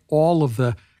 You've hit all of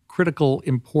the critical,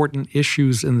 important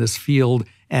issues in this field,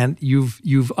 and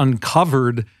you've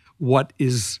uncovered what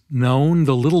is known,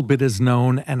 the little bit is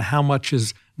known, and how much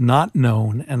is not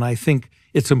known. And I think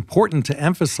it's important to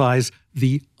emphasize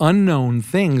the unknown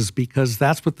things, because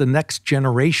that's what the next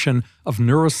generation of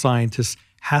neuroscientists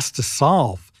has to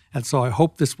solve. And so I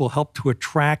hope this will help to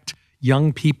attract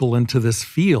young people into this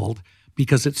field,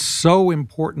 because it's so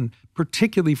important,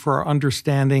 particularly for our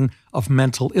understanding of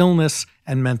mental illness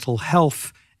and mental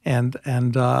health and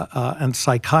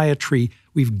psychiatry.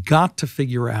 We've got to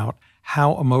figure out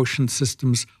how emotion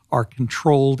systems are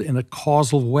controlled in a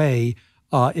causal way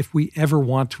if we ever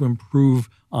want to improve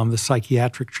on the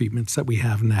psychiatric treatments that we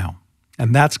have now.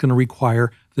 And that's going to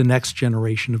require the next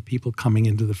generation of people coming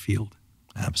into the field.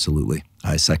 Absolutely.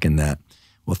 I second that.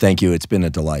 Well, thank you. It's been a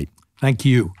delight. Thank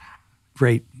you.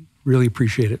 Great. Really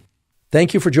appreciate it.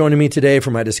 Thank you for joining me today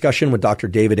for my discussion with Dr.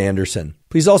 David Anderson.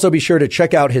 Please also be sure to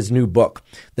check out his new book,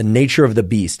 The Nature of the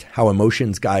Beast: How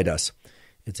Emotions Guide Us.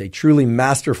 It's a truly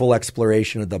masterful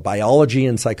exploration of the biology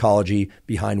and psychology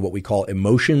behind what we call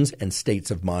emotions and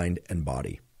states of mind and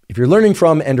body. If you're learning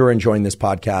from and or enjoying this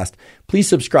podcast, please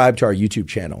subscribe to our YouTube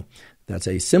channel. That's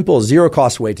a simple,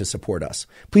 zero-cost way to support us.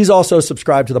 Please also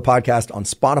subscribe to the podcast on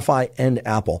Spotify and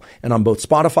Apple. And on both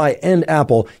Spotify and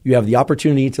Apple, you have the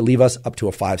opportunity to leave us up to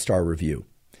a 5-star review.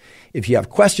 If you have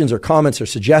questions or comments or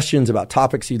suggestions about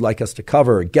topics you'd like us to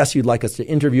cover or guests you'd like us to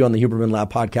interview on the Huberman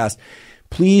Lab podcast,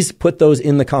 please put those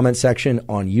in the comment section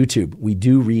on YouTube. We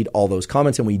do read all those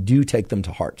comments and we do take them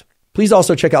to heart. Please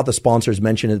also check out the sponsors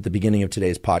mentioned at the beginning of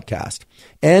today's podcast.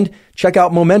 And check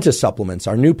out Momentous Supplements,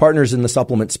 our new partners in the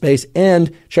supplement space,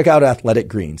 and check out Athletic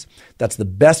Greens. That's the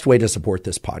best way to support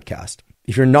this podcast.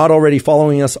 If you're not already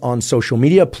following us on social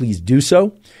media, please do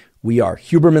so. We are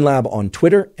Huberman Lab on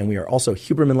Twitter, and we are also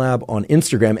Huberman Lab on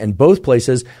Instagram. And both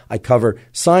places, I cover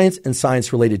science and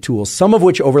science-related tools, some of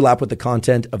which overlap with the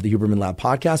content of the Huberman Lab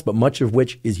podcast, but much of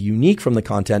which is unique from the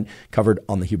content covered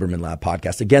on the Huberman Lab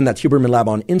podcast. Again, that's Huberman Lab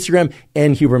on Instagram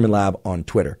and Huberman Lab on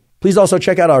Twitter. Please also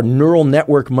check out our Neural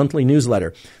Network monthly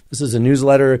newsletter. This is a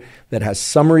newsletter that has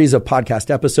summaries of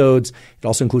podcast episodes. It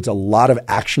also includes a lot of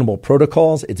actionable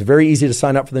protocols. It's very easy to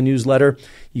sign up for the newsletter.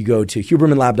 You go to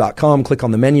hubermanlab.com, click on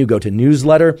the menu, go to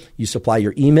newsletter. You supply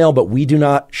your email, but we do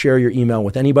not share your email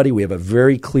with anybody. We have a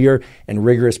very clear and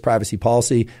rigorous privacy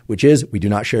policy, which is we do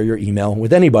not share your email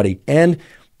with anybody. And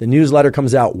the newsletter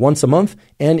comes out once a month,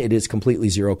 and it is completely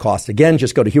zero cost. Again,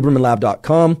 just go to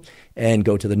hubermanlab.com and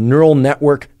go to the Neural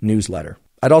Network newsletter.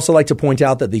 I'd also like to point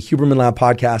out that the Huberman Lab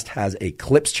podcast has a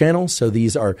clips channel. So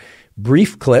these are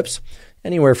brief clips,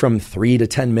 anywhere from 3 to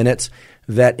 10 minutes,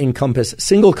 that encompass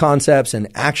single concepts and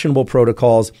actionable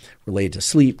protocols related to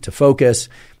sleep, to focus,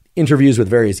 interviews with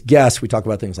various guests. We talk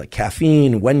about things like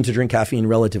caffeine, when to drink caffeine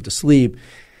relative to sleep,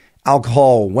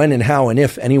 alcohol, when and how and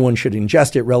if anyone should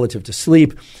ingest it relative to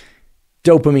sleep,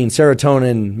 dopamine,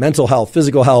 serotonin, mental health,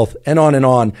 physical health, and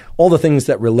on, all the things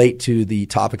that relate to the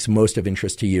topics most of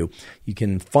interest to you. You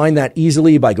can find that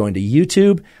easily by going to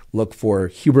YouTube, look for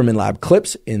Huberman Lab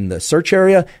clips in the search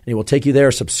area, and it will take you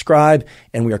there. Subscribe,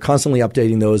 and we are constantly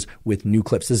updating those with new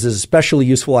clips. This is especially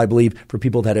useful, I believe, for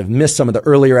people that have missed some of the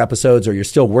earlier episodes, or you're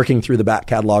still working through the back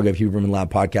catalog of Huberman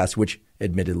Lab podcasts, which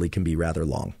admittedly can be rather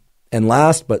long. And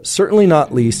last, but certainly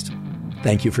not least,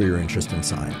 thank you for your interest in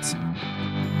science.